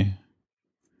 haven't you?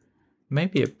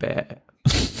 Maybe a bit.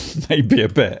 Maybe a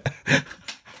bit.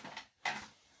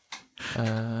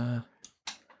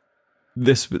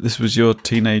 This was your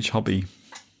teenage hobby.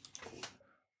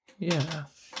 Yeah.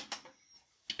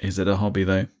 Is it a hobby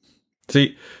though?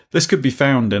 See, this could be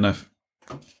found in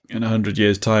 100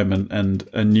 years' time and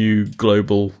a new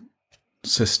global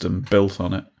system built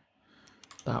on it.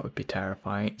 That would be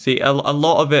terrifying. See, a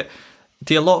lot of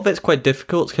it's quite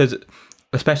difficult because,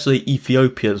 especially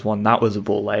Ethiopia's one, that was a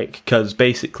ball ache because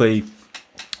basically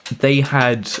they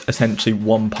had essentially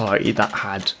one party that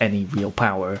had any real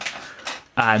power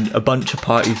and a bunch of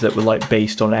parties that were like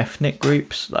based on ethnic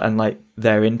groups and like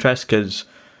their interests because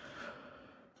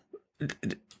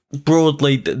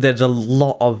broadly there's a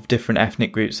lot of different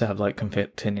ethnic groups that have like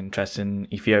conflicting interests in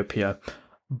Ethiopia.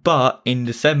 But in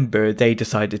December, they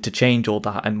decided to change all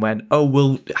that and went, oh,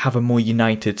 we'll have a more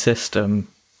united system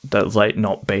that's like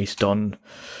not based on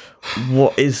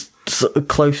what is sort of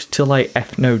close to like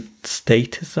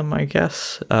ethnostatism, I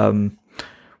guess,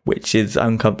 which is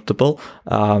uncomfortable.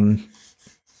 Then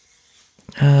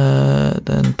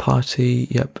party,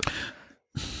 yep.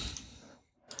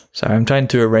 Sorry, I'm trying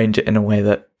to arrange it in a way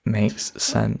that makes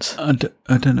sense. I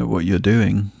don't know what you're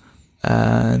doing.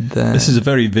 And then, this is a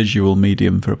very visual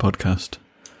medium for a podcast.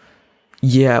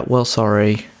 Yeah, well,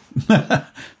 sorry.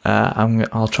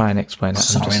 I'll try and explain it.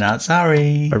 Sorry, not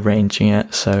sorry. Arranging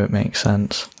it so it makes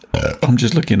sense. I'm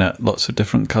just looking at lots of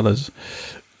different colours.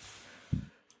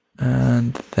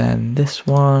 And then this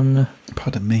one.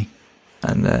 Pardon me.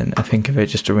 And then I think if I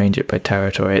just arrange it by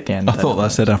territory at the end. I thought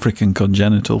that said African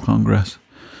Congenital Congress.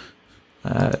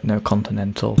 No,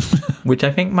 continental, which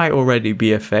I think might already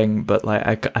be a thing, but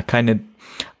like I kind of.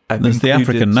 There's the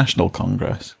African National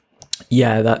Congress.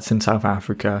 Yeah, that's in South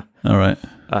Africa. All right.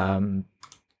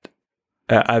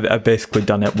 I've basically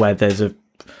done it where there's a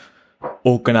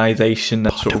organisation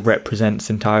that sort of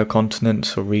represents entire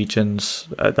continents or regions.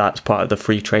 That's part of the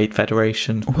Free Trade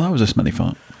Federation. Well, that was a smelly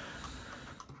fart.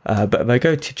 But if I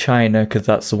go to China, because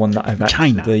that's the one that I've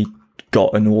actually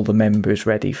gotten all the members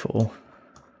ready for.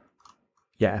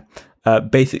 Yeah.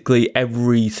 Basically,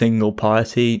 every single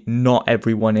party, not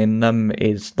everyone in them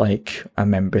is like a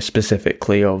member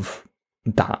specifically of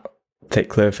that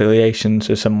particular affiliation.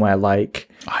 So somewhere like...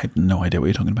 I have no idea what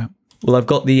you're talking about. Well, I've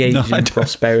got the Asian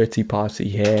Prosperity Party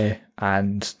here,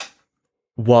 and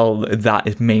while that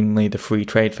is mainly the Free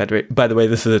Trade Federation... By the way,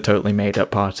 this is a totally made-up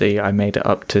party. I made it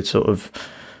up to sort of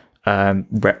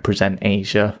represent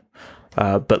Asia.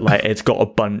 But like, it's got a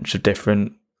bunch of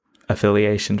different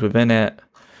affiliations within it.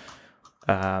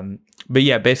 But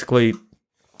yeah, basically,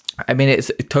 I mean,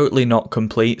 it's totally not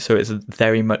complete, so it's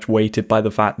very much weighted by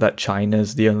the fact that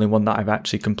China's the only one that I've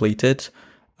actually completed.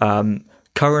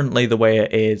 Currently, the way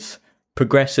it is,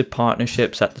 Progressive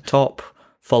Partnerships at the top,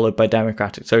 followed by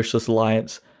Democratic Socialist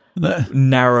Alliance,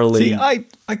 narrowly... See,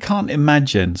 I can't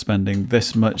imagine spending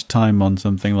this much time on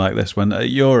something like this when at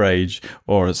your age,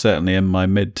 or certainly in my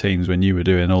mid-teens when you were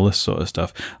doing all this sort of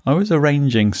stuff, I was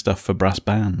arranging stuff for brass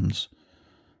bands.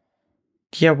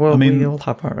 Yeah, well, I mean, we all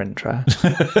have our interests.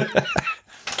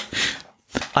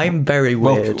 I'm very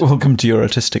weird. Welcome to your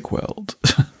artistic world.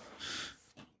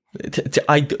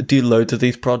 I do loads of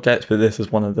these projects, but this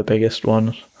is one of the biggest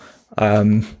ones. I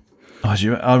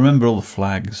remember all the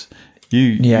flags.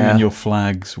 You and your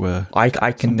flags were. I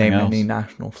can name else. any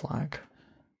national flag.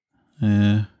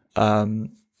 Yeah.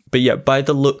 But yeah, by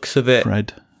the looks of it,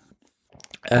 Fred.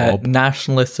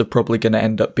 nationalists are probably going to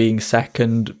end up being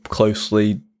second,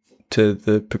 closely to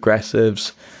the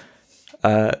progressives.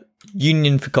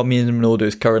 Union for Communism and Order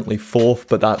is currently fourth,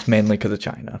 but that's mainly because of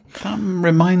China. That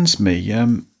reminds me,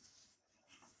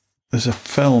 there's a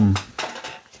film,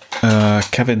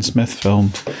 Kevin Smith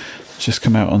film, just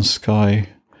come out on Sky,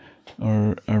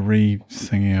 or a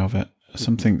re-thingy of it.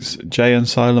 Something's Jay and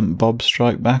Silent Bob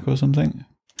Strike Back or something.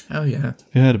 Oh, yeah. Have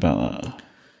you heard about that?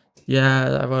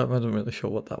 Yeah, I wasn't really sure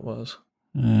what that was.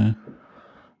 It's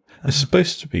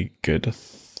supposed to be good.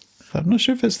 I'm not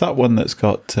sure if it's that one that's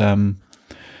got a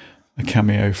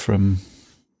cameo from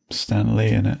Stan Lee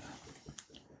in it.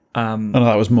 No,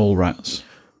 that was Mallrats.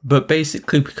 But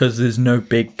basically, because there's no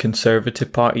big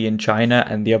conservative party in China,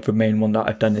 and the other main one that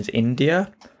I've done is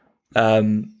India,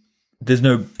 there's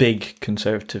no big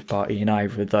conservative party in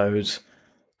either of those.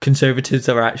 Conservatives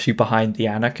are actually behind the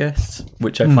anarchists,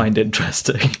 which I find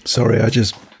interesting. Sorry, I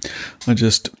just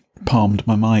palmed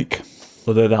my mic.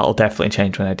 Although that'll definitely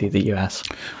change when I do the US.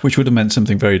 Which would have meant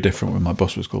something very different when my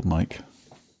boss was called Mike.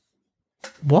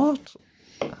 What?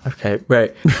 Okay,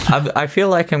 right. I feel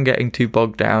like I'm getting too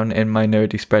bogged down in my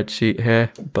nerdy spreadsheet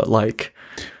here, but like...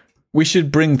 We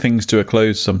should bring things to a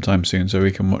close sometime soon so we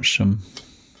can watch some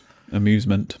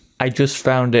amusement. I just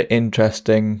found it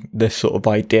interesting, this sort of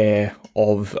idea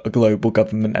of a global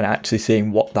government and actually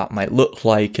seeing what that might look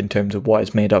like in terms of what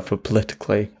it's made up of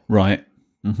politically. Right.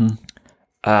 Mm-hmm.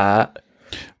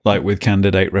 Like with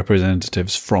candidate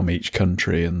representatives from each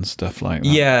country and stuff like that.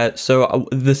 Yeah, so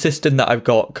the system that I've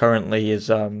got currently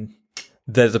is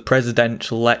there's a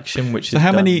presidential election, which so is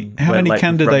how many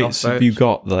candidates have you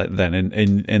got then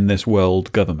in this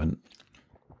world government?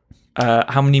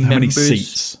 How many How members? many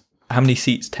seats? How many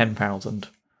seats? 10,000.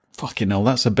 Fucking hell,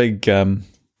 that's a big.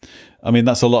 I mean,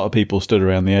 that's a lot of people stood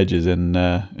around the edges in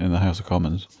the House of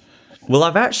Commons. Well,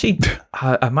 I've actually,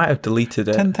 I might have deleted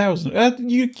it. 10,000.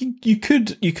 You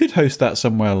could host that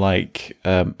somewhere like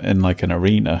in like an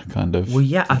arena kind of. Well,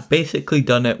 yeah, I've basically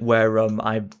done it where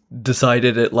I've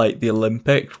decided it like the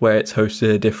Olympics, where it's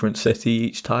hosted a different city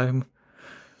each time.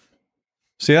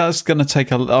 See, that's going to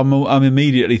take I'm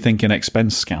immediately thinking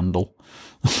expense scandal.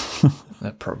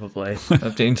 Probably.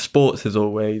 I mean, sports is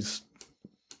always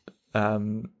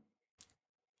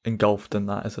engulfed in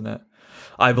that, isn't it?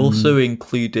 I've also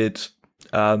included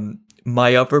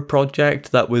my other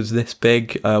project that was this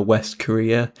big, West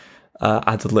Korea,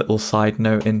 add a little side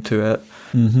note into it,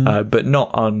 but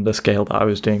not on the scale that I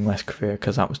was doing West Korea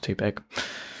because that was too big.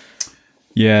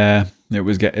 Yeah, it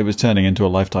was turning into a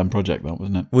lifetime project, that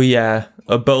wasn't it? Well, yeah,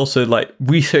 but also like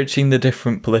researching the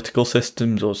different political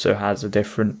systems also has a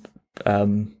different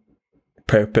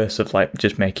purpose of like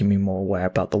just making me more aware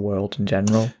about the world in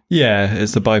general. Yeah,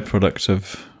 it's the byproduct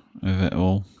of it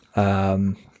all.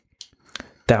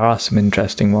 There are some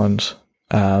interesting ones.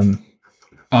 I'm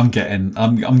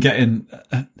getting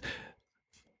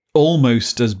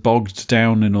almost as bogged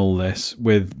down in all this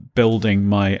with building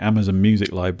my Amazon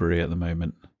Music library at the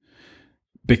moment,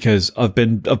 because I've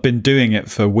been doing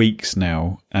it for weeks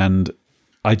now, and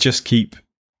I just keep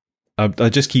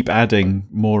adding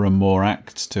more and more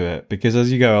acts to it, because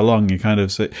as you go along, you kind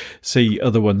of see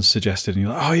other ones suggested, and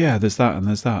you're like, oh yeah, there's that and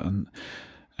there's that, and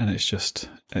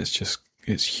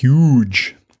it's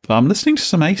huge. But I'm listening to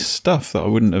some Ace stuff that I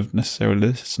wouldn't have necessarily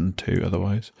listened to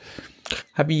otherwise.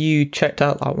 Have you checked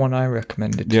out that one I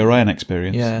recommended? The Orion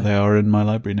Experience. Yeah. They are in my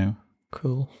library now.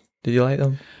 Cool. Did you like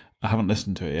them? I haven't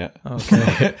listened to it yet.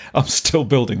 Okay. I'm still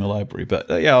building the library, but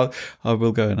yeah, I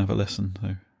will go and have a listen.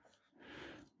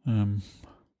 So.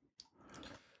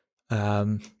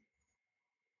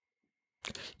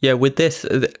 Yeah, with this,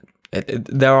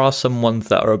 there are some ones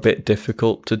that are a bit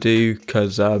difficult to do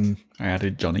because I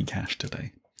added Johnny Cash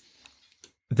today.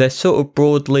 They're sort of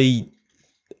broadly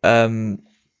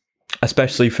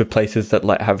especially for places that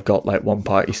like have got like one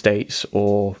party states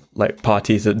or like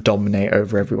parties that dominate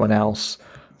over everyone else,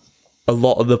 a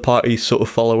lot of the parties sort of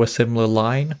follow a similar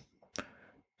line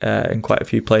in quite a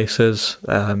few places,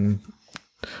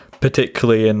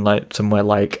 particularly in like somewhere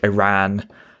like Iran.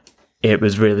 It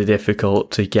was really difficult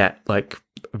to get like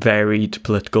varied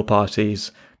political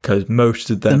parties because most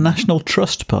of them... The National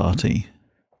Trust Party?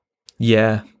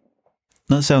 Yeah.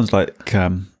 That sounds like...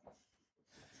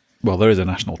 well, there is a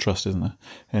National Trust, isn't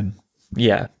there?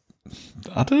 Yeah.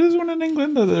 I don't know, there's one in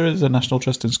England, or there is a National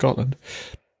Trust in Scotland.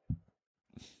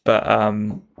 But,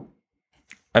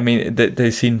 I mean,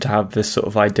 they seem to have this sort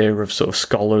of idea of sort of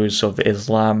scholars of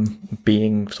Islam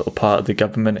being sort of part of the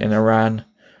government in Iran,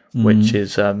 which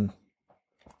is...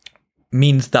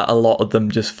 means that a lot of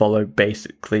them just follow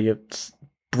basically a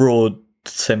broad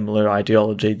similar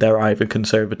ideology. They're either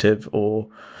conservative or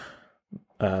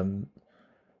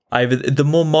either the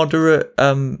more moderate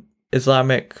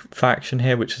Islamic faction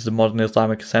here, which is the Modern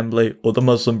Islamic Assembly, or the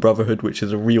Muslim Brotherhood, which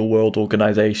is a real world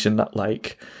organization that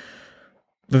like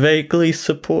vaguely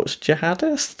supports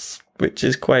jihadists, which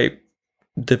is quite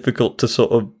difficult to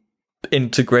sort of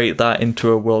integrate that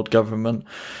into a world government.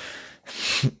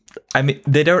 I mean,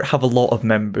 they don't have a lot of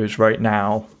members right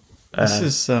now. This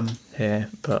is here,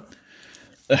 but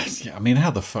yeah, I mean, how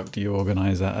the fuck do you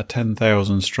organise that? A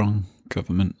 10,000 strong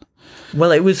government?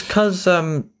 Well, it was because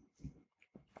I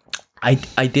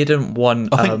didn't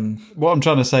want. I think what I'm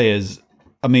trying to say is,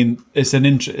 I mean, it's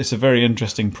a very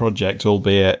interesting project,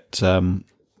 albeit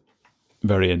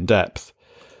very in depth.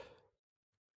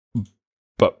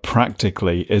 But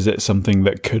practically, is it something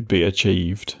that could be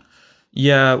achieved?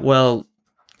 Yeah, well,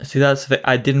 see, that's the thing.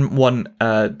 I didn't want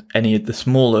any of the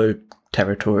smaller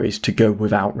territories to go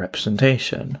without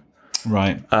representation.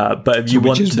 Right. But if you which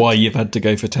want is why you've had to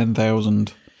go for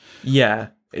 10,000. Yeah,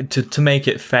 to make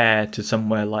it fair to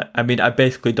somewhere like... I mean, I've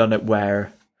basically done it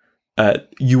where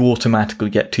you automatically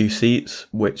get 2 seats,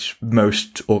 which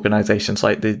most organisations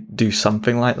like they do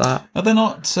something like that. Are they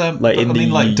not... like in the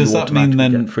EU, does that mean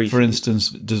then, for seats. Instance,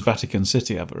 does Vatican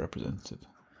City have a representative?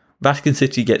 Vatican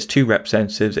City gets 2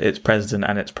 representatives, its president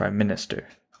and its prime minister.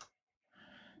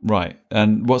 Right.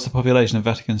 And what's the population of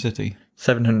Vatican City?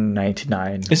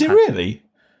 799. Is it really?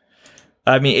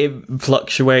 I mean, it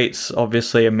fluctuates,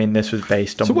 obviously. I mean, this was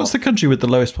based on... So what's the country with the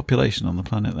lowest population on the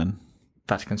planet then?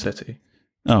 Vatican City.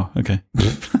 Oh, okay.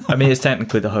 I mean, it's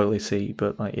technically the Holy See,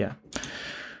 but like, yeah.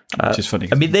 Which is funny.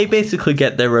 I mean, they basically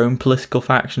get their own political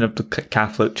faction of the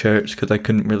Catholic Church because I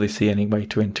couldn't really see any way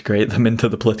to integrate them into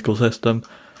the political system.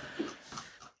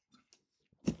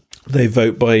 They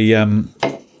vote by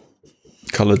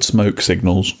coloured smoke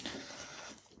signals.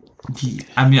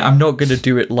 I mean, I'm not going to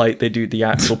do it like they do the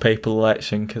actual papal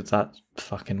election because that's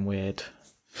fucking weird.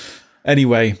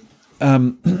 Anyway,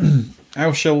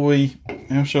 how shall we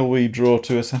draw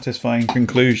to a satisfying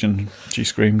conclusion? She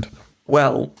screamed.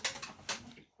 Well,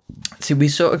 see, we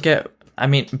sort of get... I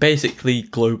mean, basically,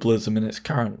 globalism in its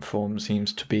current form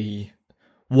seems to be...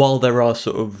 While there are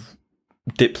sort of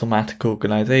diplomatic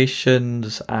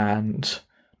organisations and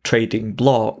trading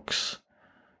blocs,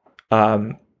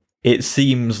 it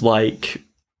seems like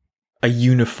a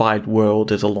unified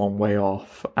world is a long way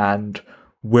off, and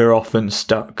we're often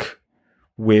stuck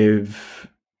with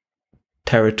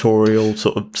territorial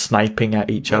sort of sniping at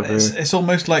each other. It's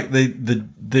almost like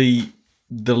the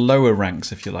lower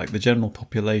ranks, if you like, the general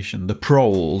population, the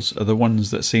proles are the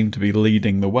ones that seem to be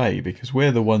leading the way because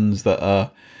we're the ones that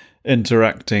are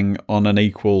interacting on an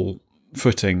equal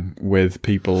footing with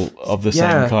people of the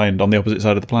same kind on the opposite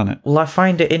side of the planet. Well, I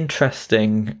find it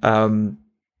interesting,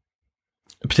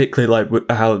 particularly like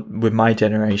with my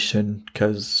generation,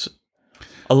 because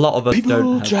a lot of us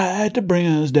people tried to bring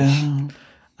us down.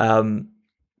 I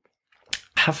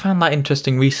have found that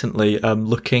interesting recently,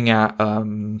 looking at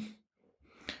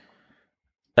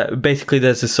basically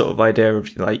there's this sort of idea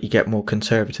of like you get more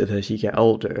conservative as you get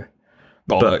older.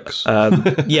 Bollocks.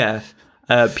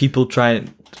 But, people try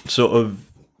and sort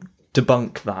of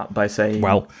debunk that by saying,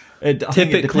 well,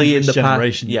 typically in the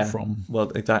generation past, from. Well,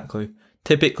 exactly.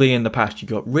 Typically in the past, you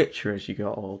got richer as you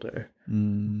got older,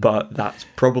 but that's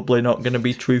probably not going to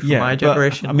be true for my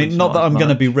generation. I mean, not that I'm going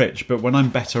to be rich, but when I'm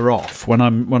better off, when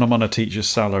I'm on a teacher's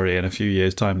salary in a few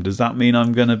years' time, does that mean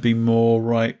I'm going to be more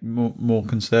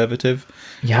conservative?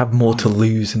 You have more to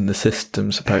lose in the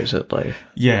system, supposedly.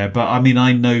 Yeah, but I mean,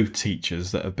 I know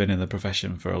teachers that have been in the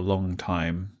profession for a long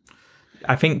time.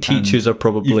 I think teachers are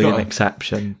probably an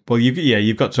exception. Well,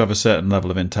 you've got to have a certain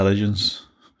level of intelligence.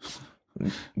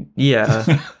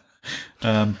 Yeah.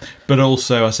 But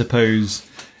also, I suppose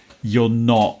you're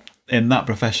not in that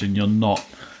profession. You're not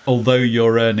although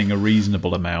you're earning a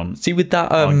reasonable amount, See, with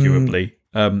that, arguably,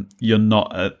 you're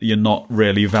not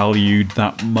really valued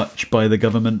that much by the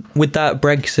government. with that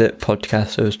Brexit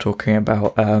podcast I was talking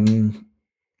about,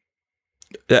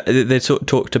 they sort of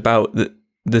talked about that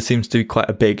there seems to be quite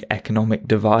a big economic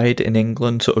divide in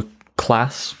England, sort of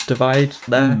class divide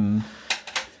there.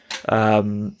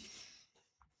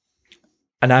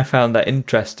 And I found that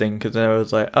interesting because I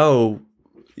was like, oh,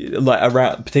 like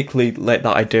around, particularly like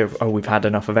that idea of, oh, we've had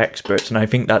enough of experts, and I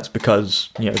think that's because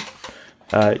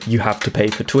you have to pay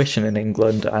for tuition in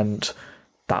England, and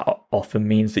that often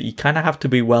means that you kind of have to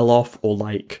be well off or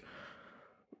like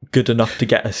good enough to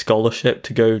get a scholarship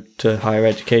to go to higher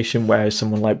education, whereas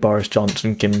someone like Boris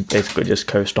Johnson can basically just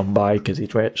coast on by because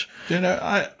he's rich.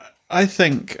 I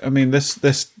think, I mean, this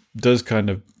does kind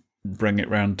of bring it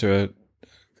round to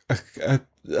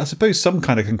I suppose some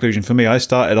kind of conclusion for me. I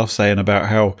started off saying about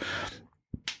how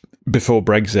before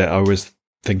Brexit I was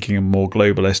thinking I'm more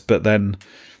globalist, but then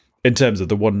in terms of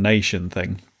the one nation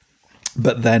thing,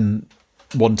 but then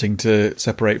wanting to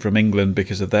separate from England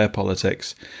because of their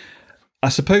politics. I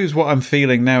suppose what I'm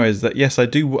feeling now is that yes, I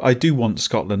do want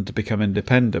Scotland to become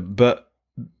independent, but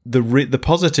the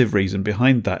positive reason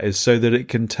behind that is so that it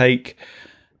can take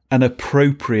an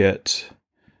appropriate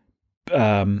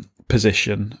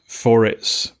position for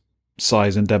its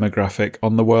size and demographic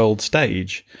on the world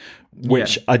stage,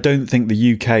 which I don't think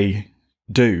the UK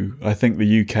do. I think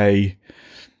the UK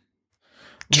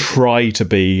try to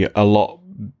be a lot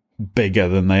bigger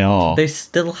than they are. They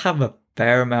still have a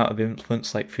fair amount of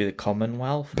influence, like through the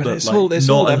Commonwealth, but it's like, all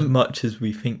not as much as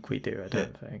we think we do. I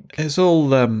don't think it's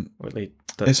all. Or at least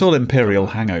it's all imperial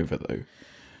hangover, though.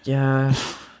 Yeah.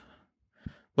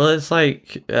 Well, it's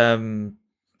like,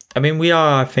 I mean, we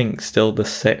are, I think, still the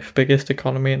 6th biggest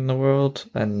economy in the world,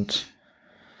 and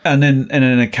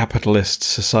in a capitalist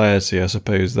society, I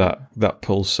suppose that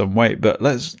pulls some weight. But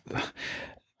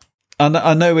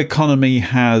I know economy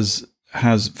has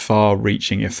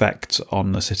far-reaching effects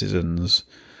on the citizens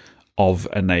of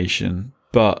a nation,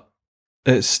 but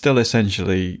it's still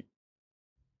essentially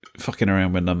fucking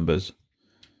around with numbers.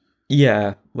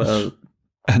 Yeah, well,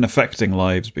 and affecting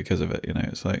lives because of it.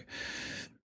 It's like,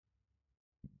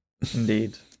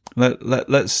 indeed.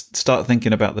 Let's start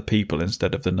thinking about the people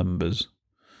instead of the numbers.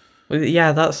 Well,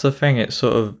 yeah, that's the thing. It's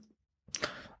sort of,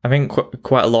 I think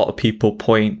quite a lot of people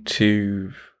point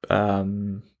to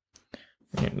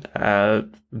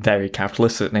very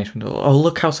capitalistic nation. Oh,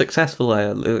 look how successful they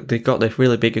are. They've got this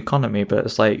really big economy, but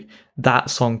it's like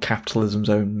that's on capitalism's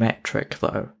own metric,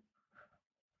 though.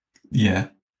 Yeah,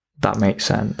 that makes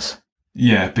sense.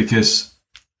 Yeah, because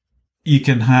you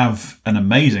can have an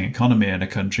amazing economy in a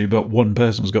country, but one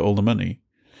person's got all the money.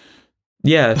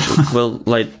 Yeah, well,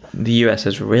 like the US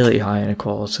has really high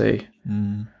inequality.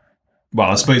 Mm. Well,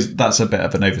 I suppose that's a bit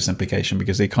of an oversimplification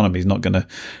because the economy is not going to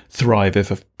thrive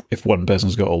if one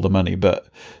person's got all the money. But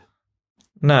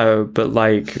no, but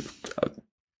like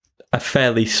a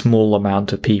fairly small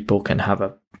amount of people can have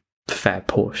a fair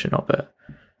portion of it,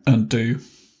 and do.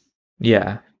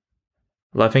 Yeah,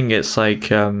 well, I think it's like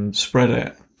spread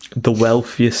it. The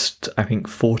wealthiest, I think,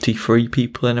 43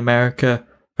 people in America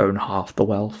own half the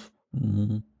wealth,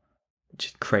 which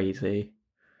is crazy.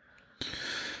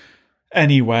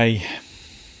 Anyway,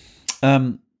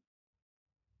 yeah.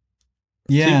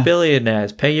 2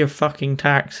 billionaires, pay your fucking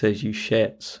taxes, you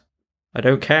shits. I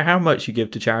don't care how much you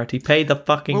give to charity, pay the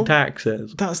fucking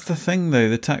taxes. That's the thing,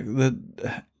 though.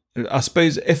 I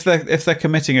suppose if they're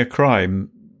committing a crime,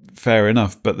 fair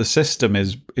enough. But the system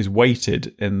is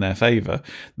weighted in their favour.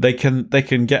 They can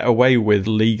get away with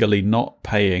legally not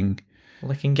paying.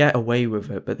 Well, they can get away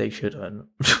with it, but they shouldn't.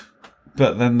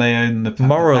 But then they own the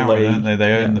morally, power, don't they?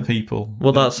 They own the people.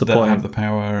 Well, that's the point. They have the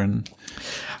power, and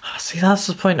see, that's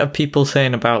the point of people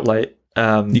saying about like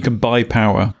you can buy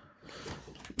power.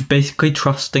 Basically,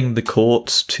 trusting the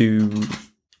courts to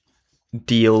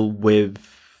deal with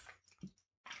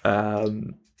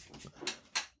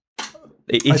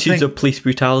issues of police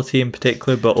brutality in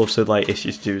particular, but also like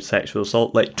issues to do with sexual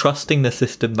assault. Like trusting the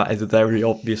system that is very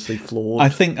obviously flawed. I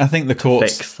think the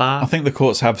courts fix that. I think the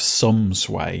courts have some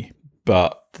sway,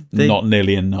 but not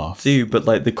nearly enough. But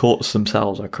like the courts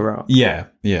themselves are corrupt. Yeah.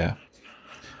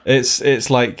 It's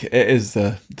like it is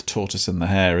the tortoise and the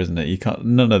hare, isn't it? You can't.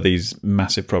 None of these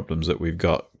massive problems that we've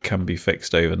got can be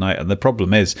fixed overnight, and the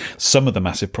problem is some of the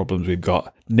massive problems we've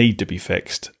got need to be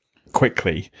fixed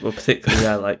quickly. Well,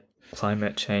 particularly like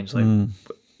climate change, like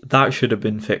that should have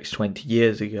been fixed 20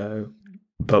 years ago,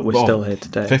 but we're still here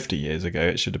today. 50 years ago,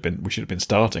 we should have been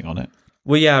starting on it.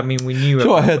 Well, yeah, I mean, we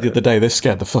knew. I heard the other day? This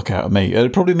scared the fuck out of me.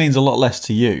 It probably means a lot less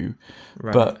to you,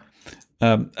 right. But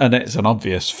and it's an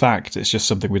obvious fact, it's just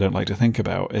something we don't like to think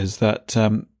about, is that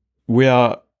we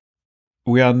are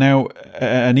now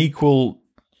an equal,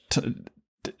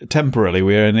 temporarily,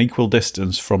 we are an equal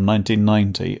distance from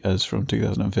 1990 as from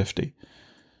 2050.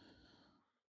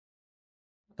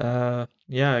 Yeah,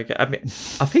 I mean,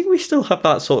 I think we still have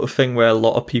that sort of thing where a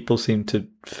lot of people seem to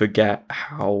forget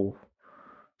how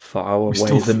far away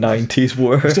the 90s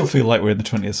were. I still feel like we're in the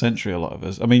 20th century, a lot of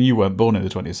us. I mean, you weren't born in the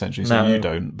 20th century, so you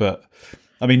don't, but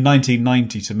I mean,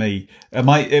 1990 to me,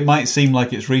 it might seem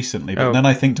like it's recently, but then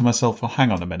I think to myself, well,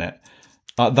 hang on a minute.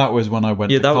 That was when I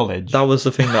went to college. That was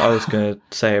the thing that I was going to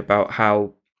say about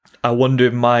how I wonder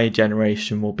if my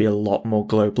generation will be a lot more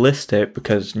globalistic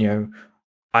because,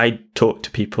 I talk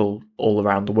to people all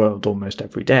around the world almost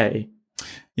every day.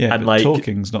 Yeah, and but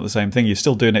talking's not the same thing. You're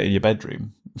still doing it in your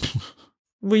bedroom.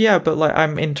 Well, yeah, but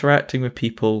I'm interacting with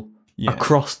people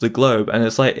across the globe, and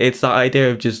it's that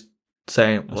idea of just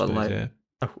saying,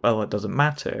 well, it doesn't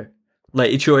matter.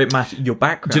 It matters your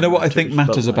background. Do you know what I think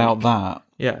matters about that?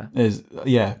 Yeah,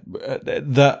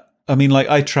 that. I mean,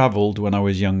 I travelled when I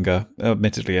was younger,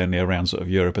 admittedly only around sort of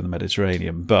Europe and the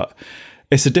Mediterranean, but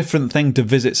it's a different thing to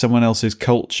visit someone else's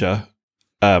culture,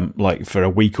 for a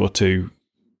week or two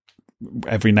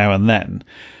every now and then,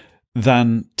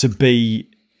 than to be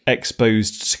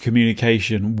exposed to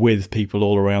communication with people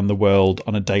all around the world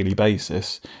on a daily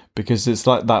basis, because it's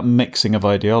like that mixing of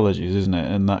ideologies, isn't it?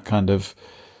 And that kind of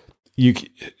we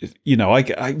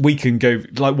can go,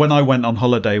 like when I went on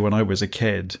holiday when I was a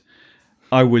kid,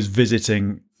 I was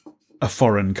visiting a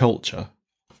foreign culture,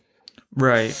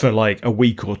 right? For a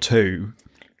week or two,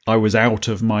 I was out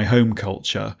of my home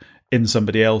culture in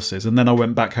somebody else's, and then I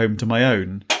went back home to my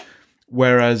own.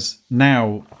 Whereas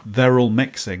now they're all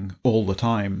mixing all the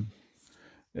time.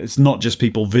 It's not just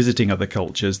people visiting other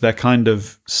cultures; they're kind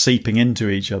of seeping into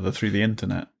each other through the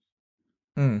internet.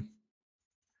 But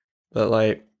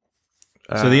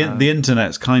so the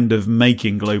internet's kind of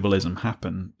making globalism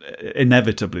happen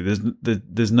inevitably.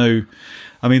 There's no,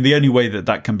 I mean, the only way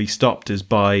that can be stopped is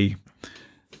by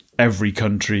every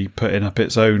country putting up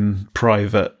its own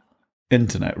private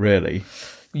internet, really.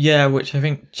 Yeah, which I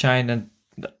think China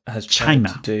has tried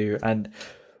to do, and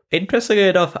interestingly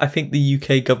enough, I think the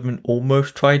UK government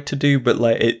almost tried to do, but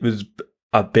it was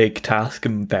a big task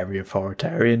and very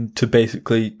authoritarian to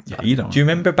basically. Yeah, do you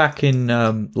remember back in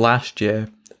last year?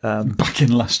 Back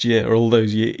in last year, all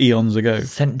those eons ago,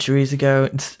 centuries ago.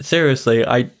 Seriously,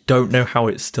 I don't know how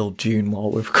it's still June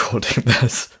while we're recording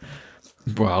this.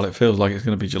 Well, it feels like it's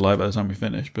going to be July by the time we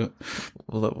finish, but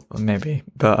maybe.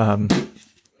 But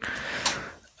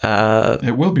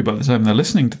it will be by the time they're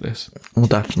listening to this. Well,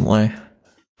 definitely.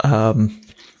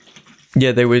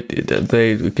 Yeah, they were going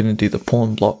to do the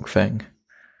porn block thing,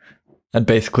 and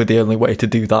basically the only way to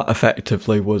do that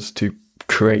effectively was to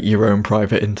create your own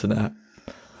private internet.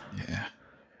 Yeah,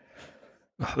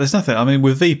 there's nothing. I mean,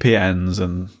 with VPNs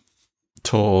and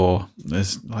Tor,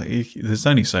 there's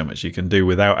only so much you can do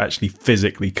without actually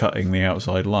physically cutting the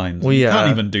outside lines. Well, yeah, you can't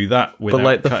even do that without.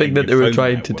 But the thing that they were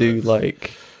trying to do,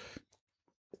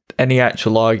 any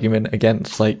actual argument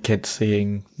against kids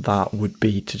seeing that would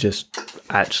be to just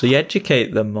actually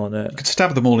educate them on it. You could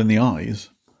stab them all in the eyes.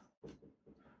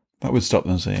 That would stop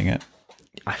them seeing it.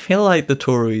 I feel like the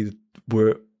Tories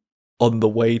were on the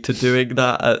way to doing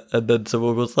that, and then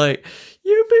someone was like,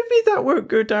 "Yeah, maybe that won't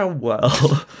go down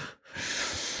well."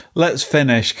 Let's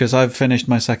finish, because I've finished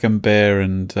my second beer,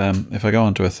 and if I go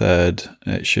on to a third,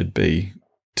 it should be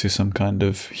to some kind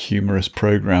of humorous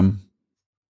program.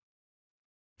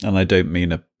 And I don't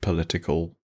mean a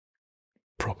political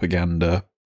propaganda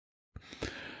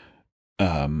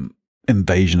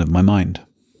invasion of my mind.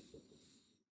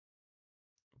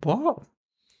 What?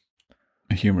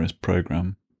 A humorous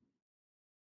program.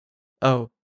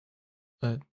 Oh.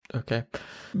 Okay.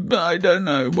 But I don't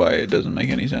know why it doesn't make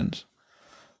any sense.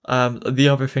 The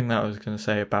other thing that I was going to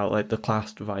say about the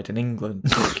class divide in England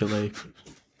particularly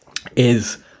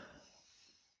is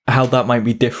how that might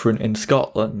be different in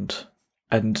Scotland,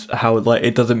 and how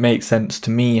it doesn't make sense to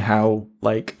me how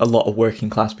a lot of working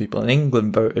class people in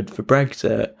England voted for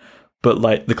Brexit,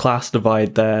 but the class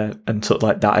divide there and sort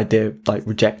of that idea of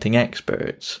rejecting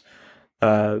experts,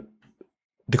 the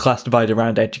class divide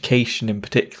around education in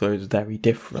particular is very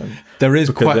different. There is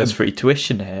because there's free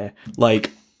tuition here.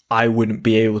 I wouldn't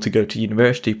be able to go to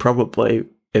university probably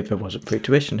if there wasn't free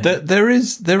tuition here. There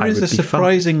is a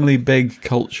surprisingly big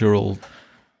cultural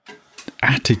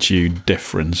attitude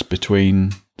difference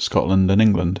between Scotland and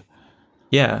England.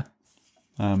 Yeah.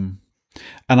 And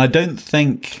I don't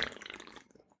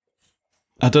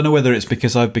know whether it's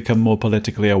because I've become more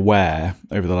politically aware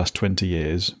over the last 20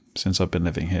 years since I've been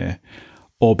living here,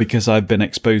 or because I've been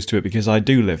exposed to it because I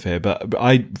do live here. But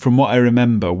from what I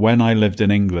remember, when I lived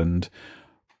in England,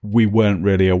 we weren't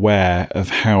really aware of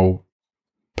how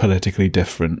politically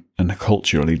different and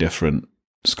culturally different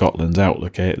Scotland's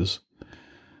outlook is.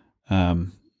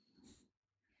 And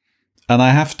I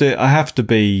have to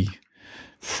be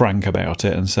frank about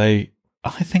it and say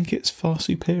I think it's far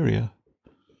superior.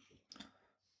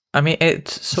 I mean,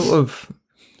 it's sort of...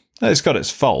 It's got its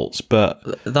faults,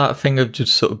 but... That thing of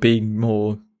just sort of being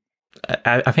more...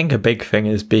 I think a big thing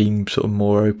is being sort of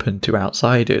more open to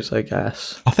outsiders, I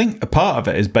guess. I think a part of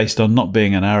it is based on not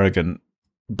being an arrogant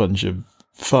bunch of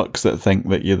fucks that think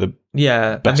that you're the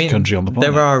best country on the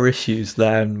planet. There are issues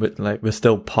there, and we're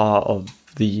still part of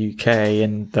the UK,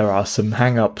 and there are some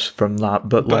hang-ups from that,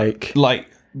 but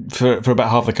for about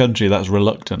half the country, that's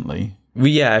reluctantly.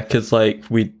 Yeah, because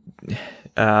we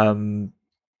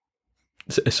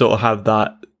sort of have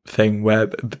that thing where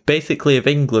basically if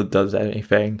England does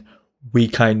anything, we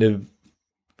kind of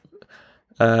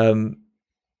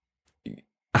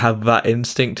have that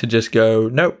instinct to just go,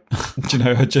 nope. Do you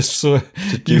know, I just saw...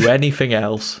 To do anything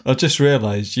else. I just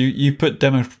realised you put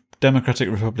Democratic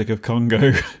Republic of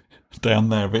Congo down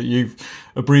there, but you've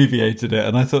abbreviated it,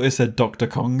 and I thought it said Dr.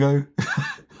 Congo.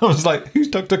 I was like, who's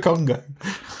Dr. Congo?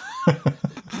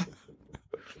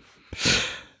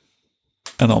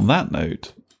 And on that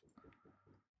note...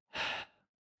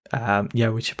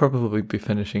 we should probably be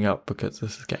finishing up because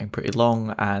this is getting pretty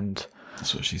long, and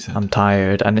that's what she said. I'm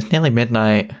tired, and it's nearly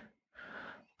midnight,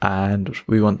 and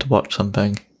we want to watch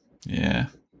something. Yeah,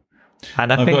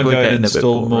 and I think we're getting a bit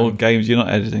install boring. more games. You're not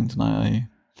editing tonight, are you?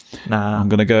 Nah. I'm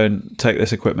going to go and take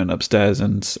this equipment upstairs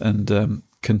and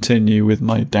continue with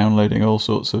my downloading all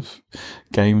sorts of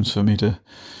games for me to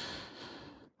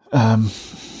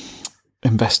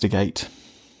investigate.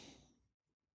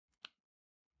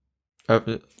 Are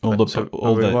we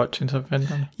watching something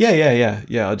then? Yeah.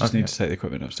 I just need to take the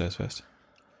equipment upstairs first.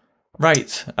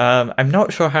 Right. I'm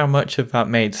not sure how much of that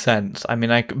made sense. I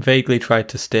mean, I vaguely tried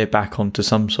to steer back onto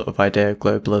some sort of idea of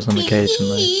globalism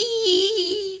occasionally.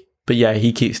 But yeah,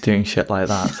 he keeps doing shit like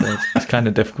that, so it's kind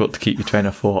of difficult to keep your train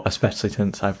of thought, especially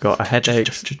since I've got a headache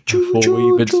before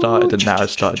we even started, and now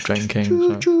I've started drinking.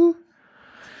 So.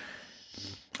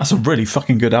 That's a really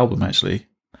fucking good album, actually.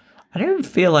 I don't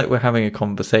feel like we're having a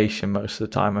conversation most of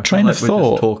the time. I Train feel of like we're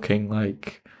thought. just talking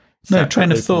like... No,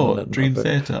 Train of Thought, Dream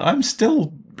Theater. I'm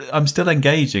still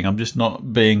engaging. I'm just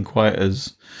not being quite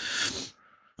as...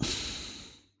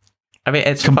 I mean,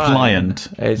 it's compliant.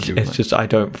 Fine. It's just I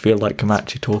don't feel like I'm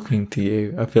actually talking to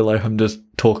you. I feel like I'm just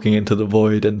talking into the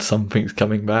void and something's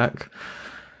coming back.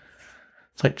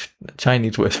 It's like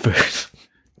Chinese whispers.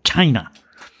 China.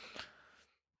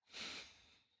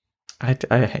 I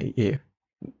hate you.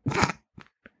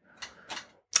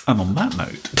 And on that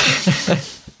note,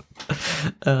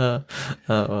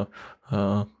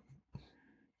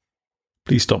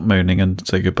 please stop moaning and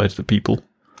say goodbye to the people.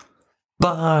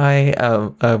 Bye.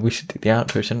 We should do the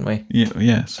outro, shouldn't we? Yeah.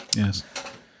 Yes.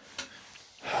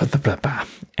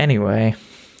 Anyway,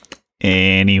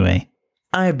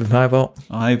 I've been Fireball.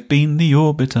 I've been the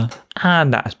Orbiter.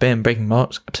 And that's been Breaking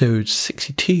Marks, episode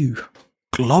 62.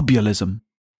 Globulism.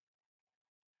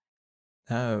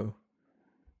 Oh.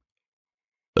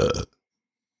 What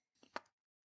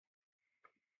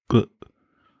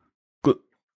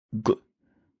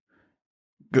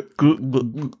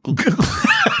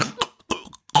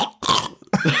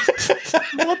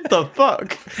the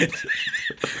fuck?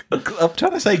 I'm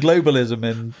trying to say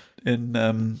globalism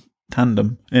in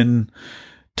tandem, in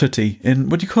tutti, in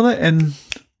what do you call it? In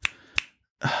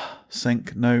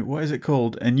sync? No, what is it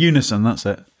called? In unison. That's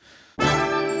it.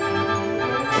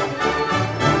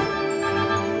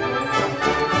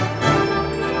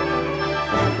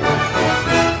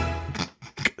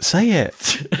 Say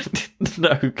it.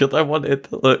 No, because I want it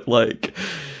to look like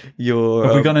you're...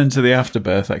 Have we gone into the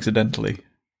afterbirth accidentally?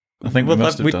 I think we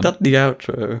must have done. We've done the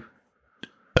outro.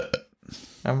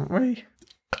 Haven't we?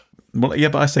 Well, yeah,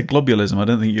 but I said globulism. I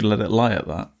don't think you'd let it lie at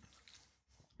that.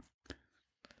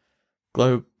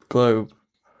 Glob.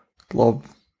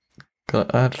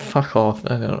 Fuck off.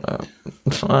 I don't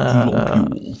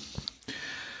know.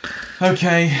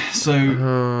 Okay, so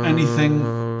anything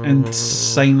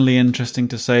insanely interesting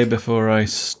to say before I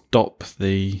stop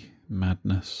the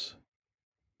madness?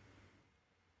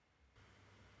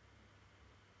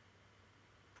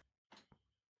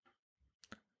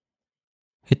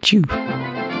 Hit you.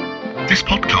 This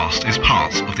podcast is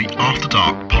part of the After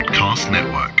Dark Podcast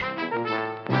Network.